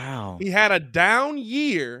season. Wow. He had a down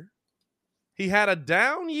year. His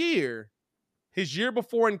year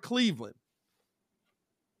before in Cleveland.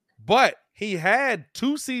 But he had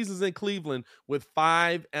 2 seasons in Cleveland with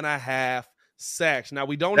 5.5 sacks. Now,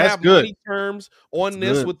 we don't have money terms on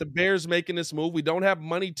this with the Bears making this move. We don't have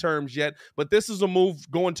money terms yet, but this is a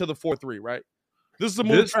move going to the 4-3, right? This is a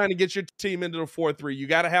move trying to get your team into the 4-3. You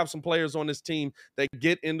got to have some players on this team that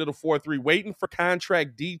get into the 4-3. Waiting for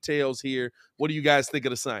contract details here. What do you guys think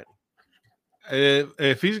of the signing?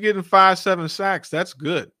 If he's getting 5-7 sacks, that's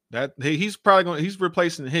good. That he's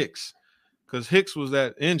replacing Hicks, because Hicks was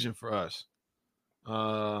that engine for us.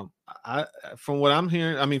 From what I'm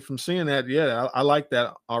hearing, from seeing that, I like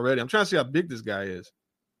that already. I'm trying to see how big this guy is.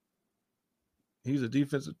 He's a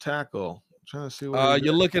defensive tackle. Trying to see what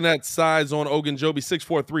you're looking at size on Ogunjobi,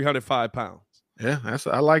 6'4", 305 pounds. Yeah,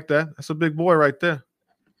 I like that. That's a big boy right there.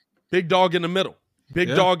 Big dog in the middle.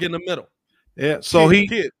 Yeah. So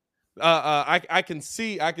I can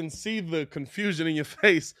see the confusion in your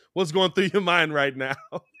face. What's going through your mind right now?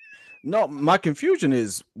 No, my confusion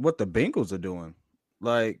is what the Bengals are doing.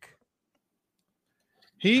 Like,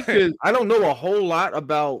 I don't know a whole lot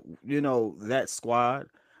about that squad.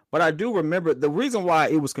 But I do remember the reason why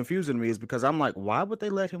it was confusing me is because I'm like, why would they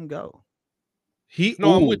let him go?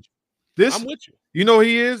 I'm with you. I'm with you. You know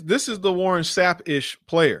he is. This is the Warren Sapp-ish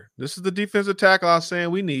player. This is the defensive tackle I was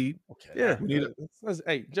saying we need. Okay. Yeah. We need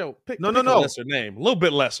hey, Joe, pick a no. lesser name. A little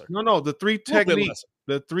bit lesser. No. The 3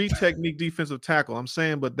 technique defensive tackle. I'm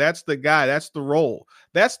saying, but that's the guy. That's the role.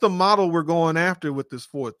 That's the model we're going after with this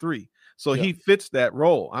 4-3. So he fits that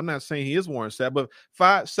role. I'm not saying he is Warren Sapp, but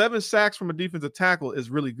 7 sacks from a defensive tackle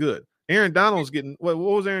is really good. Aaron Donald's getting what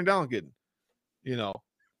was Aaron Donald getting? I'm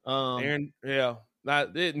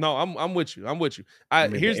with you. Here's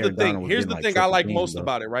the thing. Here's the thing I like most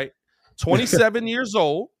about it, right? 27 years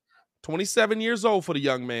old. 27 years old for the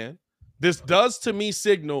young man. This does to me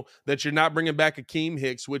signal that you're not bringing back Akeem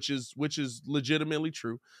Hicks, which is legitimately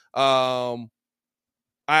true. I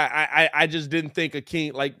just didn't think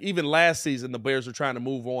Akeem, like even last season, the Bears were trying to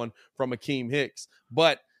move on from Akeem Hicks.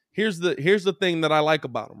 But here's the thing that I like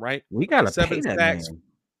about him, right? We got to 7 sacks,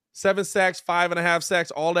 7 sacks, 5.5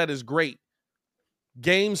 sacks. All that is great.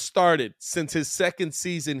 Games started since his second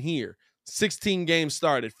season here. 16 games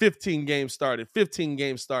started, 15 games started, 15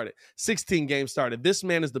 games started, 16 games started. This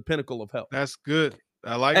man is the pinnacle of health. That's good.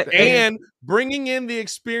 I like that. And bringing in the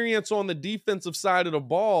experience on the defensive side of the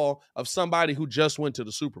ball of somebody who just went to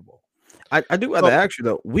the Super Bowl. I do have to ask you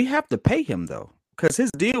though. We have to pay him though, because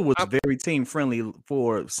his deal was very team friendly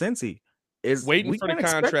for Cincy. Is waiting for the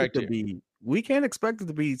contract to be? We can't expect it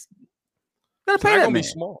to be. Gotta pay that man. Be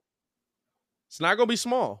small. It's not gonna be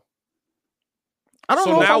small. I don't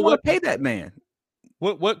know if I want to pay that man.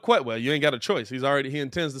 What? Well, you ain't got a choice. He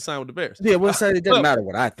intends to sign with the Bears. Yeah, well, it doesn't matter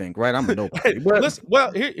what I think, right? I'm a nobody. But, listen,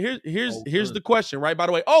 well, here's the question, right? By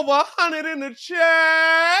the way, over 100 in the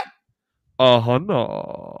chat.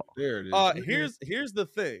 No. There it is. Here's the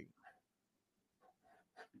thing.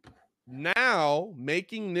 Now,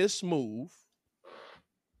 making this move,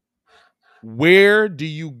 where do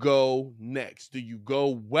you go next? Do you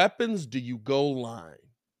go weapons? Do you go line?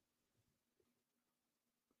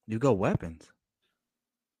 You go weapons.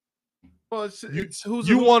 Well,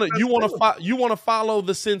 you want to follow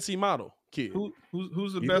the Cincy model, kid.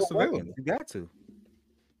 Who's the best available? You got to.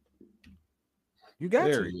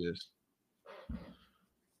 There he is.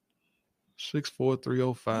 6'4",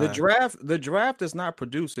 305. The draft is not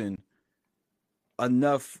producing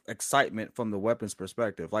enough excitement from the weapons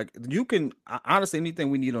perspective. Like, you can honestly, anything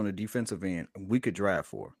we need on the defensive end, we could draft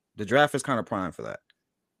for. The draft is kind of prime for that.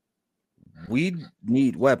 We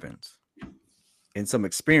need weapons and some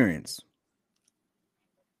experience.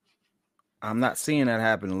 I'm not seeing that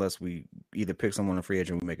happen unless we either pick someone in free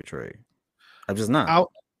agent or we make a trade. I'm just not.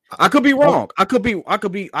 I could be wrong. I could be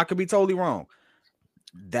totally wrong.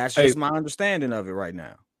 That's just my understanding of it right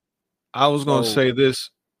now. I was going to say this.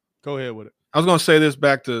 Go ahead with it. I was going to say this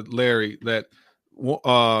back to Larry, that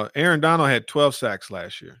Aaron Donald had 12 sacks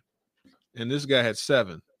last year, and this guy had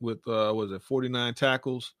 7 with 49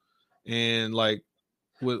 tackles, and like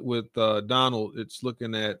with Donald, it's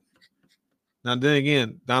looking at. Now, then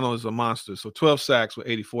again, Donald is a monster. So 12 sacks with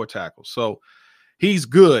 84 tackles. So he's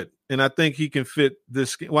good. And I think he can fit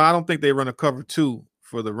this. Well, I don't think they run a cover 2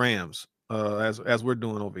 for the Rams as we're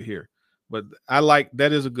doing over here. But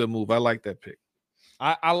that is a good move. I like that pick.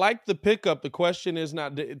 I like the pickup. The question is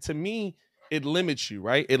not, to me, it limits you,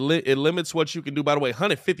 right? It limits what you can do. By the way,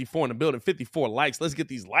 154 in the building, 54 likes. Let's get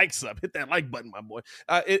these likes up. Hit that like button, my boy.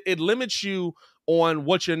 It limits you on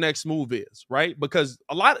what your next move is, right? Because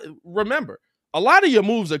remember, a lot of your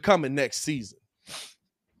moves are coming next season.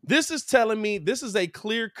 This is a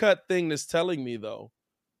clear-cut thing that's telling me, though,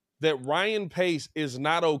 that Ryan Pace is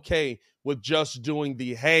not okay with just doing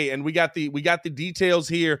and we got the details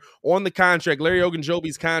here on the contract. Larry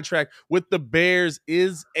Ogunjobi's contract with the Bears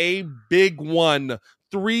is a big one.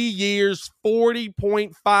 3 years,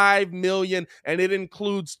 $40.5 million, and it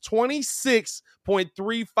includes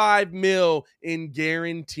 $26.35 million in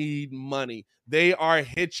guaranteed money. They are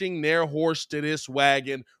hitching their horse to this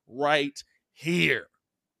wagon right here.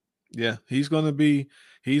 Yeah, he's the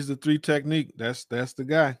 3 technique. That's the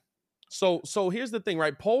guy. So here's the thing,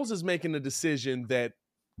 right? Poles is making a decision that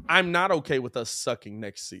I'm not okay with us sucking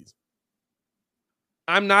next season.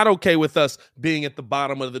 I'm not okay with us being at the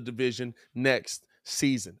bottom of the division next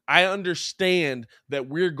season. I understand that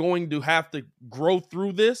we're going to have to grow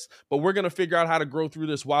through this, but we're going to figure out how to grow through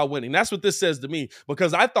this while winning. That's what this says to me,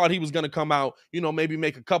 because I thought he was going to come out, maybe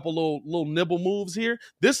make a couple little nibble moves here.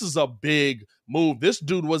 This is a big move. This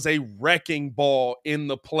dude was a wrecking ball in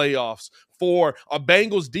the playoffs for a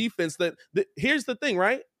Bengals defense here's the thing,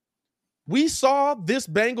 right? We saw this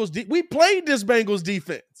we played this Bengals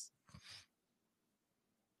defense.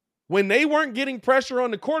 When they weren't getting pressure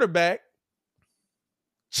on the quarterback,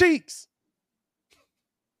 cheeks.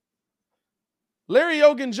 Larry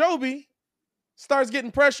Ogunjobi starts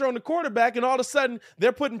getting pressure on the quarterback, and all of a sudden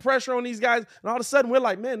they're putting pressure on these guys, and all of a sudden we're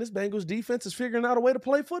like, man, this Bengals defense is figuring out a way to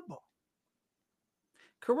play football.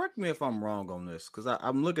 Correct me if I'm wrong on this, because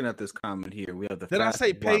I'm looking at this comment here. We have the. Did I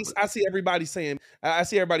say Pace? I see everybody saying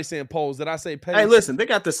Poles. Did I say Pace? Hey, listen, they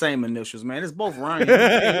got the same initials, man. It's both Ryan.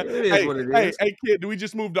 It is what it is. Hey, kid, do we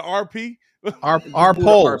just move to RP? Our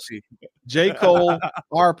Poles. J. Cole,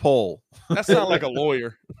 our Pole. That sounds like a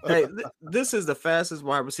lawyer. Hey, this is the fastest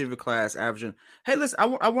wide receiver class averaging. Hey, listen,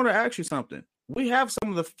 I want to ask you something. We have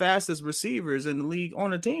some of the fastest receivers in the league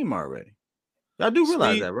on the team already. I do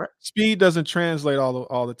realize that, right? Speed doesn't translate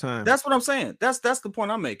all the time. That's what I'm saying. That's the point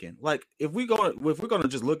I'm making. Like, if we're going to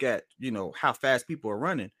just look at how fast people are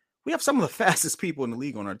running, we have some of the fastest people in the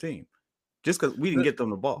league on our team. Just because we didn't get them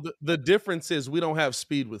the ball. The difference is we don't have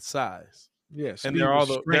speed with size. Yes, and there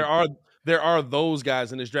are those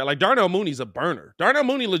guys in this draft. Like Darnell Mooney's a burner. Darnell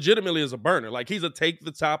Mooney legitimately is a burner. Like, he's a take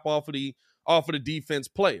the top off of the defense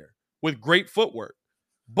player with great footwork,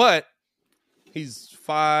 but he's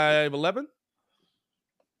 5'11".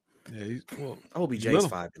 Yeah, OBJ's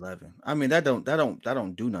 5'11". I mean, that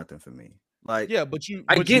don't do nothing for me. Like, Yeah, but you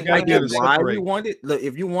I but get you gotta have why separate. you want it. Look,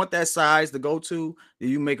 if you want that size to go to, then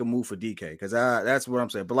you make a move for DK because that's what I'm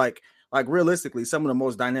saying. But like realistically, some of the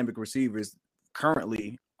most dynamic receivers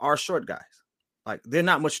currently are short guys. Like they're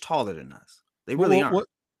not much taller than us. They really aren't.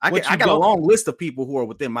 I got a long list of people who are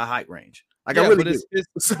within my height range. Like I really do.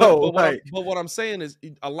 But what I'm saying is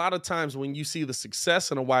a lot of times when you see the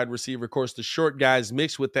success in a wide receiver, of course, the short guys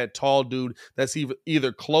mixed with that tall dude that's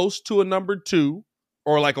either close to a number 2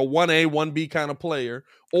 or like a 1A, 1B kind of player,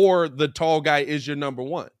 or the tall guy is your number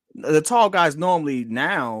 1. The tall guys normally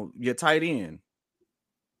now your tight end.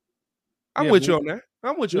 I'm with you on that.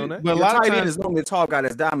 But a lot of times is normally the tall guy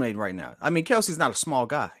that's dominating right now. I mean, Kelsey's not a small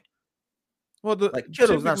guy. Well,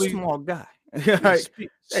 Kittle's not a small guy.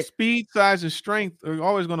 Speed, size, and strength are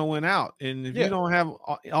always going to win out. And if you don't have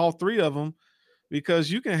all three of them,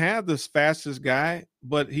 because you can have the fastest guy,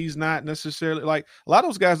 but he's not necessarily like a lot of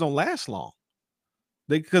those guys don't last long.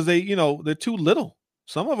 They're too little.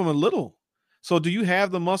 Some of them are little. So do you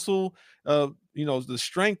have the muscle, the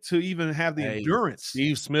strength to even have the endurance?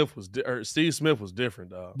 Steve Smith was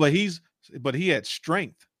different, dog. But he had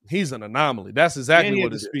strength. He's an anomaly. That's exactly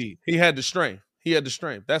what it is. Speed. He had the strength.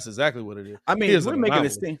 That's exactly what it is. I mean, we're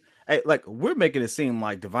making it seem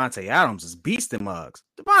like Devontae Adams is beasting mugs.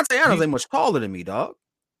 Devontae Adams ain't much taller than me, dog.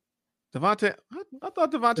 I thought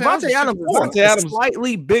Devontae Adams is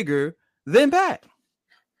slightly bigger than Pat.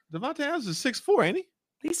 Devontae Adams is 6'4", ain't he?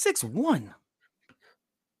 He's 6'1".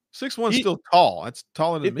 6'1" is still tall. That's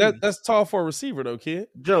taller than me. That's tall for a receiver, though, kid.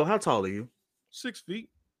 Joe, how tall are you? 6 feet.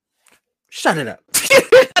 Shut it up.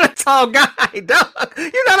 You're not a tall guy, dog.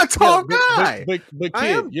 You're not a tall guy. But kid, I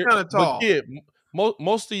am kind of tall. But kid,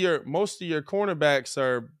 most of your cornerbacks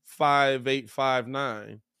are 5'8",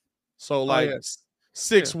 5'9". So 6'1",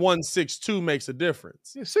 6'2" makes a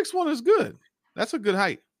difference. Yeah, 6'1" is good. That's a good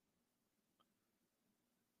height.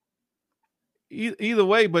 Either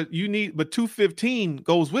way, but 215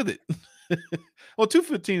 goes with it. Well,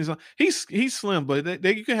 215 is he's slim, but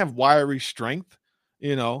you can have wiry strength,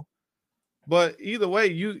 But either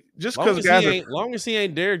way, long as he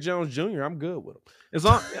ain't Derrick Jones Jr., I'm good with him. As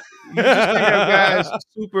long you just can't have guys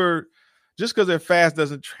just because they're fast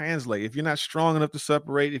doesn't translate. If you're not strong enough to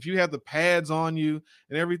separate, if you have the pads on you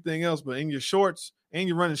and everything else, but in your shorts and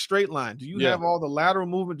you're running straight line, do you have all the lateral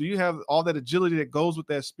movement? Do you have all that agility that goes with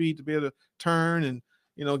that speed to be able to turn and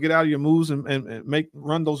get out of your moves and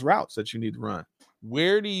run those routes that you need to run?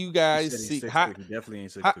 Where do you guys see? Definitely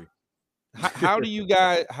ain't 6'3". How do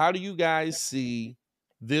you guys see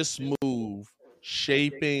this move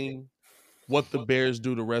shaping what the Bears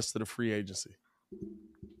do the rest of the free agency?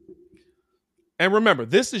 And remember,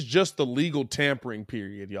 this is just the legal tampering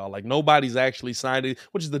period, y'all. Like nobody's actually signing,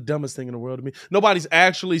 which is the dumbest thing in the world to me. Nobody's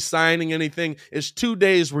actually signing anything. It's 2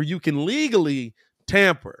 days where you can legally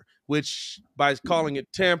tamper, which by calling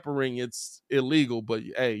it tampering, it's illegal. But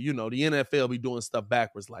hey, the NFL be doing stuff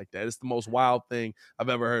backwards like that. It's the most wild thing I've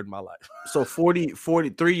ever heard in my life. So 3 years,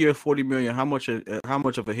 $40 million. How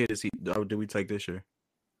much of a hit did we take this year?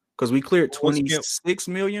 Because we cleared $26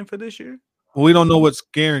 million for this year. Well, we don't know what's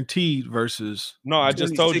guaranteed versus. No, I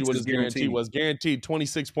just told you what his guarantee was. Guaranteed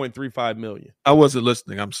 $26.35 million. I wasn't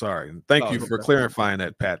listening. I'm sorry. Thank you for clarifying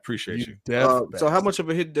that, Pat. Appreciate you. So how much of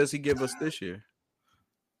a hit does he give us this year?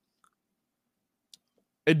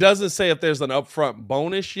 It doesn't say if there's an upfront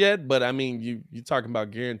bonus yet, but I mean, you're talking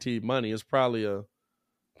about guaranteed money. It's probably a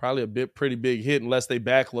pretty big hit unless they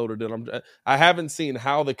backloaded it. I haven't seen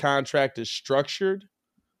how the contract is structured.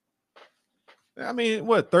 I mean,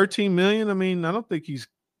 what, $13 million? I mean, I don't think he's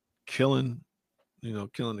killing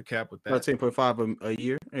the cap with that. 13.5 a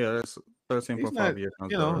year. Yeah, that's 13.5 a year.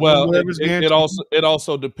 Well, it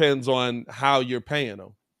also depends on how you're paying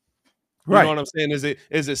them. You know what I'm saying? Is it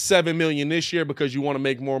 $7 million this year because you want to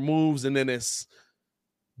make more moves, and then it's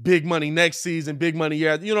big money next season, big money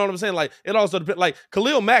year? You know what I'm saying? Like it also depends. Like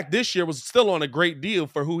Khalil Mack this year was still on a great deal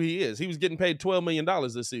for who he is. He was getting paid $12 million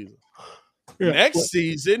this season. Yeah. Next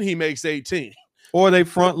season, he makes 18. Or they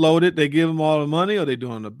front load it, they give him all the money, or they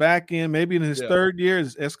do it on the back end. Maybe in his third year,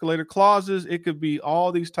 his escalator clauses. It could be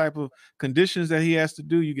all these type of conditions that he has to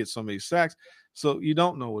do. You get so many sacks. So you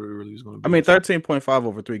don't know what it really is going to be. I mean, 13.5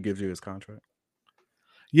 over 3 gives you his contract.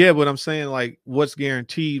 Yeah, but I'm saying like what's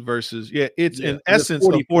guaranteed versus it's in essence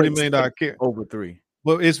a $40 million care over 3.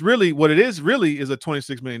 But it's really what it is really is a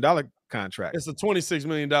 $26 million contract. It's a $26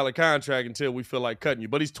 million contract until we feel like cutting you.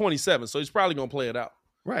 But he's 27, so he's probably going to play it out.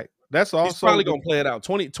 Right. That's also he's probably going to play it out.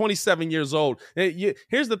 27 years old.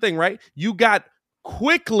 Here's the thing, right? You got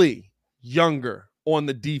quickly younger on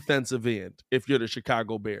the defensive end if you're the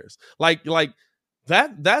Chicago Bears. Like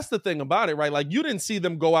That's the thing about it, right? Like, you didn't see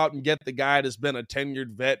them go out and get the guy that's been a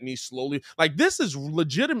tenured vet and he's slowly like, this is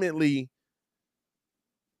legitimately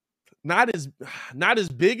not as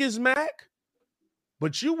big as Mac,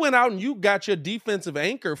 but you went out and you got your defensive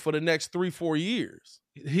anchor for the next 3-4 years.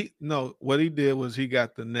 What he did was he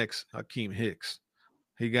got the next Hakeem Hicks.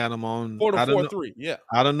 He got him on 4-4-3, yeah,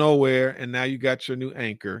 out of nowhere, and now you got your new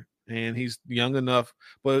anchor, and he's young enough.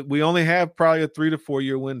 But we only have probably a 3 to 4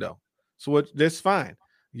 year window, so that's fine.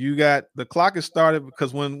 You got the clock is started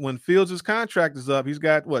because when Fields' contract is up, he's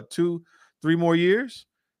got what 2-3 more years.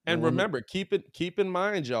 And remember, keep in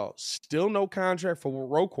mind, y'all, still no contract for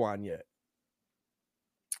Roquan yet.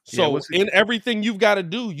 So in everything you've got to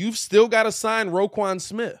do, you've still got to sign Roquan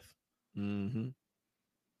Smith. Mm-hmm.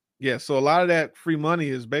 Yeah, so a lot of that free money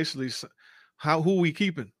is basically who we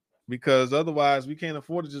keeping, because otherwise we can't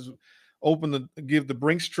afford to just give the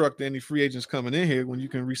Brinks truck to any free agents coming in here when you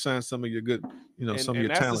can re-sign some of your good, some of your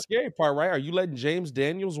that's talent. The scary part, right? Are you letting James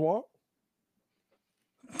Daniels walk?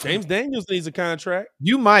 James Daniels needs a contract.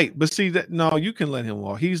 You might, but see that you can let him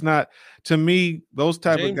walk. He's not, to me, those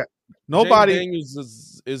type of guys. Nobody. James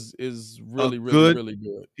Daniels is really really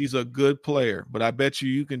good. He's a good player, but I bet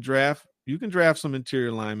you can draft some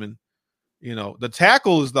interior linemen. The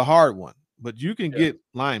tackle is the hard one, but you can get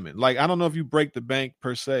linemen. Like, I don't know if you break the bank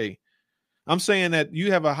per se. I'm saying that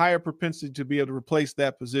you have a higher propensity to be able to replace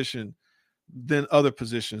that position than other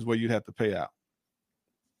positions where you'd have to pay out.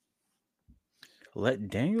 Let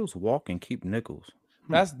Daniels walk and keep Nichols.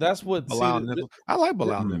 That's what Bilal Nichols. I like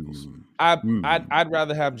Bilal Nichols. I'd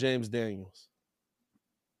rather have James Daniels.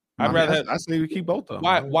 I say we keep both of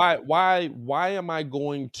them. Why am I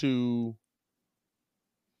going to,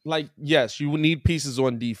 like, yes, you would need pieces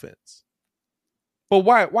on defense. But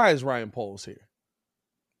why is Ryan Poles here?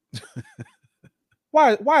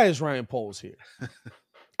 Why is Ryan Poles here?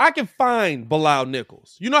 I can find Bilal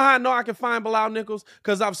Nichols. You know how I know I can find Bilal Nichols?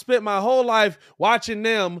 Because I've spent my whole life watching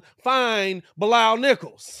them find Bilal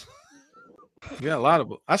Nichols. Yeah, a lot of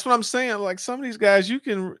them. That's what I'm saying. Like, some of these guys, you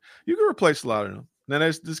can replace a lot of them. Now,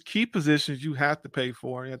 there's key positions you have to pay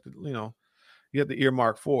for. You have to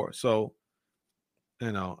earmark for. So,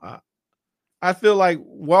 I feel like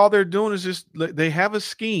while they're doing is just they have a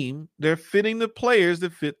scheme. They're fitting the players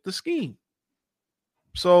that fit the scheme.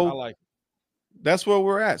 So I like it. That's where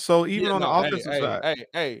we're at. So even on the offensive side,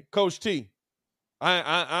 hey, Coach T,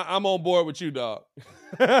 I'm on board with you, dog.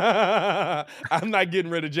 I'm not getting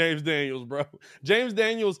rid of James Daniels, bro. James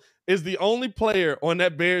Daniels is the only player on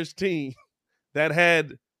that Bears team that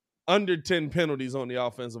had under 10 penalties on the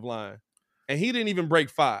offensive line, and he didn't even break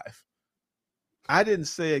 5. I didn't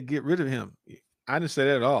say get rid of him. I didn't say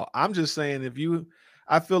that at all. I'm just saying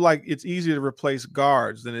I feel like it's easier to replace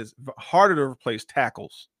guards than it's harder to replace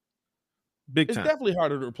tackles. It's definitely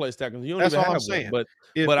harder to replace tackles. You don't That's even all have I'm saying. But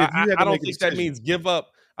I don't think that means give up.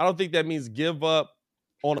 I don't think that means give up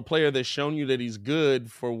on a player that's shown you that he's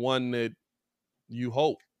good for one that you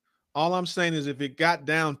hope. All I'm saying is if it got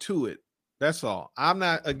down to it, that's all. I'm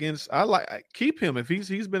not against. Keep him if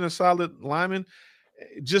he's been a solid lineman.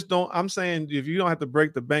 Just don't. I'm saying if you don't have to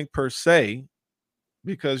break the bank per se,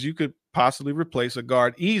 because you could possibly replace a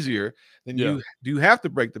guard easier than you have to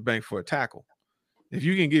break the bank for a tackle. If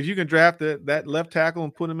you can draft that left tackle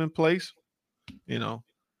and put him in place, Hey,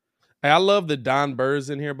 I love that Don Burr's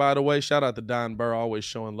in here, by the way. Shout out to Don Burr, always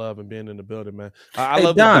showing love and being in the building, man. I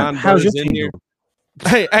love that Don Burr's in here.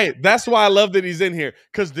 Hey, that's why I love that he's in here,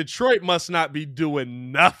 because Detroit must not be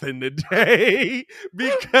doing nothing today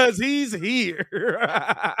because he's here.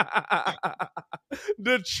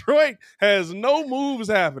 Detroit has no moves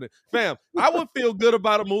happening. Fam, I would feel good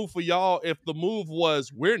about a move for y'all if the move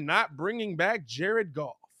was we're not bringing back Jared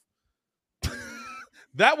Goff.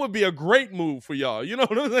 That would be a great move for y'all. You know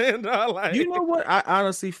what I'm saying? Like, you know what? I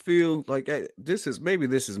honestly feel like this is me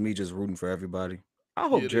just rooting for everybody. I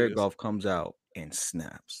hope Jared Goff comes out and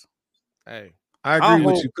snaps. Hey, I agree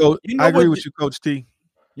with you, Coach. I agree with you, Coach T.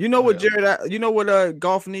 You know what, Jared? You know what?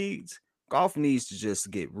 Goff needs. Goff needs to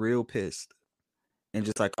just get real pissed and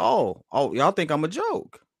just like, oh, y'all think I'm a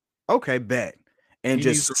joke? Okay, bet, and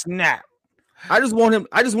just snap. I just want him.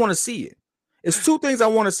 I just want to see it. It's 2 things I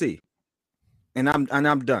want to see, and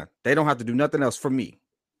I'm done. They don't have to do nothing else for me.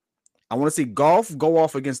 I want to see Goff go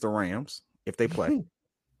off against the Rams if they play.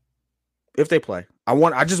 I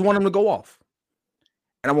just want him to go off.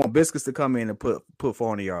 And I want Biscuits to come in and put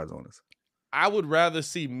 400 yards on us. I would rather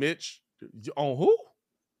see Mitch on who?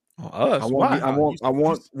 On us. I know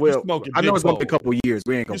it's gonna be a couple years.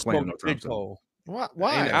 We ain't gonna play him no time soon. Why?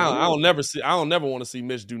 I don't never want to see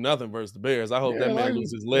Mitch do nothing versus the Bears. I hope that man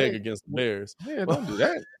loses his leg against the Bears. Yeah, don't do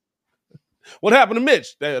that. What happened to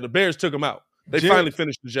Mitch? The Bears took him out. They finally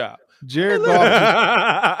finished the job. Jared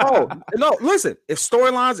Goff. Oh no! Listen, if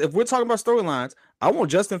we're talking about storylines, I want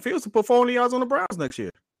Justin Fields to put 400 yards on the Browns next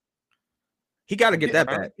year. He got to get that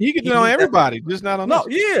back. He can do it on everybody, just not on No, us.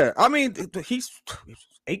 yeah. I mean, he's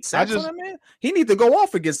 8 sacks on that man. He needs to go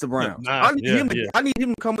off against the Browns. I need him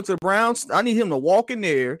to come into the Browns. I need him to walk in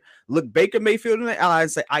there, look Baker Mayfield in the eye,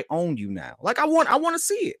 and say, "I own you now." Like I want to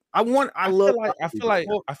see it. I feel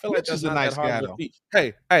like that's not that hard to teach.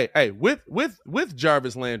 Hey, with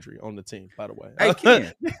Jarvis Landry on the team, by the way. Hey,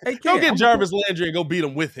 Ken. Go get Jarvis Landry and go beat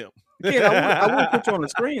him with him. Ken, I won't put you on the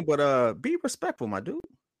screen, but be respectful, my dude.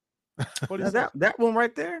 What is that one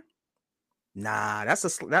right there? Nah, that's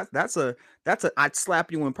a I'd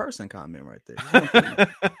slap you in person comment right there.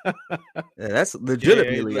 Yeah, that's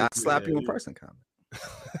legitimately I'd slap you in person comment.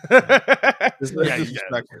 It's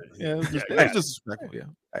disrespectful. It's disrespectful. Yeah.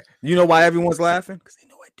 You know why everyone's laughing? Because they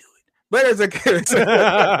know I do it. But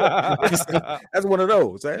that's one of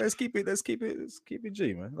those. Let's keep it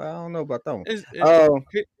G, man. I don't know about that one.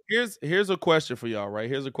 Here's a question for y'all, right?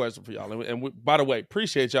 Here's a question for y'all. And by the way,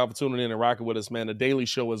 appreciate y'all for tuning in and rocking with us, man. The Daily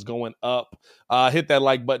Show is going up. Hit that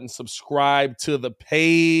like button, subscribe to the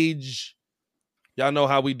page. Y'all know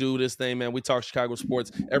how we do this thing, man. We talk Chicago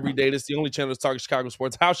sports every day. This is the only channel that's talking Chicago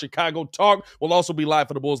sports. How Chicago Talk will also be live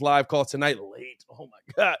for the Bulls live call tonight late. Oh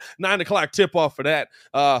my God. 9 o'clock tip off for that.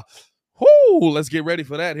 Let's get ready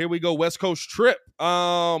for that. Here we go. West Coast trip.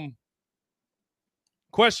 Question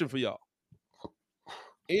for y'all.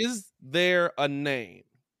 Is there a name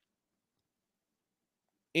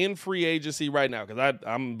in free agency right now? Because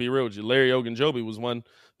I'm going to be real with you. Larry Ogunjobi was one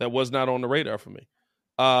that was not on the radar for me.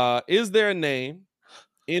 Is there a name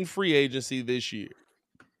in free agency this year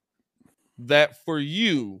that for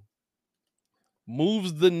you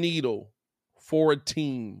moves the needle for a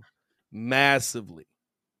team massively?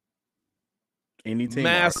 Any team?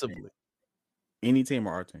 Massively. Any team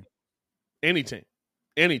or our team? Any team.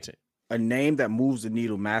 Any team. A name that moves the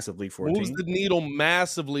needle massively for a team? Moves the needle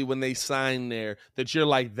massively when they sign there, that you're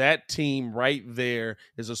like, that team right there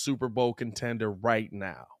is a Super Bowl contender right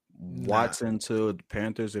now. Watson to the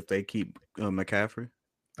Panthers if they keep McCaffrey?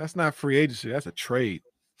 That's not free agency. That's a trade.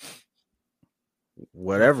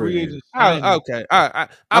 Whatever it is. Okay.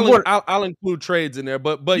 I'll include trades in there,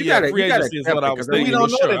 but yeah, free agency is what I was thinking. We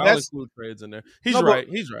don't know that. I'll include trades in there. He's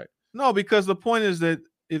right. No, because the point is that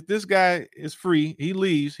if this guy is free, he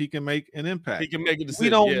leaves, he can make an impact. He can make a decision. We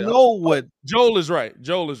don't know what. Joel is right.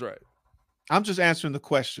 I'm just answering the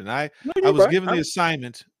question. I was given the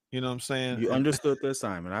assignment. You know what I'm saying? You understood the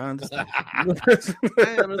assignment. I understand.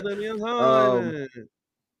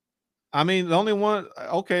 I mean, the only one,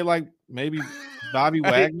 okay, like maybe Bobby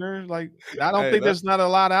Wagner. Like, I don't think there's not a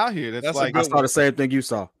lot out here. That's like I saw the same thing you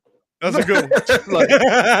saw. That's a good one.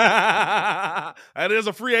 That is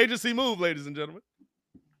a free agency move, ladies and gentlemen.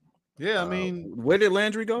 Yeah, I mean, where did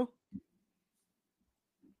Landry go?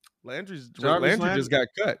 Landry just got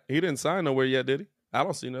cut. He didn't sign nowhere yet, did he? I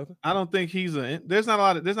don't see nothing. I don't think there's not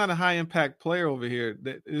a high impact player over here.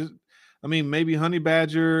 I mean, maybe Honey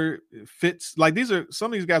Badger fits. Like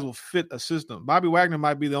some of these guys will fit a system. Bobby Wagner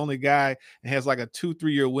might be the only guy that has like a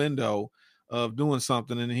 2-3 year window of doing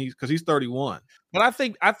something, and because he's 31. But I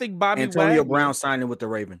think Bobby Antonio Brown signing with the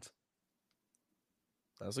Ravens.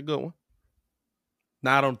 That's a good one.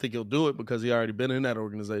 Now I don't think he'll do it because he already been in that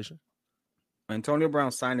organization. Antonio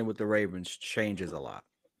Brown signing with the Ravens changes a lot.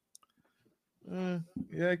 Yeah,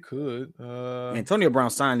 it could. Antonio Brown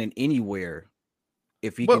signing anywhere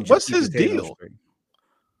if he can. What's his deal?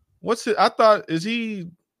 What's it? I thought he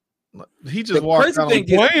just walked out on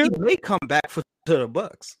playing. He may come back to the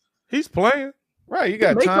Bucks. He's playing. Right, you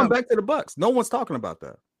got he time. Come back to the Bucks. No one's talking about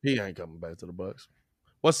that. He ain't coming back to the Bucks.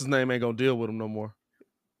 What's his name? Ain't gonna deal with him no more.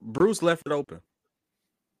 Bruce left it open.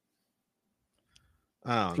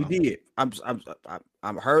 He did. I'm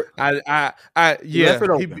hurt.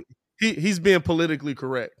 He's being politically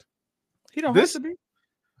correct. He don't have to be.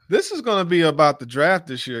 This is going to be about the draft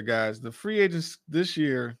this year, guys. The free agents this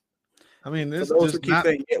year. I mean, this is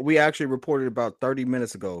saying, we actually reported about 30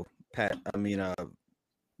 minutes ago, Pat. I mean,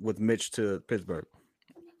 with Mitch to Pittsburgh.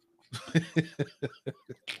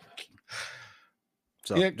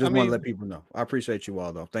 So want to let people know. I appreciate you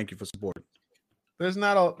all, though. Thank you for supporting. There's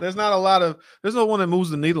no one that moves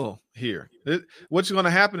the needle here. What's going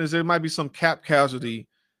to happen is there might be some cap casualty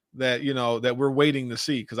that that we're waiting to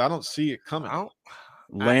see, because I don't see it coming.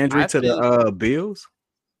 Landry to the Bills.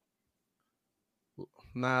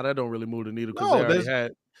 Nah, that don't really move the needle because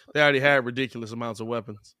they already had ridiculous amounts of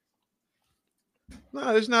weapons.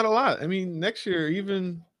 No, there's not a lot. I mean, next year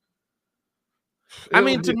even. I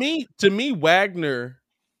mean, to me, Wagner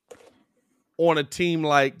on a team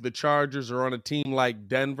like the Chargers or on a team like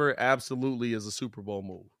Denver absolutely is a Super Bowl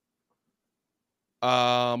move.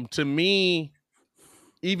 To me,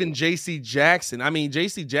 even J.C. Jackson. I mean,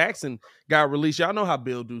 J.C. Jackson got released. Y'all know how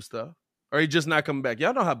Bill do stuff. Or he just not coming back.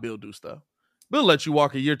 Y'all know how Bill do stuff. Bill let you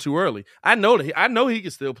walk a year too early. I know he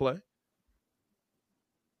can still play.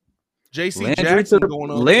 J.C. Jackson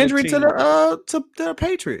going on Landry to the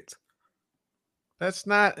Patriots. That's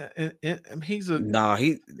not. These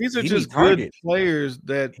are he just good players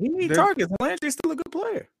that he need targets. Landry's still a good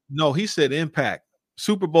player. No, he said impact.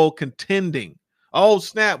 Super Bowl contending. Oh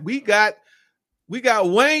snap! We got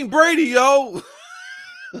Wayne Brady, yo.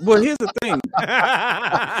 Well, here's the thing.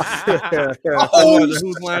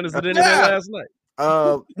 Whose line is it in last night?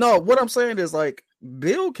 No, what I'm saying is like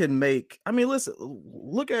Bill can make. I mean, listen,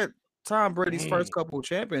 look at Tom Brady's first couple of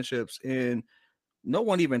championships, and no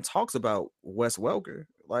one even talks about Wes Welker.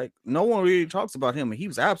 Like, no one really talks about him, and he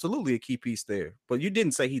was absolutely a key piece there. But you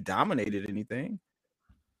didn't say he dominated anything.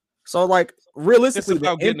 So, like, realistically,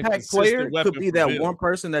 the impact player could be that one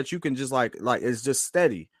person that you can just like it's just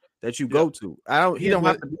steady that you go to. He don't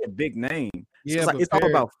have to be a big name. Yeah, it's all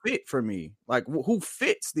about fit for me. Like, who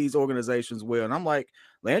fits these organizations well? And I'm like,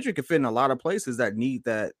 Landry can fit in a lot of places that need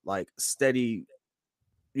that like steady,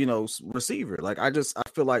 receiver. Like, I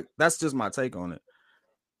feel like that's just my take on it.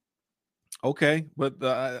 Okay, but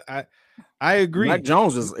I agree. Mac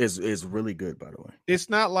Jones is really good, by the way. It's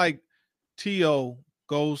not like T.O.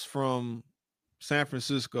 goes from San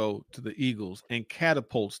Francisco to the Eagles and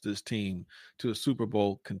catapults this team to a Super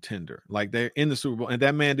Bowl contender. Like, they're in the Super Bowl, and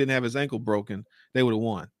that man didn't have his ankle broken, they would have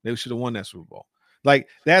won. They should have won that Super Bowl. Like,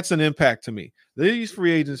 that's an impact to me. These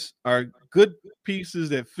free agents are good pieces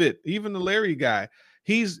that fit. Even the Larry guy,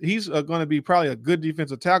 he's going to be probably a good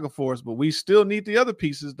defensive tackle for us, but we still need the other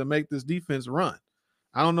pieces to make this defense run.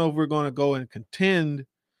 I don't know if we're going to go and contend.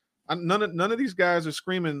 None of these guys are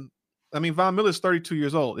screaming. I mean, Von Miller is 32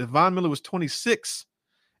 years old. If Von Miller was 26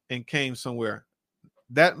 and came somewhere,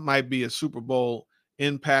 that might be a Super Bowl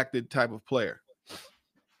impacted type of player.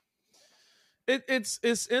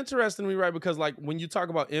 It's interesting to me, right? Because like when you talk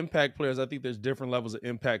about impact players, I think there's different levels of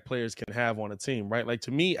impact players can have on a team, right? Like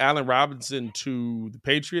to me, Allen Robinson to the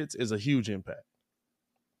Patriots is a huge impact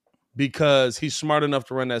because he's smart enough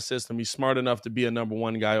to run that system. He's smart enough to be a number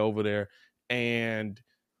one guy over there. And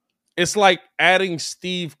it's like adding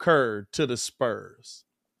Steve Kerr to the Spurs.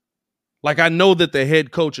 Like, I know that the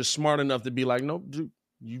head coach is smart enough to be like, no, dude,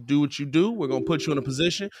 you do what you do. We're going to put you in a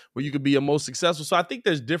position where you could be your most successful. So I think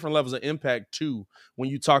there's different levels of impact, too, when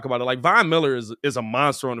you talk about it. Like, Von Miller is a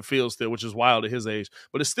monster on the field still, which is wild at his age.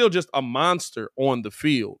 But it's still just a monster on the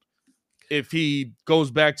field. If he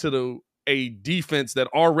goes back to a defense that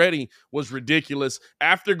already was ridiculous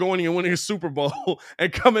after going and winning a Super Bowl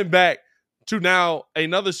and coming back to now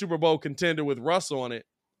another Super Bowl contender with Russ on it,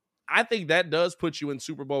 I think that does put you in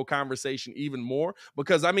Super Bowl conversation even more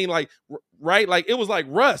because, I mean, like, right, like it was like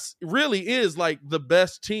Russ really is like the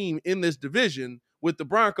best team in this division with the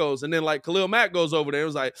Broncos. And then like Khalil Mack goes over there and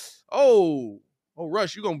was like, oh,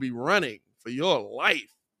 Russ, you're going to be running for your life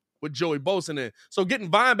with Joey Bosa in. So getting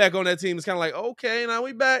Vine back on that team is kind of like, okay, now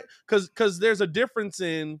we back because there's a difference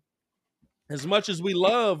in as much as we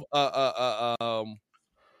love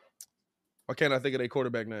why can't I think of their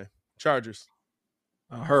quarterback name? Chargers.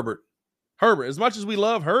 Herbert. As much as we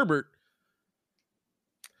love Herbert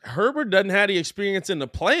doesn't have the experience in the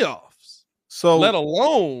playoffs. So let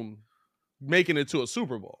alone making it to a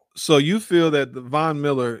Super Bowl. So you feel that the Von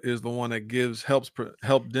Miller is the one that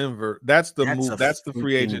help Denver. That's the move. That's the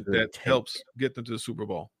free agent that helps get them to the Super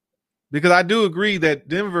Bowl. Because I do agree that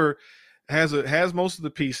Denver has most of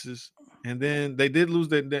the pieces. And then they did lose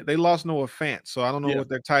they lost Noah Fant, so I don't know what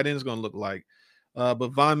their tight end is going to look like. But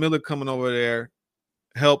Von Miller coming over there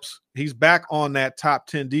helps. He's back on that top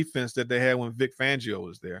 10 defense that they had when Vic Fangio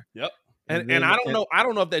was there. Yep. And I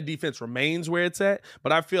don't know if that defense remains where it's at,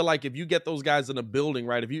 but I feel like if you get those guys in a building,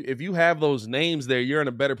 right, if you have those names there, you're in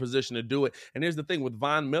a better position to do it. And here's the thing with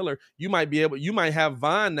Von Miller, you might have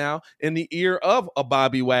Von now in the ear of a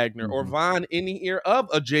Bobby Wagner or Von in the ear of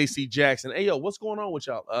a J.C. Jackson. Hey, yo, what's going on with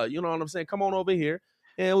y'all? You know what I'm saying? Come on over here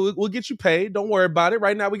and we'll get you paid. Don't worry about it.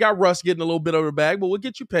 Right now we got Russ getting a little bit of a bag, but we'll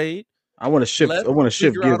get you paid. I want to shift gears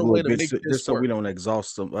a little bit just so we don't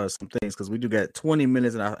exhaust some things because we do got 20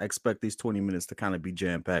 minutes and I expect these 20 minutes to kind of be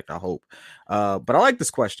jam-packed, I hope. But I like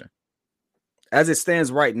this question. As it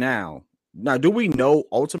stands right now, do we know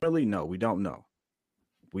ultimately? No, we don't know.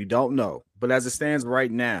 We don't know. But as it stands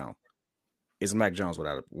right now, is Mac Jones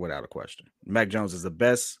without a question. Mac Jones is the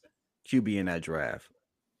best QB in that draft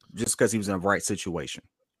just because he was in the right situation.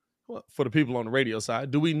 for the people on the radio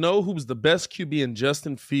side, do we know who's the best QB in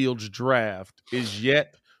Justin Fields' draft is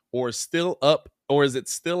yet or is it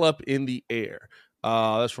still up in the air?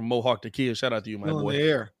 That's from Mohawk Takia. Shout out to you, my boy. In the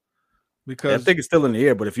air. Yeah, I Because think it's still in the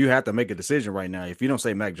air, but if you have to make a decision right now, if you don't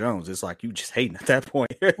say Mac Jones, it's like you just hating at that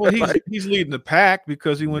point. well, Like, he's leading the pack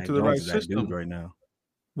because he went Mac to the Jones right is that dude system. right now.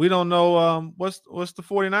 We don't know what's the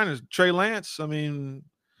 49ers. Trey Lance, I mean,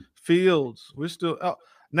 Fields. We're still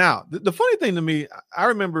now. The funny thing to me, I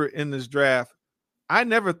remember in this draft, I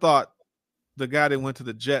never thought the guy that went to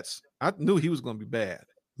the Jets, I knew he was going to be bad.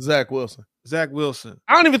 Zach Wilson. Zach Wilson.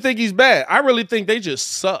 I don't even think he's bad. I really think they just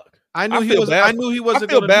suck. I knew he feel wasn't. bad I knew he wasn't. I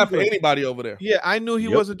feel gonna bad do for good. anybody over there. Yeah, I knew he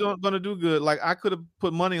Yep. wasn't going to do good. Like I could have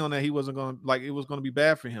put money on that he wasn't going to. Like it was going to be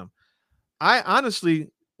bad for him. I honestly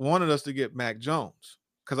wanted us to get Mac Jones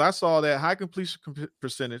because I saw that high completion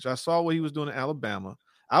percentage. I saw what he was doing in Alabama.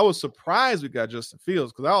 I was surprised we got Justin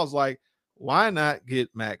Fields because I was like, why not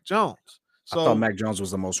get Mac Jones? So I thought Mac Jones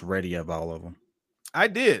was the most ready of all of them. I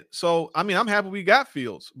did. So I mean, I'm happy we got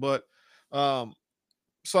Fields, but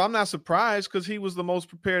so I'm not surprised because he was the most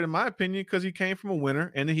prepared, in my opinion, because he came from a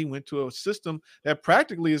winner and then he went to a system that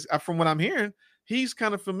practically is, from what I'm hearing, he's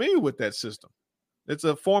kind of familiar with that system. It's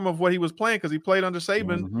a form of what he was playing because he played under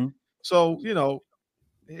Saban. Mm-hmm. So, you know,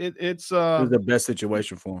 it's It was the best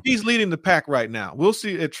situation for him. he's leading the pack right now. We'll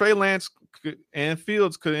see if Trey Lance and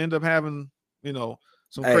Fields could end up having, you know,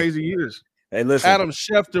 some crazy years. Hey, listen, Adam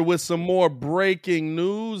Schefter with some more breaking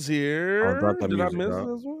news here. Oh, drop that Did music, I miss dog.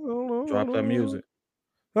 this one? Hold on, drop that music.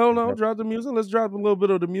 Hold on, drop the music. Let's drop a little bit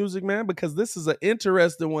of the music, man, because this is an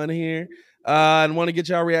interesting one here. And want to get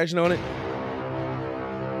y'all reaction on it.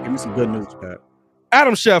 Give me some good news, Pat.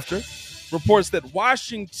 Adam Schefter reports that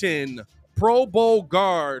Washington Pro Bowl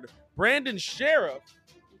guard Brandon Sheriff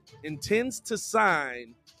intends to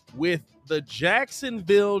sign with the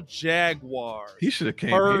Jacksonville Jaguars. He should have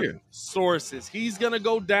came Per here. sources, he's going to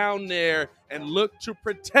go down there and look to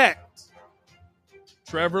protect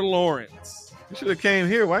Trevor Lawrence. He should have came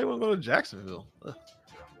here. Why you want to go to Jacksonville?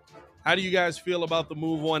 How do you guys feel about the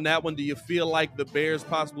move on that one? Do you feel like the Bears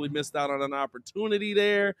possibly missed out on an opportunity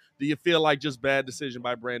there? Do you feel like just bad decision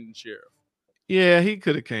by Brandon Sheriff? Yeah, he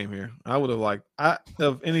could have came here. I would have liked.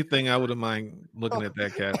 Of anything, I would have mind looking at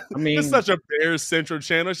that cat. I mean, It's such a Bears Central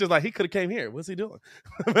channel. It's just like he could have came here. What's he doing?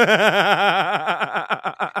 hey,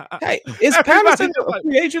 is Patterson a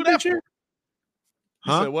free agent this year?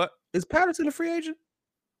 You said what? Is Patterson a free agent?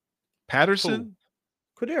 Patterson?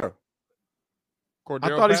 Cordero. I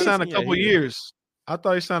thought he signed a couple years. I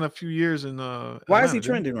thought he signed a few years in. Why is he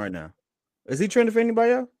trending right now? Is he trending for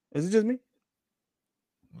anybody else? Is it just me?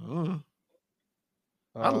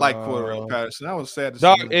 I like Cordero Patterson. I was sad to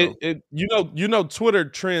Dog, see him go. you know, Twitter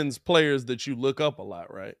trends players that you look up a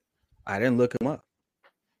lot, right? I didn't look him up.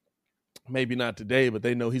 Maybe not today, but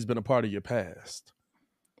they know he's been a part of your past.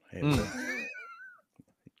 Hey,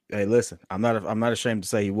 listen, I'm not ashamed to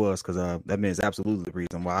say he was because that means absolutely the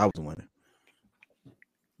reason why I was winning.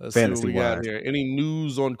 Let's see what we got here. Any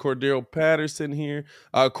news on Cordero Patterson here?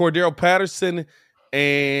 Cordero Patterson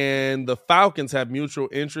and the Falcons have mutual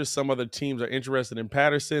interest. Some other teams are interested in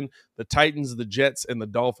Patterson. The Titans, the Jets, and the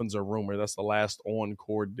Dolphins are rumored. That's the last on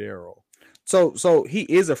Cordero. So he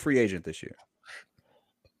is a free agent this year.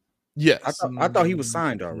 Yes, I thought he was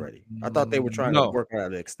signed already. I thought they were trying to work out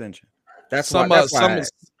the extension. That's some why of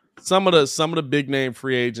the big name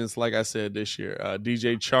free agents, like I said this year.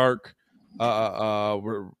 DJ Chark,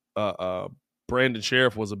 Brandon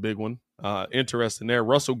Sheriff was a big one. Interesting there.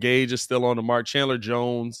 Russell Gage is still on the mark. Chandler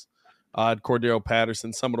Jones, Cordero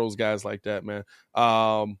Patterson, some of those guys like that, man.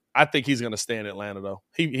 I think he's going to stay in Atlanta, though.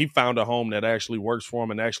 He found a home that actually works for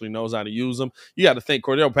him and actually knows how to use them. You got to think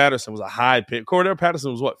Cordero Patterson was a high pick. Cordero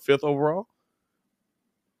Patterson was what, 5th overall?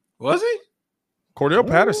 Was he? Cordero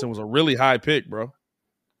Patterson was a really high pick, bro.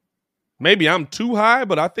 Maybe I'm too high,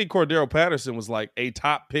 but I think Cordero Patterson was like a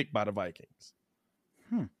top pick by the Vikings.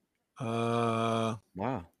 Wow.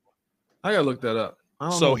 I gotta look that up.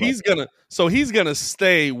 So he's gonna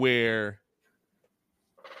stay where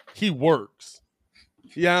he works.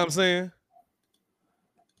 You know what I'm saying?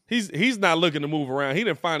 He's not looking to move around. He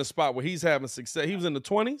didn't find a spot where he's having success. He was in the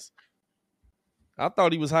 20s. I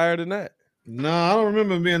thought he was higher than that. No, I don't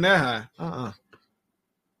remember him being that high.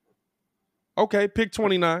 Okay, pick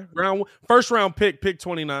 29. First round pick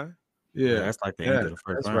 29. Yeah, that's like the end of the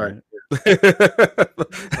first round.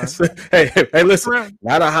 Right. hey, listen,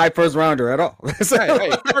 not a high first rounder at all.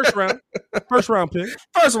 hey, first round pick.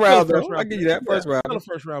 First round, though. I'll give you that. First round. Still a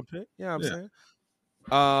first round pick. Yeah, I'm saying.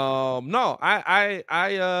 No, I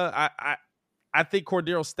think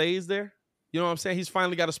Cordero stays there. You know what I'm saying? He's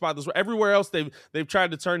finally got a spot. Everywhere else they've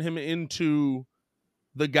tried to turn him into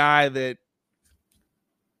the guy that,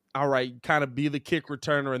 all right, kind of be the kick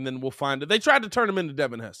returner, and then we'll find it. They tried to turn him into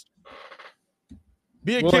Devin Hester.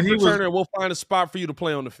 Be a kick returner, and we'll find a spot for you to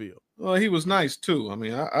play on the field. Well, he was nice too. I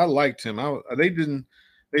mean, I liked him.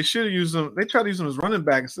 They should have used him. They tried to use him as running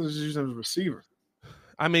back instead of just using him as receiver.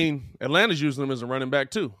 I mean, Atlanta's using him as a running back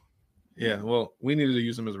too. Yeah, well, we needed to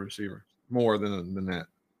use him as a receiver more than that.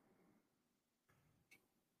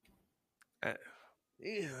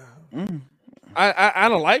 Yeah. I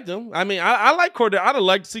don't like them. I mean, I like Cordell. I'd have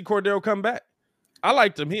liked to see Cordell come back. I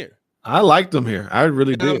liked him here. I liked him here. I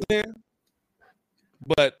really did.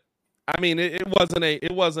 But I mean, it wasn't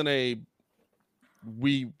a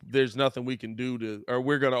there's nothing we can do to, or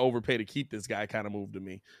we're gonna overpay to keep this guy kind of move to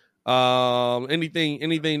me.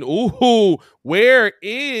 Anything. Ooh, where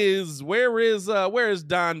is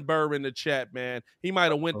Don Burr in the chat, man? He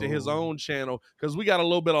might have went to his own channel because we got a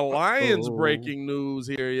little bit of Lions breaking news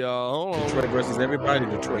here, y'all. Hold on. Detroit versus everybody.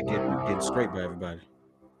 Detroit getting scraped by everybody.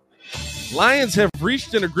 Lions have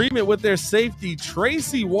reached an agreement with their safety,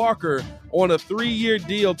 Tracy Walker, on a 3-year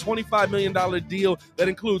deal, $25 million deal that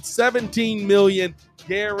includes $17 million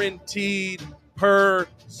guaranteed per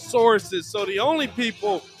sources. So the only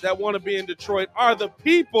people that want to be in Detroit are the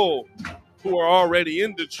people who are already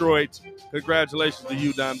in Detroit. Congratulations to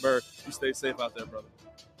you, Don Burr. You stay safe out there, brother.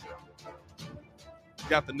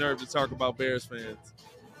 Got the nerve to talk about Bears fans.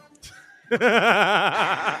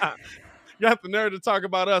 Got the nerve to talk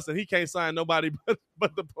about us, and he can't sign nobody but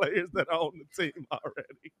the players that own the team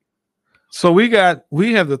already. So we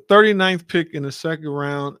have the 39th pick in the second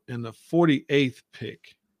round and the 48th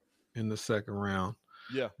pick in the second round.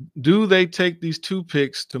 Yeah. Do they take these 2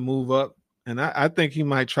 picks to move up? And I think he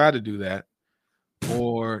might try to do that.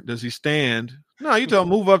 Or does he stand? No, you tell him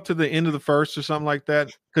move up to the end of the first or something like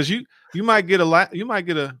that. Because you might get a what?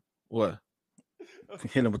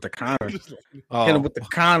 Hit him with the counter. Oh. Hit him with the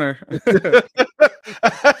counter.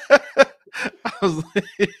 I was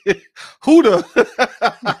like, who the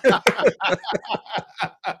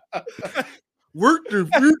work their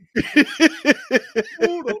feet?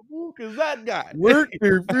 Who the fuck is that guy? Work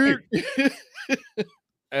their feet.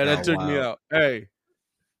 And that took me out. Hey,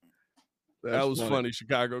 that was funny,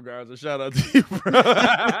 Chicago guys. A shout out to you, bro.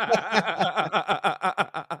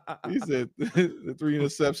 He said the 3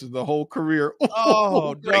 interceptions the whole career.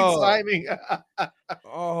 Oh, great dog. signing.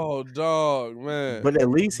 Oh, dog, man. But at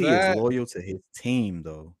least he is loyal to his team,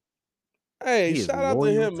 though. Hey, He is shout out to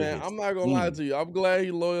loyal him, to man. his I'm not gonna lie team. to you. I'm glad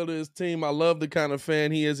he's loyal to his team. I love the kind of fan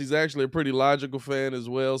he is. He's actually a pretty logical fan as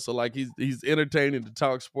well. So like he's entertaining to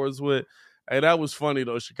talk sports with. Hey, that was funny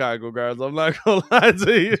though, Chicago guys. I'm not gonna lie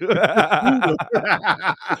to you.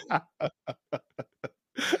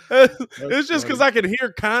 It's just because I can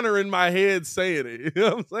hear Connor in my head saying it. You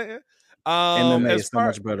know what I'm saying? MMA is so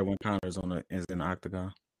much better when Connor's is in the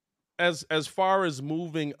octagon. As far as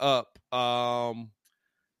moving up, I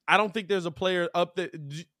don't think there's a player up there.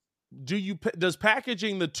 Does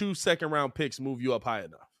packaging the 2 second-round picks move you up high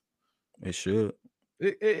enough? It should.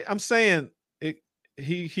 I'm saying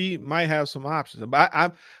he might have some options,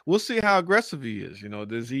 but we'll see how aggressive he is. You know,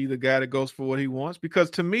 is he the guy that goes for what he wants?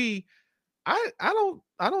 Because to me, I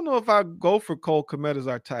don't know if I go for Cole Kmet as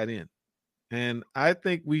our tight end, and I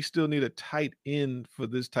think we still need a tight end for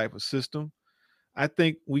this type of system. I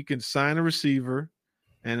think we can sign a receiver,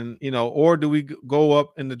 and or do we go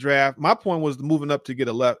up in the draft? My point was moving up to get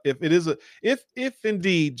a left. If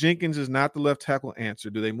indeed Jenkins is not the left tackle answer,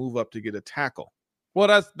 do they move up to get a tackle?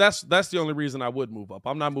 Well, that's the only reason I would move up.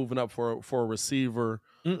 I'm not moving up for a receiver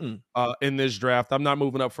in this draft. I'm not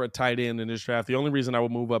moving up for a tight end in this draft. The only reason I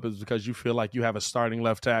would move up is because you feel like you have a starting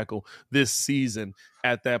left tackle this season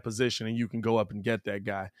at that position, and you can go up and get that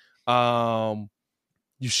guy.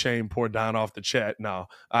 You shame poor Don off the chat. No,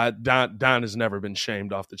 Don has never been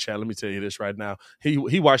shamed off the chat. Let me tell you this right now.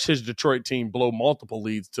 He watched his Detroit team blow multiple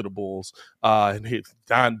leads to the Bulls, and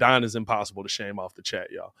Don is impossible to shame off the chat,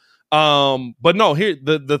 y'all. But no, here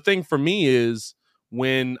the thing for me is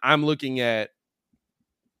when I'm looking at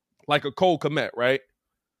like a Cole Kmet, right?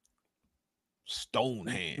 Stone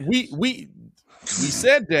hands. We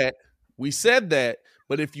said that,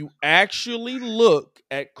 but if you actually look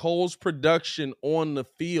at Cole's production on the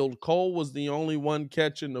field, Cole was the only one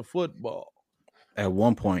catching the football. At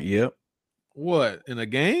one point, yep. What, in a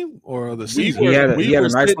game or the season? He had a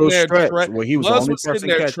nice little stretch where he was the only person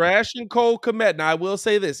there trashing Cole Kmet. Now, I will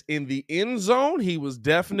say this. In the end zone, he was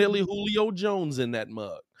definitely Julio Jones in that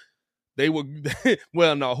mug. They were –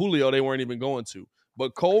 well, no, Julio they weren't even going to.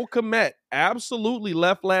 But Cole Kmet absolutely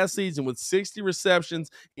left last season with 60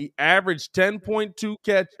 receptions. He averaged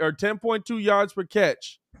 10.2 yards per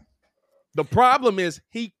catch. The problem is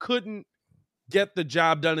he couldn't get the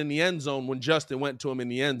job done in the end zone when Justin went to him in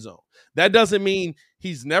the end zone. That doesn't mean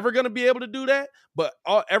he's never going to be able to do that, but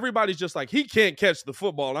everybody's just like, he can't catch the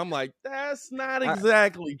football. And I'm like, that's not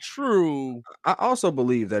exactly true. I also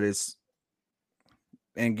believe that it's,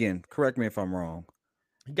 and again, correct me if I'm wrong.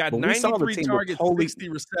 He got 93 targets, 60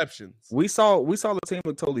 receptions. We saw the team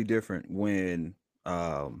look totally different when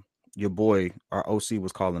your boy, our OC,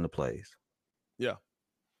 was calling the plays. Yeah.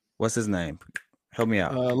 What's his name? Help me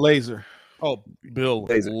out. Laser. Oh, Bill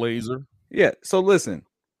Laser. Yeah. So listen,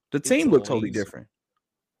 the team looked totally different.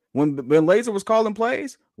 When Laser was calling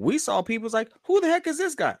plays, we saw people was like, who the heck is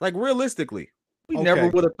this guy? Like, realistically, we never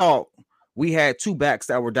would have thought we had two backs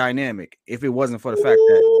that were dynamic if it wasn't for the fact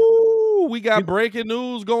that we got breaking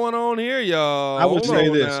news going on here, y'all. I would say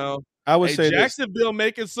this. I would say Jacksonville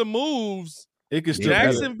making some moves. It could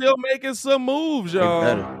Jacksonville making some moves,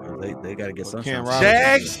 y'all. They got to get some.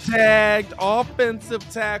 Jags tagged offensive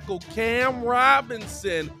tackle Cam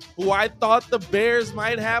Robinson, who I thought the Bears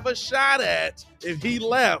might have a shot at if he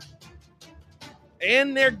left.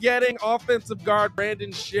 And they're getting offensive guard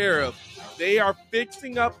Brandon Sheriff. They are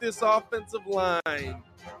fixing up this offensive line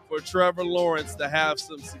for Trevor Lawrence to have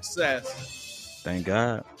some success. Thank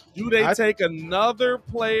God. Do they take another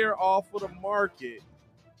player off of the market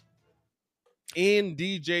in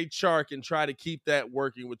DJ Chark and try to keep that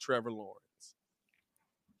working with Trevor Lawrence?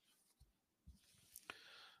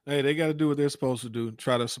 Hey, they got to do what they're supposed to do.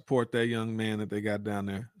 Try to support that young man that they got down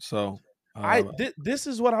there. So this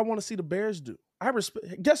is what I want to see the Bears do.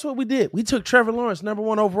 Guess what we did? We took Trevor Lawrence, number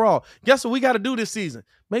 1 overall. Guess what we got to do this season?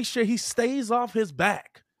 Make sure he stays off his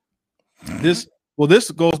back. This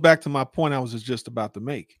goes back to my point I was just about to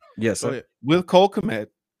make. Yes, sir. With Cole Kmet,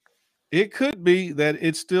 it could be that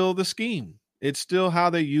it's still the scheme. It's still how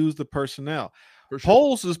they use the personnel. Sure.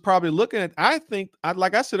 Poles is probably looking at,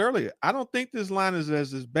 like I said earlier, I don't think this line is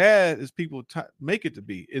as bad as people make it to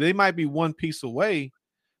be. They might be one piece away,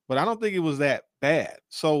 but I don't think it was that bad.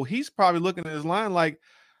 So he's probably looking at his line like,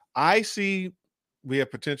 I see we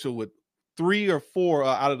have potential with 3 or 4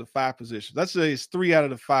 out of the 5 positions. Let's say it's 3 out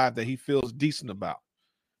of the 5 that he feels decent about.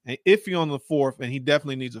 And iffy on the 4th, and he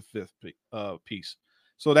definitely needs a 5th piece.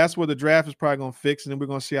 So that's where the draft is probably going to fix, and then we're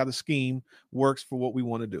going to see how the scheme works for what we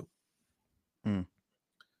want to do. I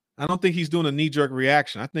don't think he's doing a knee-jerk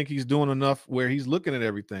reaction. I think he's doing enough where he's looking at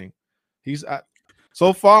everything.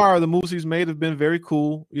 So far, the moves he's made have been very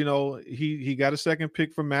cool. You know, he got a 2nd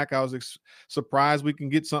pick from Mac. I was surprised we can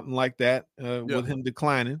get something like that with him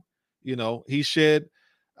declining. You know, he shed,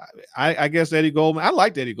 I guess, Eddie Goldman. I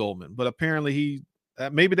liked Eddie Goldman, but apparently he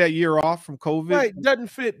maybe that year off from COVID. Right, doesn't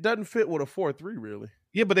fit with a 4-3 really.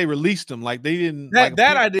 Yeah, but they released him. Like they didn't.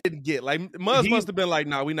 That I didn't get. Like Muzz must have been like,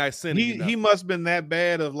 "Nah, we not sending." He must have been that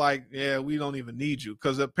bad of like, yeah, we don't even need you,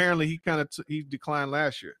 because apparently he kind of he declined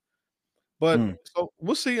last year. But so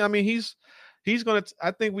we'll see. I mean, he's gonna.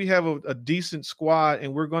 I think we have a decent squad,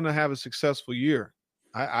 and we're gonna have a successful year.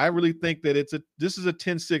 I really think that this is a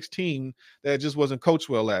 10-6 that just wasn't coached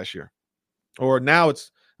well last year, or now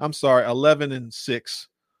it's 11-6,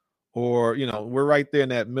 or we're right there in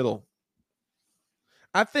that middle.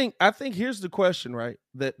 I think here's the question, right?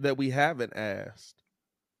 That we haven't asked,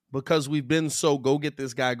 because we've been so go get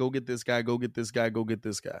this guy, go get this guy, go get this guy, go get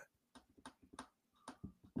this guy.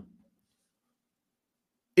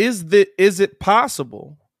 Is it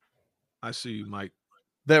possible? I see you, Mike.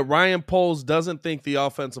 That Ryan Poles doesn't think the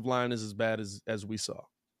offensive line is as bad as we saw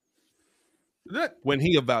when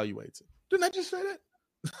he evaluates it. Didn't I just say that?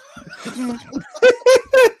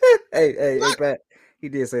 Hey, Pat. He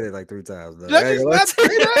did say that like 3 times. Though. That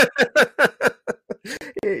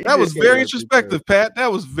was very introspective, Pat.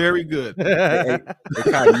 That was very good. Hey,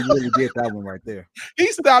 Kyle, you really did that one right there. He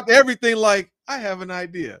stopped everything like, I have an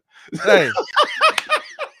idea. Hey.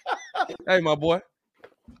 Hey, my boy.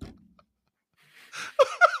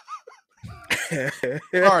 All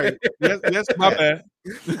right. Yes, my bad.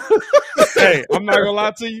 Hey, I'm not gonna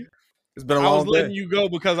lie to you. It's been a long I was letting you go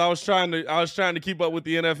because I was trying to keep up with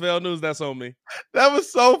the NFL news. That's on me. That was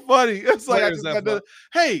so funny. It's like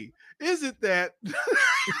hey, is it that?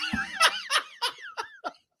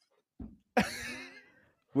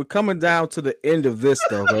 We're coming down to the end of this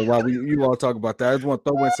though. While you all talk about that, I just want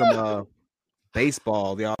to throw in some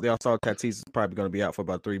baseball. The All-Star Tatis is probably going to be out for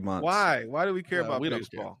about 3 months. Why? Why do we care about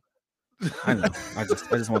baseball? I know. I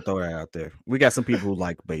just want to throw that out there. We got some people who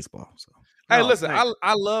like baseball. So Hey, Oh, listen, thanks.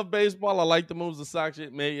 I love baseball. I like the moves the Sox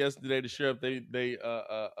made yesterday to share up they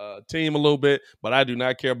team a little bit, but I do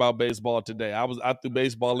not care about baseball today. I threw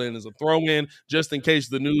baseball in as a throw in just in case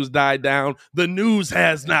the news died down. The news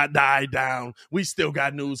has not died down. We still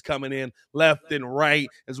got news coming in left and right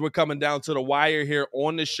as we're coming down to the wire here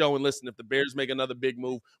on the show. And listen, if the Bears make another big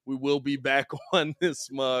move, we will be back on this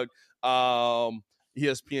mug. ESPN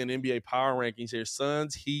NBA power rankings here: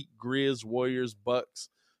 Suns, Heat, Grizz, Warriors, Bucks,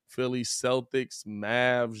 Philly, Celtics,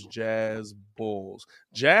 Mavs, Jazz, Bulls.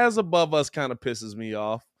 Jazz above us kind of pisses me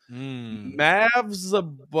off. Mavs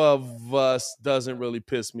above us doesn't really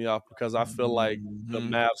piss me off because I feel like the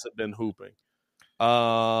Mavs have been hooping.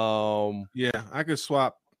 Yeah, I could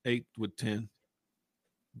swap 8 with 10.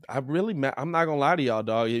 I'm not gonna lie to y'all,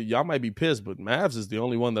 dog. Y'all might be pissed, but Mavs is the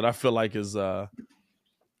only one that I feel like is.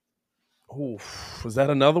 Was that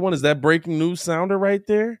another one? Is that breaking news sounder right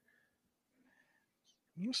there?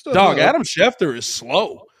 Dog, Adam Schefter is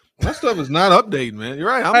slow. That stuff is not updating, man. You're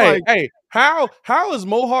right. Hey, how has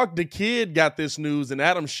Mohawk the Kid got this news and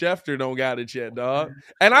Adam Schefter don't got it yet, dog?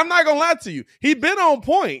 And I'm not gonna lie to you, he been on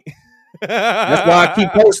point. That's why I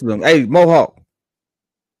keep posting them. Hey, Mohawk.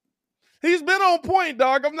 He's been on point,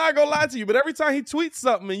 dog. I'm not gonna lie to you, but every time he tweets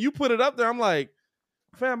something and you put it up there, I'm like,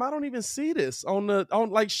 fam, I don't even see this on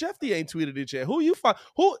like Shefty ain't tweeted it yet.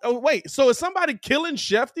 Wait, so is somebody killing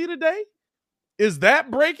Shefty today? Is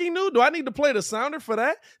that breaking news? Do I need to play the sounder for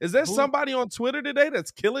that? Is there somebody on Twitter today that's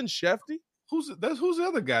killing Shefty? Who's the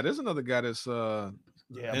other guy? There's another guy that's but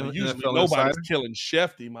usually NFL nobody's insider. killing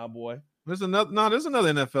Shefty, my boy. There's another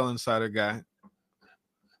NFL insider guy.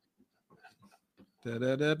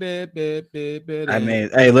 I mean,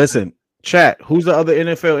 hey, listen, chat. Who's the other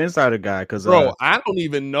NFL insider guy? Because bro, I don't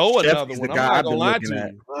even know another Shefty's one. the I'm guy not I've gonna been lie looking to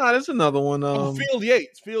at. you. There's another one. Field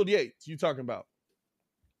Yates. Field Yates. You talking about?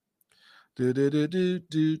 That's a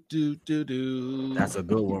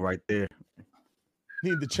good one right there.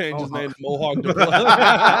 Need to change his name to Mohawk the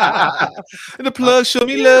And the plug, show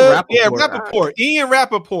me Ian love. Rappaport. Yeah, Rappaport. Ian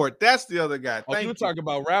Rappaport. That's the other guy. Oh, you were talking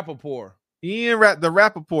about Rappaport. The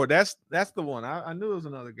Rappaport. That's the one. I knew it was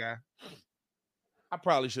another guy. I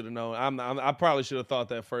probably should have known. I probably should have thought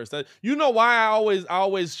that first. You know why I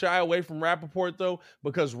always shy away from Rappaport though?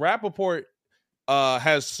 Because Rappaport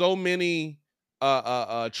has so many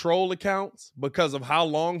troll accounts because of how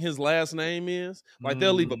long his last name is. Like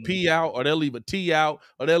they'll leave a P out or they'll leave a T out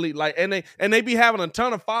or they'll leave and they be having a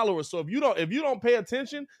ton of followers. So if you don't pay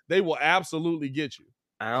attention, they will absolutely get you.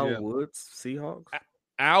 Al Woods, Seahawks.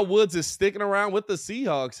 Al Woods is sticking around with the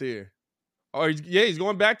Seahawks here. He's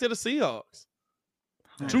going back to the Seahawks.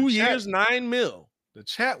 2 years, $9 million. The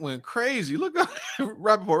chat went crazy. Look at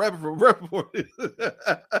Rappaport.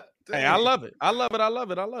 Hey, I love it. I love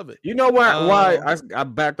it. You know why I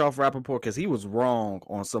backed off Rappaport? Because he was wrong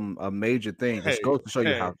on some major things. Which goes to show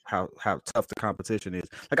you how tough the competition is.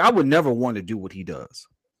 Like, I would never want to do what he does.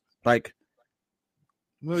 Like,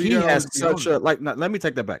 he has such a let me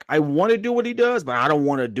take that back. I want to do what he does, but I don't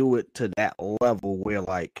want to do it to that level where,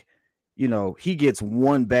 like, you know, he gets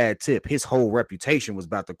one bad tip, his whole reputation was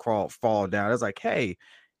about to fall down. It's like, hey,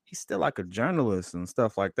 he's still like a journalist and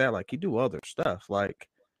stuff like that. Like, he do other stuff, like,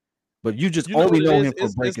 but you just only know him for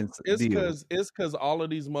breaking deals. It's because all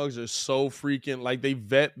of these mugs are so freaking like they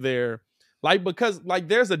vet their because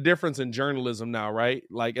there's a difference in journalism now, right?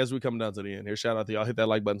 Like, as we come down to the end here, shout out to y'all, hit that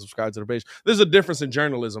like button, subscribe to the page. There's a difference in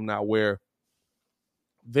journalism now where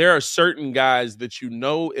there are certain guys that, you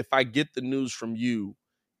know, if I get the news from you,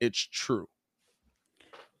 it's true.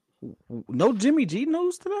 No Jimmy G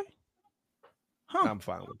news today? Huh. I'm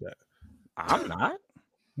fine with that. I'm not.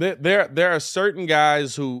 There are certain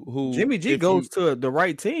guys who Jimmy G goes to the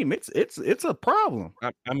right team. It's a problem.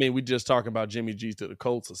 I mean, we just talking about Jimmy G to the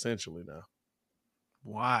Colts essentially now.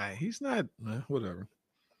 Why? He's not whatever.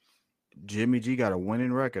 Jimmy G got a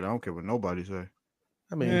winning record. I don't care what nobody say.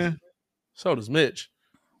 I mean, so does Mitch.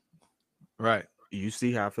 Right. You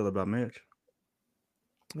see how I feel about Mitch.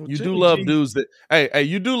 You do love dudes that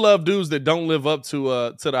you do love dudes that don't live up to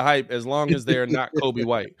the hype as long as they're not Kobe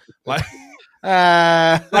White. Like in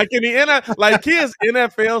the his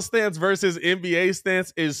NFL stance versus NBA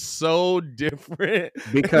stance is so different.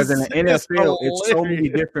 Because in the NFL, it's so many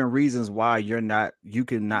different reasons why you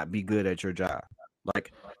cannot be good at your job.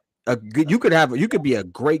 Like you could be a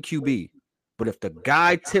great QB, but if the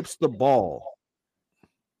guy tips the ball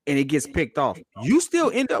and it gets picked off, you still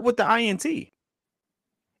end up with the INT.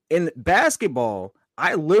 In basketball,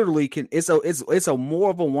 I literally can. It's a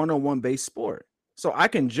more of a one-on-one based sport, so I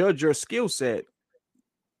can judge your skill set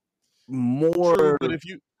more. True,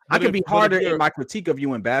 but I can be harder in my critique of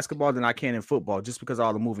you in basketball than I can in football, just because of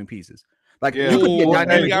all the moving pieces. Like Yeah. you could be a we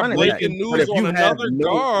dynamic got running breaking back, but news if on you have another no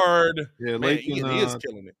guard. Yeah, Man, Lakin, Ian is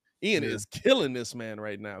killing it. Ian yeah. is killing this man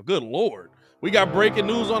right now. Good Lord. We got breaking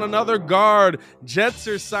news on another guard. Jets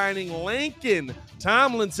are signing Laken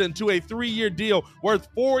Tomlinson to a 3-year deal worth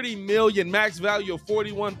 $40 million, max value of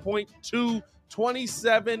 41.2,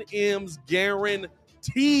 27 M's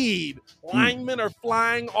guaranteed. Linemen are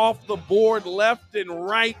flying off the board left and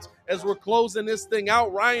right as we're closing this thing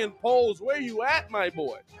out. Ryan Poles, where you at, my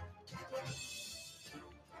boy?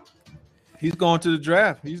 He's going to the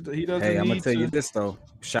draft. He doesn't. Hey, I'm gonna need tell to. you this though.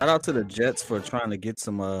 Shout out to the Jets for trying to get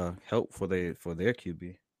some help for their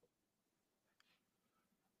QB.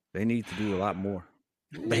 They need to do a lot more.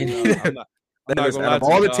 They need, I'm not gonna lie out of to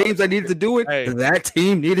all you, the dog. teams that needed to do it, Hey. that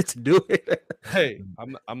team needed to do it. Hey,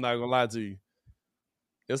 I'm not gonna lie to you.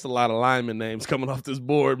 It's a lot of lineman names coming off this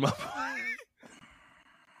board, my boy.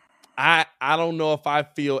 I don't know if I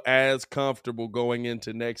feel as comfortable going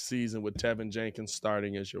into next season with Tevin Jenkins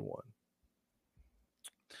starting as your one.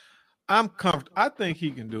 I'm comfortable. I think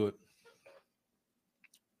he can do it.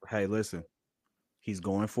 Hey, listen, he's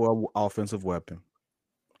going for an offensive weapon.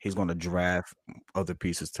 He's going to draft other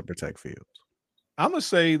pieces to protect Fields. I'm gonna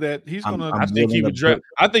say that he's I'm- gonna. I'm I think he willing would to draft.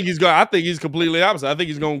 I think he's completely opposite. I think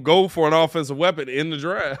he's gonna go for an offensive weapon in the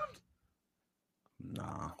draft.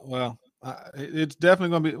 Nah. Well, it's definitely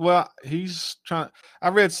going to be. Well, he's trying. I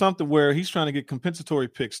read something where he's trying to get compensatory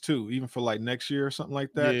picks too, even for like next year or something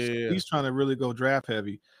like that. So Yeah. he's trying to really go draft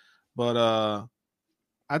heavy. But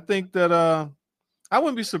I think that I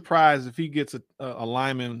wouldn't be surprised if he gets a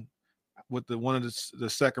lineman with one of the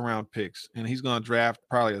second round picks, and he's going to draft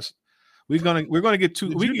probably we're going to get two.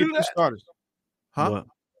 Did We you can do get two that? starters, huh? What?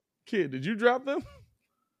 Kid, did you drop them?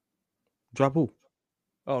 Drop who?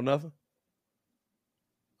 Oh, nothing.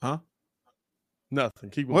 Huh? Nothing.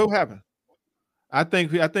 Keep going. What happened? I think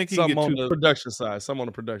he can Some get on two. the production side. Some on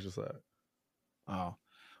the production side. Oh,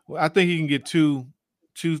 well, I think he can get two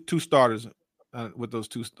starters with those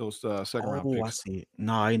second round Oh, picks. I see it.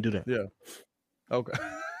 No, I didn't do that. Yeah. Okay.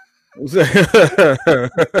 I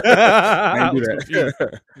didn't do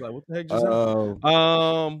that. Like, what the heck just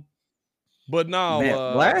happened? But no,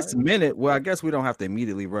 Man, last minute. Well, I guess we don't have to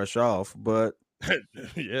immediately rush off, but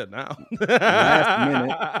yeah, now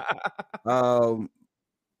last minute.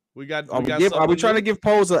 we got. Are we something trying to new. give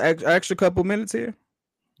Poles an extra couple minutes here?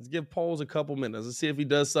 Let's give Poles a couple minutes. Let's see if he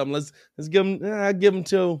does something. Let's give him. I give him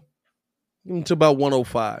till about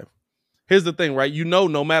 105. Here's the thing, right?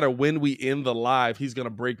 No matter when we end the live, he's gonna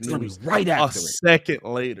break It's gonna be news right a after it. second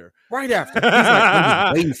later. Right after. He's like,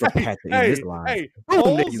 I'm just waiting for Pat to end this line. Hey, Boom,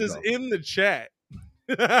 there Poles you is go. in the chat.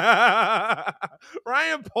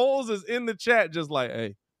 Ryan Poles is in the chat, just like,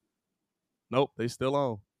 hey, nope, they still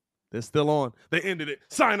on. They're still on. They ended it.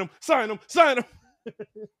 Sign them.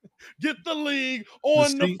 Get the league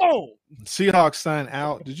on the phone. Seahawks sign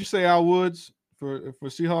out. Did you say Al Woods for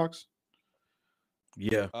Seahawks?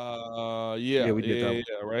 Yeah. Yeah, we did that one.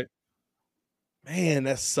 yeah, right. Man,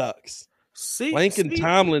 that sucks. See, Lincoln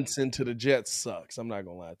Tomlinson to the Jets sucks. I'm not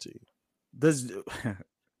gonna lie to you. This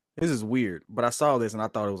is weird, but I saw this and I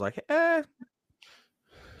thought it was like,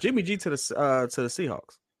 Jimmy G to the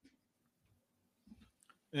Seahawks.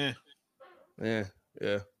 Yeah.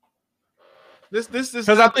 This Because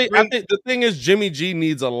I think the thing is Jimmy G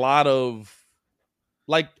needs a lot of,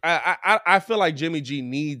 like, I feel like Jimmy G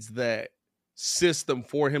needs that system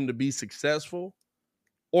for him to be successful,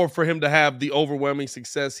 or for him to have the overwhelming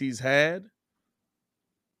success he's had.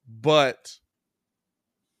 But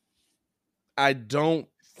I don't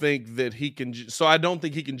think that he can. So I don't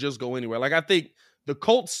think he can just go anywhere. Like, I think the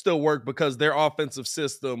Colts still work because their offensive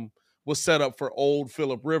system was set up for old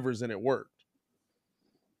Phillip Rivers and it worked.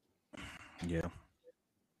 Yeah.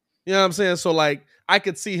 You know what I'm saying? So, like, I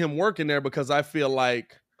could see him working there because I feel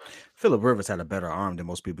like Phillip Rivers had a better arm than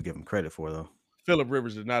most people give him credit for, though. Phillip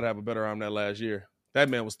Rivers did not have a better arm that last year. That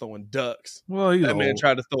man was throwing ducks. Well, he's That man old.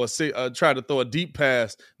 tried to throw a deep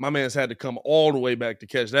pass. My man's had to come all the way back to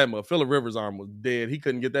catch that mug. Phillip Rivers' arm was dead. He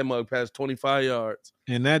couldn't get that mug past 25 yards.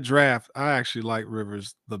 In that draft, I actually like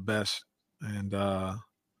Rivers the best, and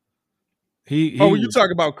he. Were you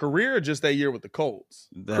talking about career or just that year with the Colts?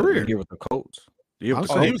 That Career. year with the Colts. The year with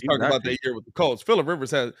the Oh, he Colts, was talking about that year with the Colts. Phillip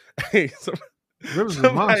Rivers had. Rivers is a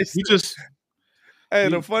somebody monster. He just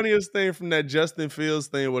the funniest thing from that Justin Fields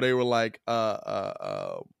thing where they were like,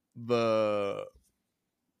 the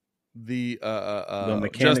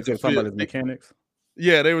mechanics. Justin Talking about his Fields- mechanics.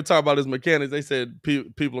 Yeah, they were talking about his mechanics. They said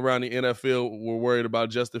people around the NFL were worried about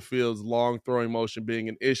Justin Fields' long throwing motion being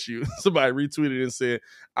an issue. Somebody retweeted and said,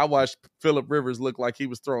 I watched Phillip Rivers look like he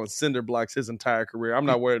was throwing cinder blocks his entire career. I'm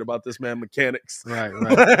not worried about this man mechanics. Right.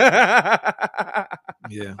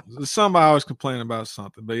 Yeah. Somebody always complaining about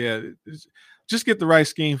something. But yeah, just get the right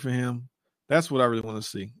scheme for him. That's what I really want to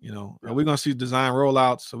see. Are we going to see design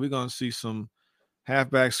rollouts? Are we going to see some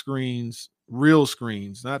halfback screens, real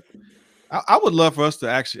screens? I would love for us to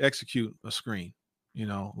actually execute a screen,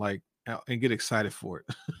 and get excited for it.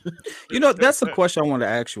 That's a question I want to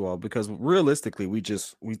ask you all, because realistically, we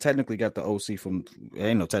technically got the OC from.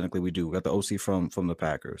 Technically we do. We got the OC from the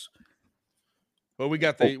Packers. But we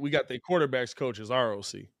got the quarterbacks coach as our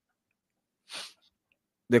OC.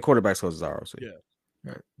 The quarterbacks coach is our OC. Yeah.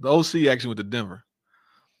 Right. The OC actually went to Denver.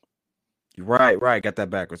 Right. Got that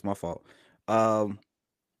backwards. My fault.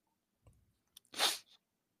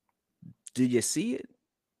 Did you see it?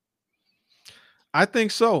 I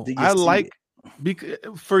think so. Because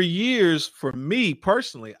for years, for me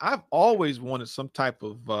personally, I've always wanted some type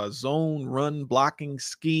of zone run blocking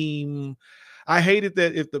scheme. I hated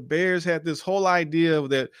that if the Bears had this whole idea of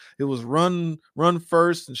that it was run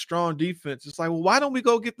first and strong defense. It's like, well, why don't we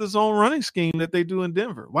go get the zone running scheme that they do in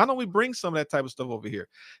Denver? Why don't we bring some of that type of stuff over here?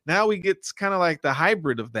 Now we get kind of like the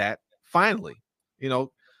hybrid of that finally,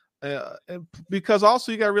 because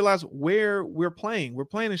also you got to realize where we're playing. We're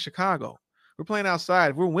playing in Chicago. We're playing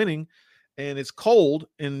outside. If we're winning and it's cold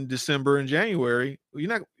in December and January, you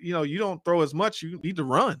don't throw as much. You need to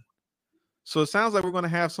run. So it sounds like we're going to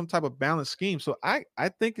have some type of balanced scheme. So I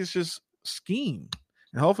think it's just scheme,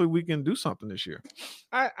 and hopefully we can do something this year.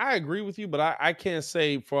 I agree with you, but I can't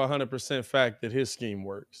say for 100% fact that his scheme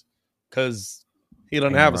works because he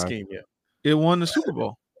doesn't have a scheme yet. It won the Super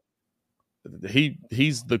Bowl.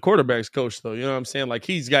 He's the quarterback's coach, though. You know what I'm saying? Like,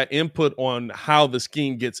 he's got input on how the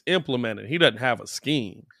scheme gets implemented. He doesn't have a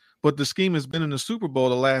scheme. But the scheme has been in the Super Bowl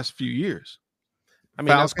the last few years. I mean,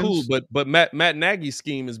 Falcons. That's cool, but Matt Nagy's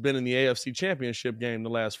scheme has been in the AFC Championship game the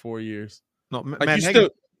last 4 years. No,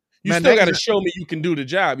 you still got to show me you can do the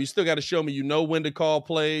job. You still got to show me you know when to call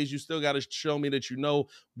plays. You still got to show me that you know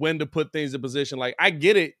when to put things in position. Like, I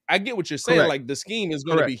get it. I get what you're saying. Correct. Like, the scheme is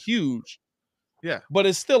going to be huge. Yeah. But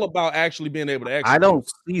it's still about actually being able to execute. I don't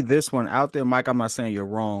see this one out there, Mike. I'm not saying you're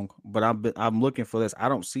wrong, but I'm looking for this. I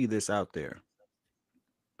don't see this out there.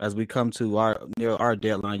 As we come to our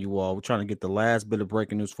deadline, you all, we're trying to get the last bit of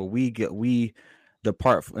breaking news for we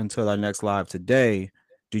depart until our next live today.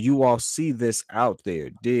 Do you all see this out there?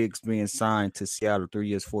 Diggs being signed to Seattle, 3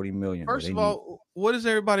 years, $40 million. First of all, what does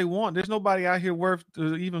everybody want? There's nobody out here worth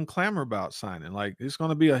to even clamor about signing. Like, it's going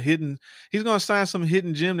to be he's going to sign some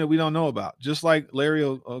hidden gem that we don't know about. Just like Larry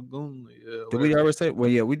Ogunleye. Did we already say? Well,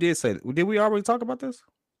 yeah, we did say that. Did we already talk about this?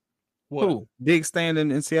 What? Who? Diggs standing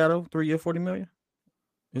in Seattle, 3 year, $40 million.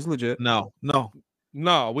 It's legit. No,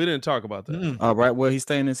 we didn't talk about that. Mm-mm. All right. Well, he's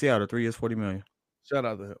staying in Seattle, 3 years, $40 million. Shout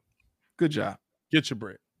out to him. Good job. Get your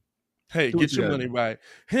bread. Hey, get your money right.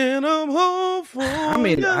 And I'm hopeful. I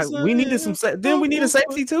mean, we needed some. Then we need a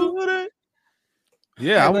safety too.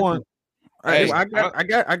 Yeah, I want. I'm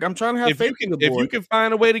trying to have faith in the board. If you can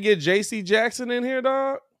find a way to get J.C. Jackson in here,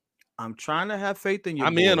 dog, I'm trying to have faith in you.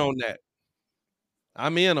 I'm in on that.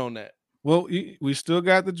 Well, we still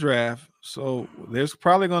got the draft, so there's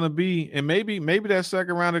probably going to be, and maybe that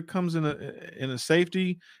second rounder comes in a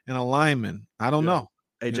safety and a lineman. I don't know.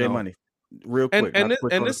 AJ Money, real quick. And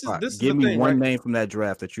this is give me thing, one right? name from that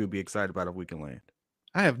draft that you would be excited about if we can land.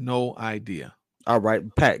 I have no idea. All right,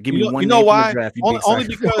 Pat, give me one. You know name why? From the draft Only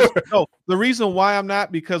because the reason why I'm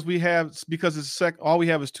not because it's all we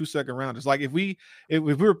have is 2 second rounders. Like if we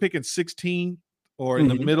were picking 16 or in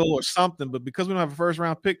the middle or something, but because we don't have a first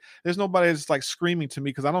round pick, there's nobody that's like screaming to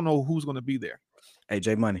me because I don't know who's going to be there.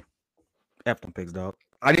 AJ Money, F them picks, dog.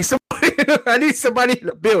 I need somebody in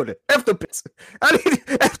the building. F the picks. I need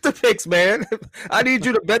F the picks, man. I need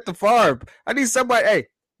you to bet the farm. I need somebody. Hey,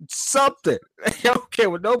 something. I don't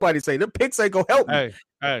care what nobody say. The picks ain't gonna help me.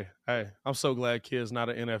 Hey. I'm so glad Kid's not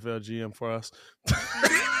an NFL GM for us.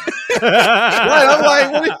 Right, I'm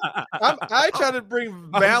like, I try to bring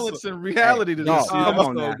balance and reality to this. Come on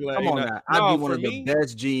so now. glad Come on you're now. not. I'd No, be one for of me- the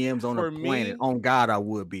best GMs on the for planet. me- On God, I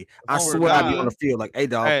would be. I For swear I'd be God. on the field like, hey,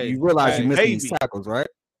 dog, Hey, you realize hey, you're missing hey, these tackles, right?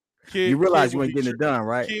 Kid, You realize Kid you would ain't be getting it done,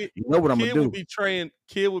 right? Kid- You know what I'm Kid gonna would do. be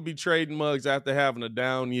Kid would be trading mugs after having a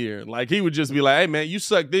down year. Like he would just be like, "Hey man, you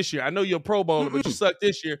suck this year. I know you're a Pro Bowler, but you suck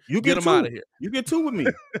this year. You Get get him two. out of here." You get two with me.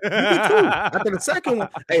 You get two. After the second one,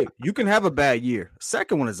 hey, you can have a bad year.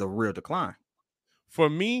 Second one is a real decline. For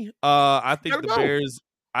me, I think Gotta the go. Bears.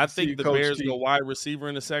 I see you, think the Coach Bears T. go wide receiver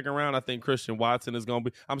in the second round. I think Christian Watson is going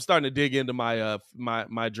to be. I'm starting to dig into my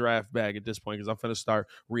my draft bag at this point because I'm going to start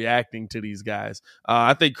reacting to these guys.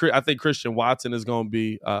 I think Christian Watson is going to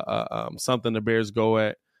be something the Bears go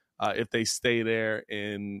at if they stay there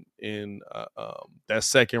in that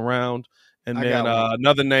second round. And then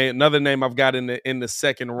another name I've got in the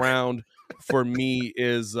second round for me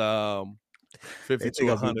is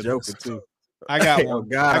 5200. Joking too. I got Oh one.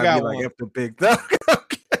 God, I got be one. like after big dog. I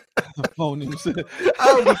I don't be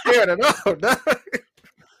scared at all. Dog.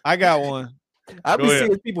 I got one. I be Go ahead.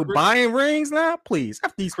 seeing people buying rings now. Please,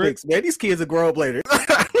 after these picks, man. These kids will grow up later.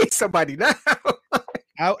 I need somebody now.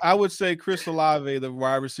 I would say Chris Olave, the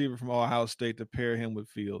wide receiver from Ohio State, to pair him with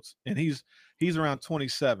Fields, and he's around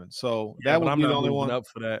 27. So Yeah, that but would I'm be not the only moving one. up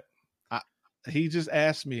for that. He just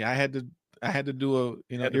asked me. I had to do a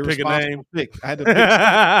Had to pick a irresponsible name. pick. I had to pick.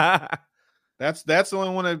 That's the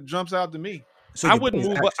only one that jumps out to me. So I your wouldn't boys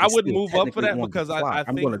move up. I actually wouldn't still move up for technically that on the because I clock.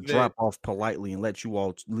 I'm think going to that drop off politely and leave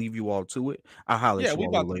you all to it. I'll holler at you we all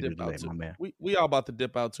about to later dip out today, too. my man. We all about to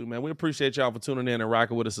dip out too, man. We appreciate y'all for tuning in and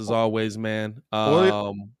rocking with us as always, man.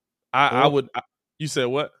 You said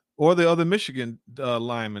what? Or the other Michigan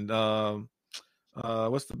lineman.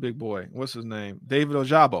 What's the big boy? What's his name? David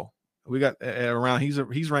Ojabo. We got around.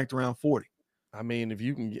 He's ranked around 40. I mean, if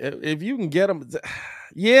you can get him,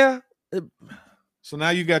 yeah. So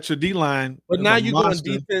now you got your D line. But now you going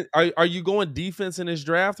defense. Are you going defense in this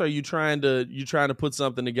draft? Or are you trying to put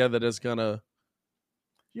something together that's gonna,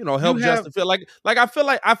 help Justin Fields? Like I feel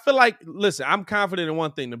like. Listen, I'm confident in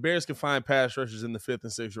one thing: the Bears can find pass rushers in the 5th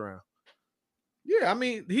and 6th round. Yeah, I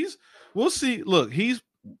mean, we'll see. Look, he's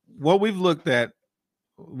what we've looked at.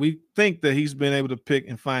 We think that he's been able to pick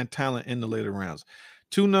and find talent in the later rounds.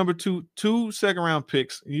 Two second round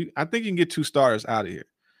picks. I think you can get 2 starters out of here.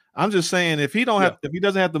 I'm just saying if he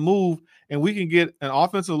doesn't have to move and we can get an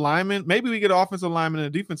offensive lineman, maybe we get an offensive lineman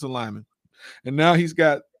and a defensive lineman. And now he's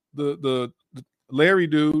got the Larry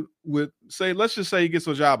dude with let's just say he gets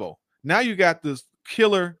Ojabo. Now you got this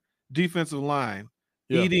killer defensive line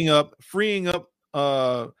freeing up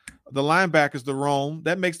the linebackers to roam.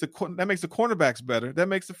 That makes the cornerbacks better. That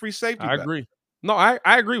makes the free safety better. I agree. No, I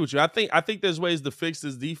agree with you. I think there's ways to fix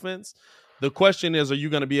this defense. The question is, are you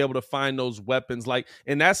going to be able to find those weapons? Like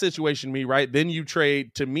in that situation, then you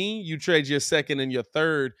trade your second and your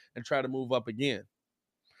third and try to move up again.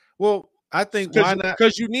 Well, I think why not?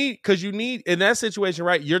 Because you need in that situation,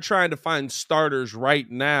 right? You're trying to find starters right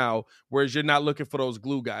now, whereas you're not looking for those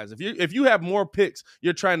glue guys. If you have more picks,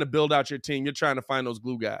 you're trying to build out your team. You're trying to find those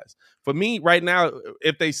glue guys. For me, right now,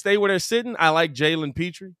 if they stay where they're sitting, I like Jalen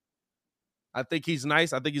Petrie. I think he's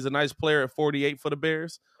nice. I think he's a nice player at 48 for the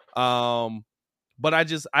Bears. But I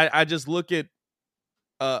just look at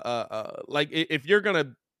like if you're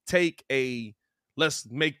gonna take let's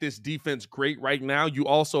make this defense great right now, you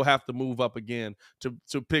also have to move up again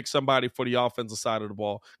to pick somebody for the offensive side of the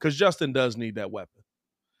ball because Justin does need that weapon.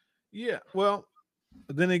 Yeah, well,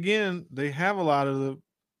 then again, they have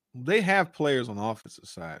they have players on the offensive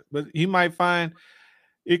side, but he might find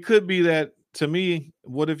it could be that to me.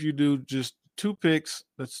 What if you do just 2 picks?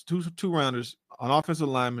 That's two rounders, an offensive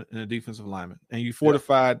lineman and a defensive lineman, and you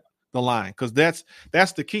fortified the line because that's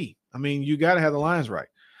the key. I mean, you got to have the lines right.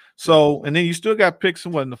 So, and then you still got picks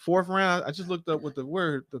in the 4th round. I just looked up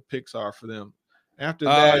where the picks are for them. After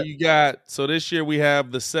that, you got this year we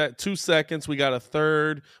have the 2 seconds. We got a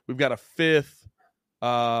 3rd. We've got a 5th.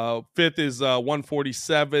 5th is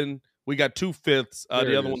 147. We got 2 5ths.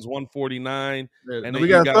 The other one's 149, and then we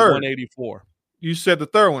got 184. You said the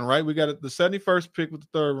 3rd one, right? We got the 71st pick with the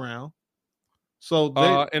 3rd round. So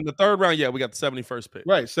in the 3rd round, we got the 71st pick.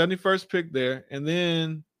 Right, 71st pick there, and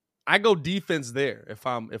then I go defense there if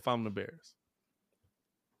I'm the Bears.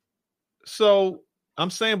 So I'm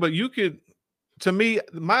saying, but you could. To me,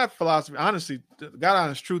 my philosophy, honestly, God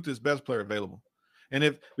honest truth is best player available,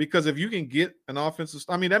 and because if you can get an offensive,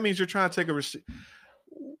 I mean that means you're trying to take a receiver.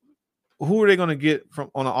 Who are they going to get from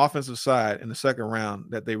on the offensive side in the 2nd round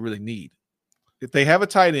that they really need? If they have a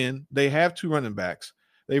tight end, they have 2 running backs.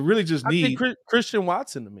 They really just need Christian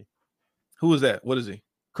Watson to me. Who is that? What is he?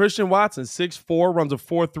 Christian Watson, 6'4", runs a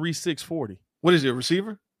 4.3, 640. What is he, a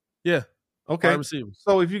receiver? Yeah. Okay. Wide receiver.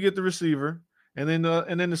 So if you get the receiver, and then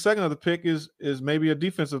the second of the pick is maybe a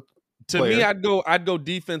defensive player. To me, I'd go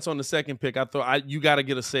defense on the 2nd pick. I thought you got to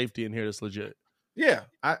get a safety in here that's legit. Yeah.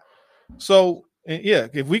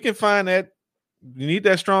 If we can find that, you need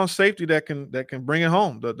that strong safety that can bring it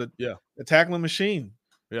home. The tackling machine.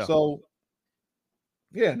 Yeah. So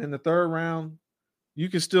and in the 3rd round, you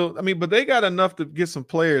can still. I mean, but they got enough to get some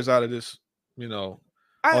players out of this.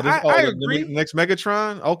 I agree. The next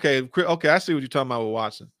Megatron. Okay, I see what you're talking about with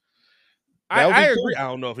Watson. I agree. I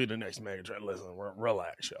don't know if he's the next Megatron. Listen,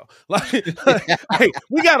 relax, y'all. Like, hey,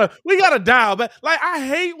 we gotta dial back. Like, I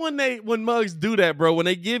hate when mugs do that, bro. When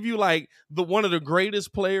they give you like one of the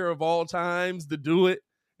greatest player of all times to do it,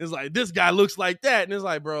 it's like this guy looks like that, and it's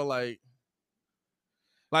like, bro, like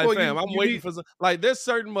well, fam, I'm waiting for some. Like, there's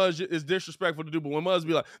certain mugs is disrespectful to do, but when mugs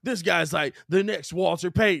be like, this guy's like the next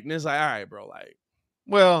Walter Payton, it's like, all right, bro, like,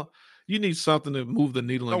 well. You need something to move the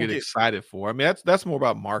needle and get excited for. I mean, that's more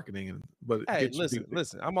about marketing. But hey,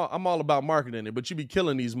 listen. I'm all about marketing it, but you be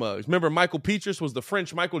killing these mugs. Remember, Michael Petrus was the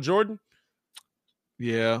French Michael Jordan.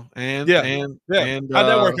 Yeah, and how'd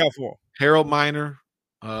that work out for him? Harold Miner.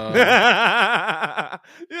 You know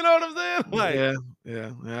what I'm saying? Like,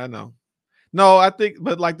 yeah, I know. No, I think,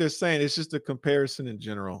 but like they're saying, it's just a comparison in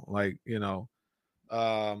general. Like,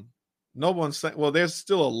 no one's saying, well, there's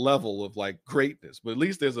still a level of like greatness, but at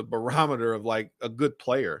least there's a barometer of like a good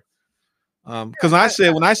player. Because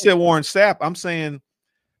when I said Warren Sapp, I'm saying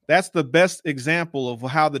that's the best example of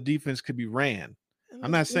how the defense could be ran.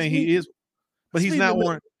 I'm not saying he is, but he's not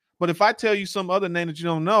Warren. But if I tell you some other name that you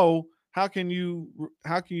don't know, how can you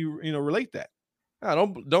relate that?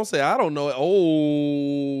 Don't say I don't know it.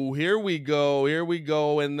 Oh, here we go.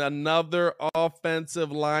 And another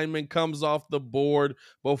offensive lineman comes off the board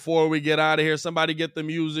before we get out of here. Somebody get the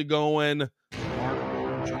music going.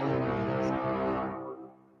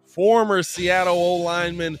 Former Seattle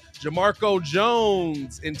O-lineman Jamarco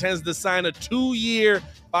Jones intends to sign a 2-year,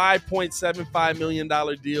 $5.75 million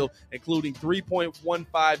deal, including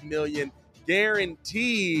 $3.15 million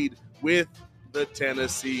guaranteed with the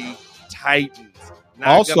Tennessee Titans.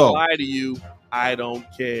 Not gonna lie to you, I don't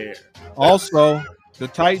care. Also, the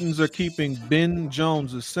Titans are keeping Ben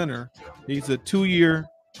Jones as center. He's a 2-year,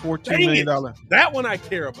 $14 million. That one I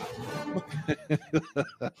care about.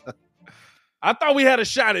 I thought we had a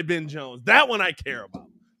shot at Ben Jones. That one I care about.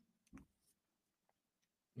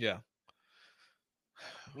 Yeah.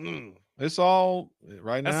 It's all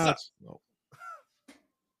right now.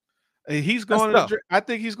 He's going. I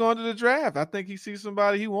think he's going to the draft. I think he sees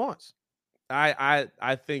somebody he wants.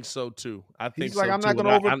 I think so too. I think he's like, I'm not going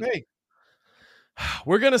to overpay.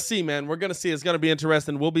 We're going to see, man. We're going to see. It's going to be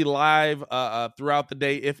interesting. We'll be live throughout the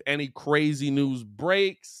day if any crazy news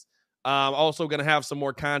breaks. Also going to have some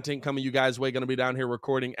more content coming you guys' way. Going to be down here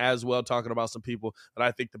recording as well, talking about some people that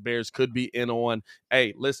I think the Bears could be in on.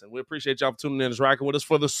 Hey, listen, we appreciate y'all for tuning in and rocking with us.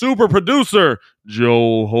 For the super producer,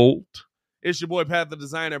 Joe Holt. It's your boy, Pat the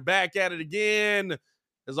Designer, back at it again.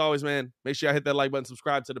 As always, man, make sure y'all hit that like button,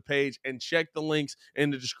 subscribe to the page, and check the links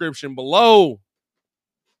in the description below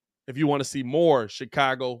if you want to see more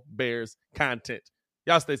Chicago Bears content.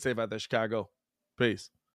 Y'all stay safe out there, Chicago.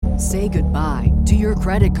 Peace. Say goodbye to your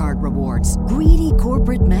credit card rewards. Greedy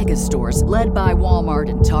corporate mega stores, led by Walmart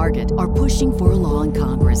and Target, are pushing for a law in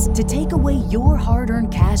Congress to take away your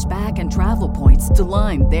hard-earned cash back and travel points to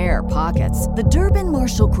line their pockets. The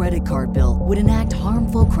Durbin-Marshall credit card bill would enact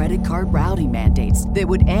harmful credit card routing mandates that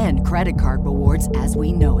would end credit card rewards as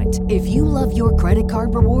we know it. If you love your credit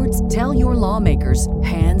card rewards, tell your lawmakers,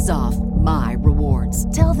 hands off my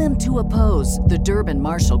rewards. Tell them to oppose the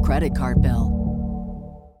Durbin-Marshall credit card bill.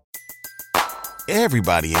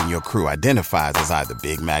 Everybody in your crew identifies as either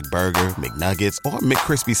Big Mac Burger, McNuggets, or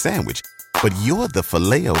McCrispy Sandwich. But you're the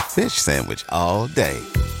Filet-O-Fish Sandwich all day.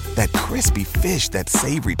 That crispy fish, that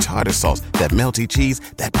savory tartar sauce, that melty cheese,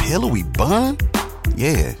 that pillowy bun.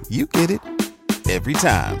 Yeah, you get it. Every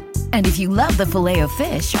time. And if you love the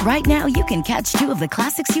Filet-O-Fish, right now you can catch 2 of the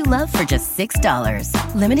classics you love for just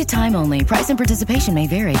 $6. Limited time only. Price and participation may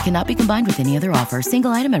vary. Cannot be combined with any other offer.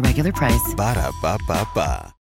 Single item at regular price. Ba-da-ba-ba-ba.